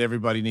fact that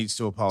everybody needs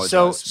to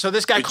apologize. So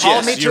this guy But called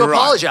yes, me to you're right.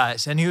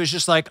 apologize. And he was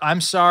just like,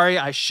 I'm sorry.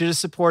 I should have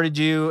supported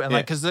you. And Yeah.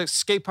 like, cause the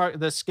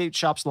skate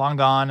shop's long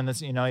gone and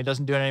this, you know, he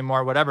doesn't do it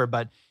anymore, whatever.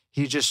 But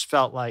he just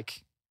felt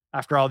like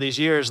after all these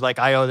years, like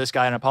I owe this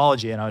guy an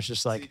apology. And I was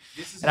just like,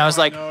 and I was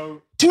like,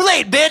 too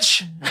late,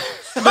 bitch.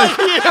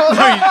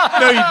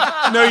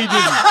 No, you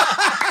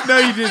didn't. No,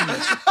 you didn't.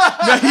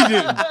 No, you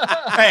didn't.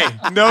 Hey,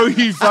 no,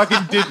 you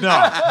fucking did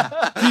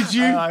not. Did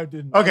you? I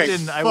didn't. Okay, I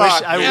didn't. I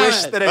fuck.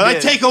 wish that Well, I I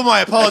did. take all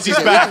my apologies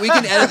back. We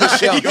can edit the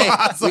show. You Hey,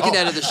 asshole. we can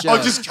edit the show. Oh,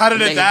 just cut it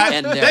Make at that.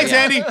 end there, Thanks, yeah.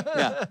 Andy.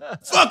 Yeah.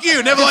 Fuck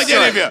you. Never liked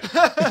any of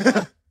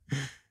you.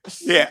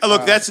 Yeah,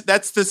 look,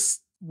 that's this.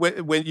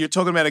 When you're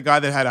talking about a guy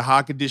that had a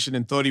heart condition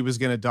and thought he was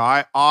going to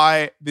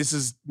die, this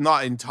is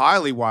not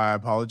entirely why I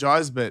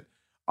apologize, but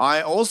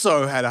I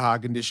also had a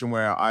heart condition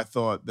where I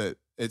thought that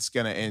it's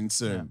going to end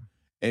soon.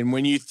 And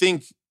when you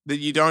think that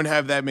you don't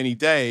have that many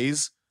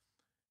days,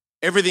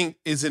 everything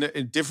is in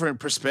a different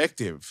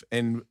perspective.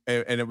 And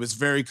it was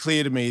very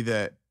clear to me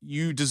that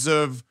you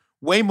deserve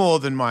way more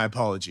than my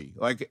apology.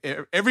 Like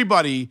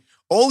everybody,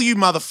 all you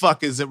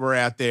motherfuckers that were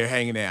out there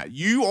hanging out,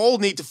 you all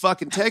need to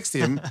fucking text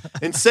him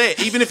and say it.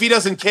 Even if he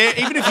doesn't care,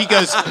 even if he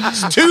goes,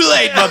 it's too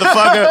late,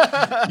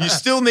 motherfucker, you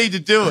still need to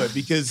do it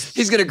because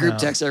he's going to group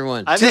text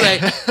everyone. Too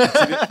late.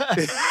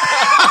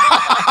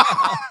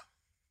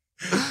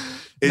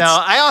 No,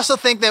 I also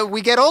think that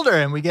we get older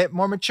and we get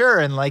more mature,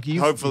 and like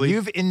Hopefully.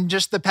 you've in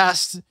just the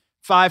past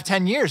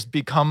 5-10 years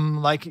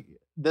become like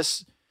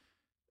this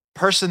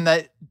person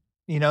that,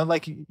 you know,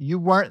 like you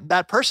weren't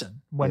that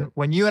person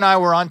when you and I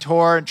were on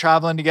tour and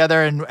traveling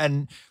together.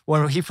 And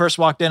when he first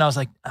walked in, I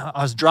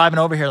was driving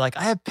over here. Like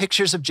I have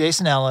pictures of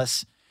Jason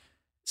Ellis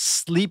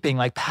sleeping,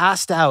 like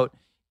passed out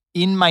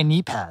in my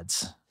knee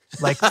pads,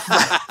 like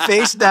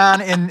face down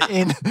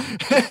in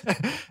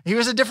he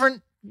was a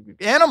different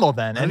animal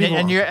then.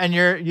 And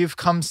you've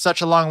come such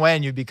a long way,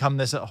 and you've become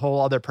this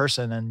whole other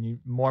person, and you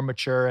more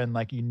mature, and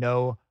like, you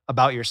know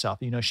about yourself,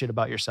 you know shit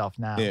about yourself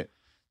now. Yeah.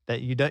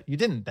 That you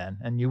didn't then,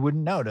 and you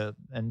wouldn't know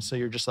and so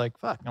you're just like,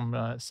 fuck, I'm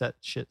gonna set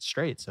shit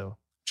straight. So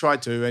try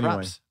to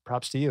anyway.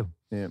 Props to you.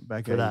 Yeah,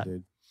 back for at that. you,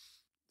 dude.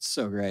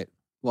 So great.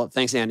 Well,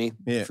 thanks, Andy,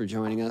 for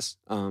joining us.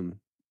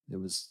 It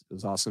was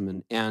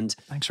awesome, and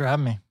thanks for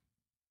having me.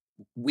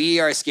 We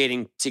are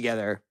skating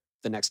together.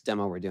 The next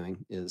demo we're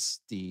doing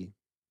is the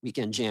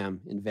Weekend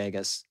Jam in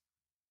Vegas.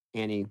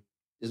 Andy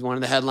is one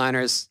of the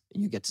headliners.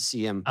 You get to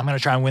see him. I'm gonna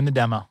try and win the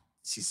demo.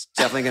 He's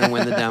definitely going to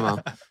win the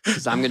demo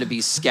because I'm going to be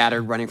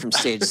scattered running from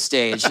stage to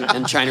stage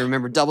and trying to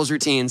remember doubles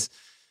routines,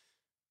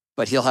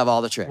 but he'll have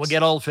all the tricks. We'll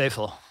get Old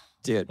Faithful.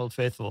 Dude. Old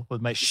Faithful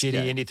with my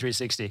shitty Indy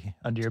 360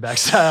 under your back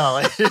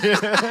style.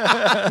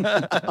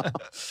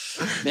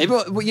 Maybe,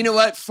 well, you know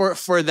what?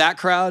 For that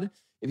crowd,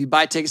 if you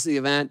buy tickets to the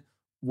event,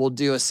 we'll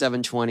do a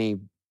 720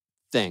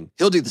 thing.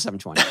 He'll do the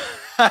 720.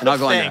 And I'll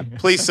go on there.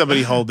 Please,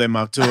 somebody hold them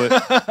up to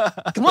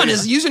it. Come on,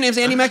 his username's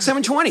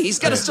AndyMac720. He's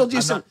got to still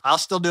do some. I'll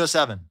still do a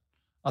 7.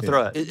 I'll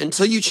throw it.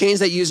 Until you change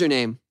that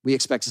username, we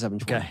expect a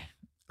 720. Okay.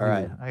 All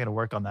right. I got to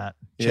work on that.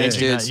 Thanks,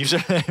 dudes. That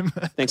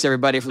username. Thanks,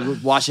 everybody, for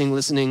watching,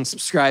 listening,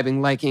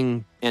 subscribing,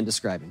 liking, and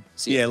describing.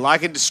 See you. Yeah,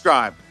 like and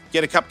describe.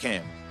 Get a cup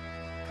cam.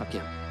 Cup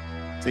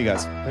cam. See you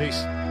guys.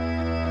 Peace.